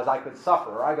or otherwise I could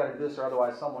suffer, or I've got to do this or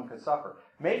otherwise someone could suffer.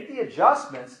 Make the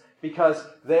adjustments because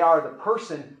they are the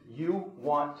person you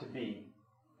want to be,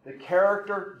 the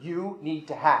character you need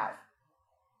to have.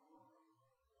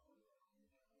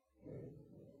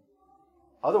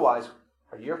 Otherwise,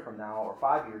 a year from now or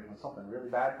 5 years when something really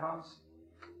bad comes,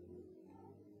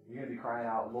 you're going to be crying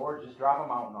out, Lord, just drop a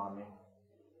mountain on me.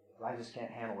 I just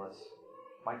can't handle this.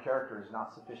 My character is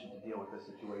not sufficient to deal with this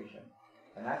situation.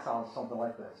 And that sounds something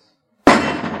like this.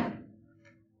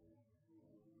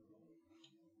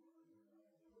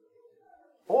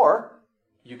 Or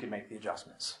you can make the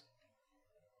adjustments.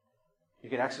 You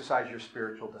can exercise your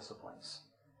spiritual disciplines.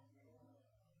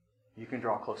 You can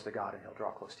draw close to God and He'll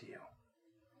draw close to you.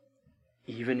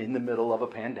 Even in the middle of a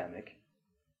pandemic.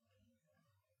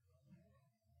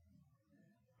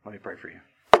 Let me pray for you.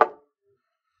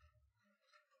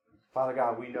 Father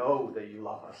God, we know that you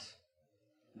love us.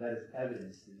 That is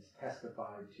evidenced, is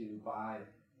testified to by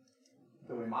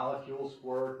the way molecules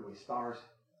work, the way stars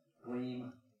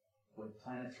gleam, the way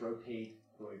planets rotate,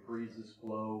 the way breezes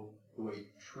blow, the way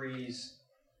trees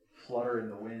flutter in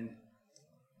the wind,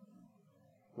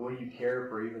 the way you care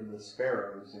for even the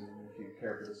sparrows. And if you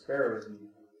care for the sparrows and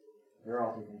they're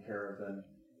all taken care of, then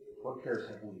what cares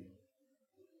have we?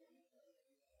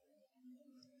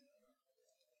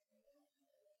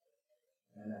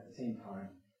 And at the same time,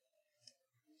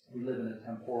 we live in a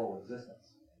temporal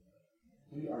existence.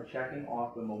 We are checking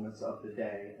off the moments of the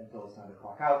day until it's time to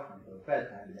clock out, time to go to bed,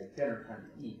 time to make dinner, time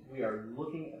to eat. We are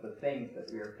looking at the things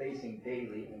that we are facing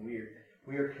daily, and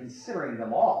we are considering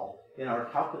them all in our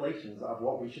calculations of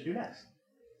what we should do next.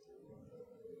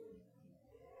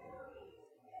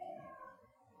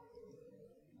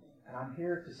 And I'm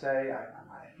here to say,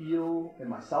 I feel in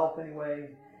myself anyway,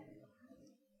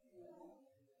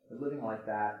 that living like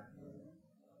that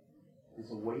is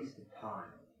a waste of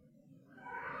time.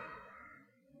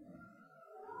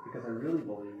 Because I really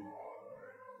believe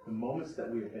the moments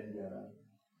that we have been given,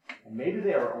 and maybe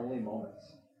they are only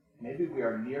moments. Maybe we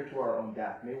are near to our own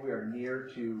death. Maybe we are near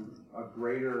to a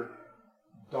greater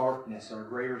darkness or a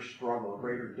greater struggle, a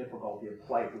greater difficulty of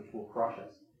plight which will crush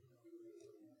us.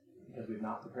 Because we've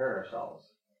not prepared ourselves.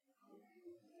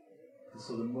 And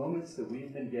so the moments that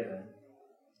we've been given,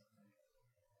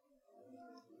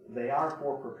 they are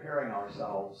for preparing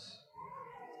ourselves.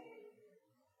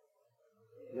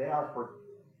 They are for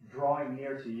drawing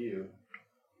near to you.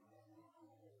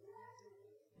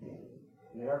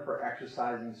 They are for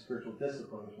exercising spiritual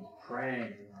discipline, which is praying,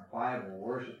 reading our Bible,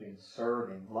 worshiping,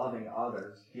 serving, loving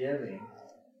others, giving,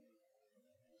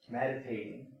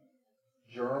 meditating,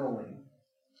 journaling,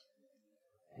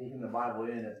 taking the Bible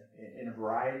in a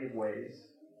variety of ways.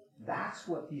 That's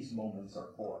what these moments are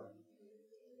for.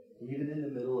 Even in the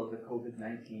middle of the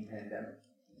COVID-19 pandemic.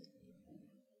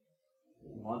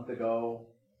 A month ago,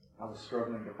 I was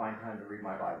struggling to find time to read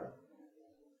my Bible.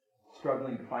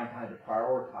 Struggling to find time to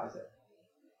prioritize it.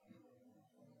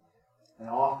 And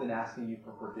often asking you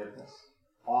for forgiveness.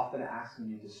 Often asking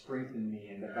you to strengthen me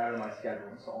and to better my schedule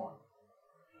and so on.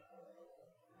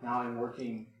 Now I'm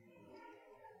working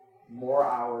more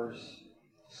hours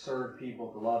to serve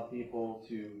people, to love people,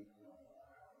 to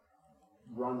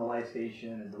run the life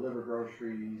station and deliver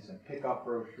groceries and pick up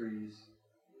groceries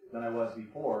than I was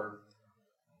before.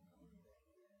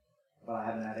 But I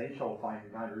haven't had any trouble finding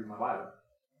time to read my Bible.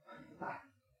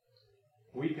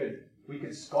 We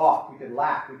could scoff, we could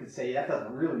laugh, we could say that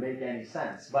doesn't really make any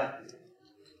sense. But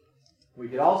we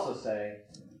could also say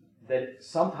that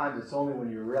sometimes it's only when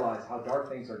you realize how dark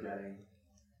things are getting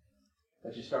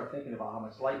that you start thinking about how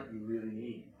much light you really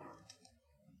need.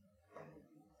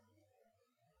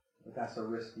 But that's a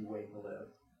risky way to live.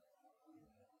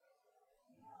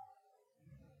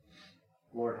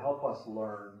 Lord, help us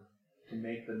learn to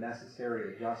make the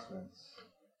necessary adjustments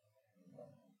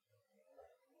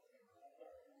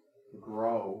to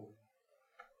grow,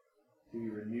 to be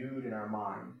renewed in our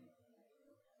mind,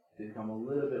 to become a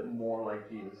little bit more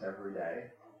like Jesus every day,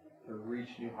 to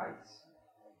reach new heights.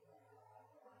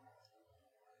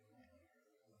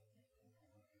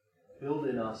 Build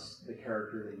in us the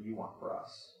character that you want for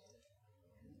us.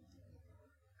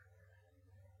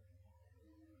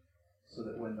 So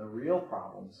that when the real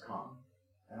problems come,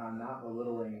 and I'm not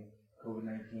belittling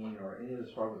COVID-19 or any of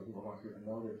the struggles people are going through, I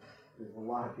know that there's a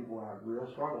lot of people who have real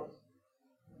struggles.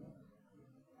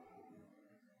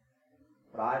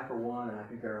 But I, for one, and I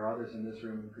think there are others in this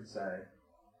room who could say,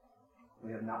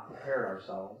 we have not prepared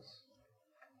ourselves.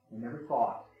 We never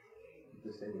thought that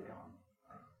this day would come.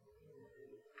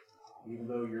 even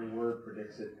though your word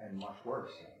predicts it and much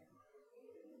worse.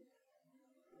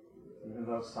 Even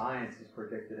though science has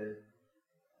predicted it,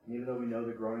 even though we know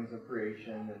the groanings of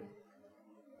creation, and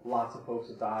lots of folks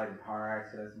have died in car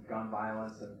accidents and gun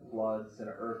violence and floods and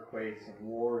earthquakes and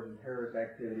wars and terrorist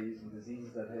activities and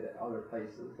diseases that hit other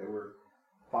places. There were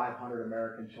 500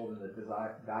 American children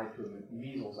that died to a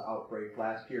measles outbreak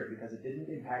last year because it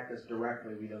didn't impact us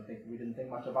directly. We didn't think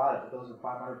much about it, but those are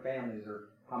 500 families, or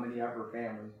how many ever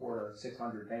families, 400 to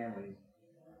 600 families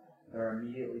that are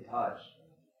immediately touched.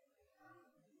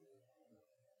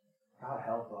 God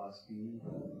help us be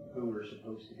who we're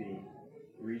supposed to be,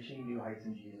 reaching new heights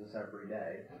in Jesus every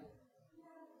day.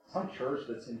 Some church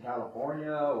that's in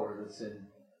California or that's in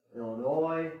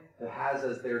Illinois that has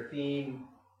as their theme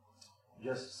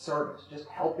just service, just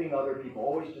helping other people,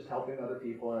 always just helping other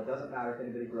people, and it doesn't matter if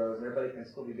anybody grows, and everybody can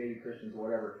still be baby Christians or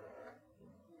whatever.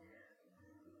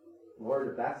 Lord,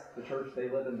 if that's the church they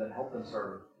live in, then help them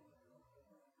serve.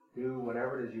 Do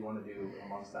whatever it is you want to do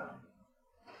amongst them.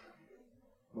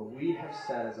 But we have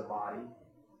said as a body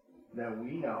that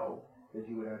we know that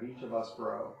you would have each of us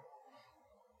grow,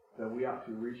 that we ought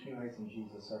to reach new heights in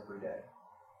Jesus every day.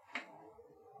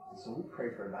 And so we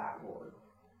pray for that, Lord.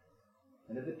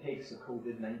 And if it takes a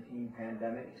COVID-19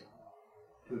 pandemic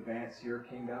to advance your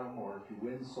kingdom, or to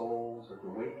win souls, or to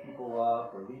wake people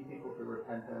up, or lead people to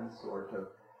repentance, or to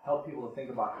help people to think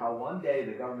about how one day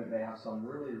the government may have some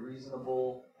really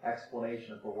reasonable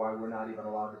explanation for why we're not even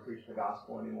allowed to preach the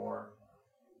gospel anymore,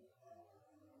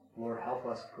 Lord, help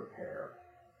us prepare.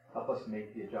 Help us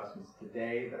make the adjustments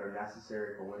today that are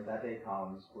necessary for when that day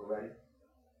comes, we're ready.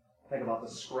 Think about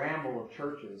the scramble of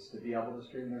churches to be able to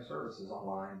stream their services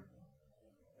online.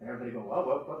 And everybody going, well,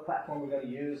 what platform are we going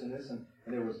to use and this? And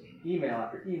there was email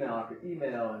after email after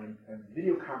email and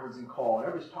video conferencing call. And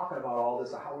everybody's talking about all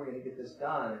this, how we're going to get this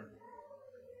done.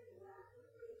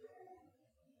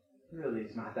 And really,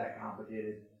 it's not that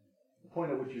complicated. The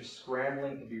point at which you're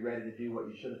scrambling to be ready to do what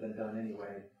you should have been done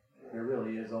anyway, there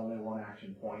really is only one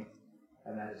action point,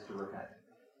 and that is to repent.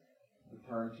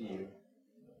 Return to you.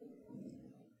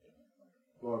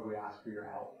 Lord, we ask for your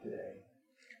help today.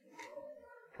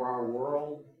 For our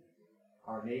world,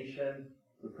 our nation,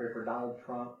 we pray for Donald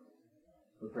Trump.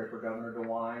 We pray for Governor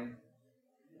DeWine.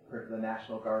 We pray for the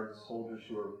National Guard soldiers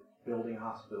who are building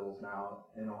hospitals now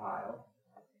in Ohio.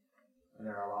 And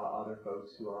there are a lot of other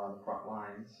folks who are on the front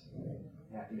lines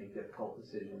and have to make difficult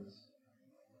decisions.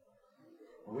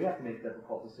 Well, we have to make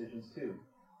difficult decisions too.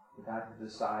 We've had to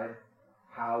decide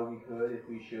how we could, if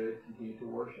we should, continue to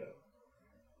worship.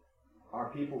 Our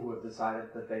people who have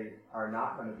decided that they are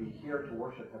not going to be here to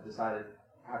worship have to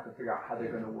figure out how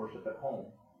they're going to worship at home.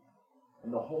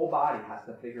 And the whole body has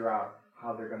to figure out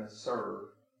how they're going to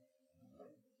serve,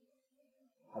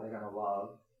 how they're going to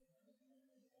love,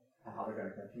 and how they're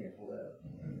going to continue to live.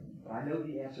 But I know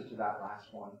the answer to that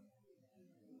last one.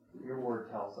 Your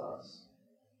word tells us,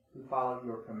 who follow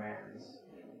your commands,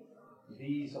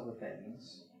 these are the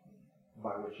things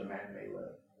by which a man may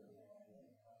live.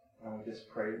 And we just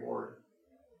pray, Lord,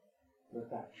 that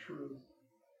that truth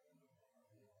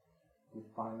would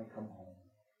finally come home.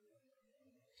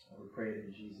 And we pray it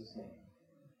in Jesus' name.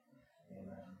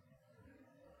 Amen.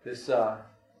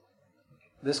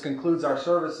 This concludes our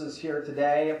services here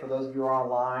today. For those of you who are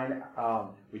online,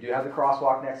 we do have the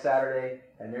crosswalk next Saturday,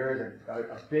 and there is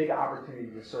a big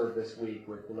opportunity to serve this week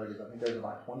with deliveries. I think there's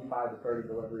about 25 to 30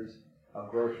 deliveries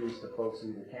of groceries to folks who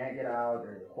either can't get out,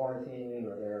 they're quarantining,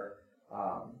 or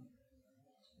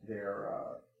they're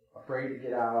afraid to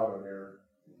get out, or they're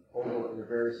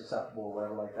very susceptible, or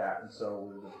whatever like that. And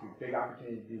so there's a big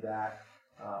opportunity to do that,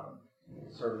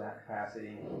 serve in that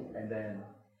capacity, and then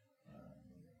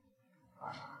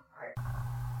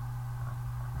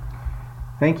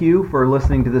Thank you for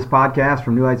listening to this podcast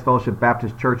from New Heights Fellowship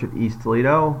Baptist Church of East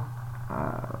Toledo.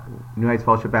 New Heights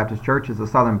Fellowship Baptist Church is a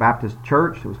Southern Baptist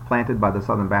church. It was planted by the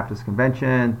Southern Baptist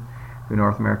Convention, the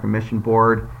North American Mission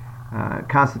Board,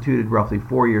 constituted roughly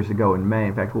 4 years ago in May.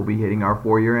 In fact, we'll be hitting our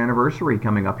 4-year anniversary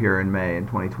coming up here in May in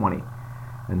 2020.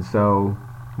 And so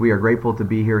we are grateful to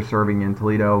be here serving in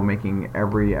Toledo, making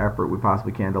every effort we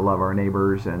possibly can to love our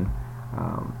neighbors and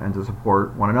to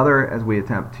support one another as we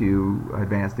attempt to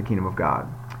advance the kingdom of God.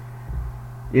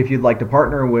 If you'd like to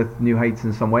partner with New Heights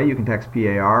in some way, you can text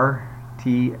PAR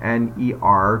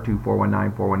TNER to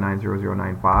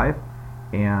 419-419-0095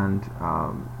 and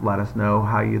let us know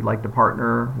how you'd like to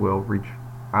partner. We'll reach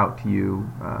out to you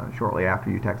shortly after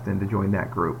you text in to join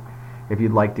that group. If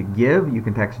you'd like to give, you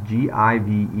can text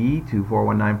GIVE to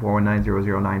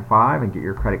 419-419-0095 and get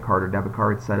your credit card or debit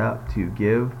card set up to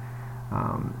give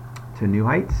to New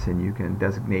Heights, and you can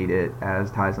designate it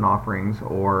as tithes and offerings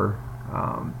or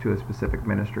to a specific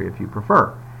ministry if you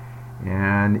prefer.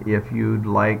 And if you'd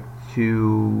like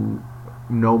to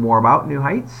know more about New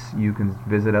Heights, you can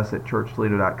visit us at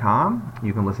churchtoledo.com.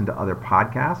 You can listen to other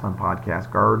podcasts on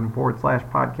Podcast Garden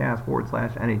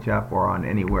 /podcast/NHF, or on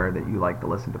anywhere that you like to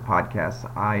listen to podcasts,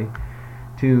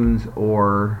 iTunes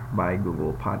or by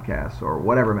Google Podcasts or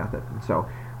whatever method. So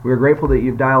we're grateful that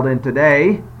you've dialed in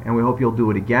today, and we hope you'll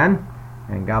do it again.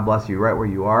 And God bless you right where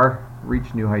you are.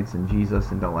 Reach new heights in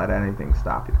Jesus, and don't let anything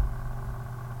stop you.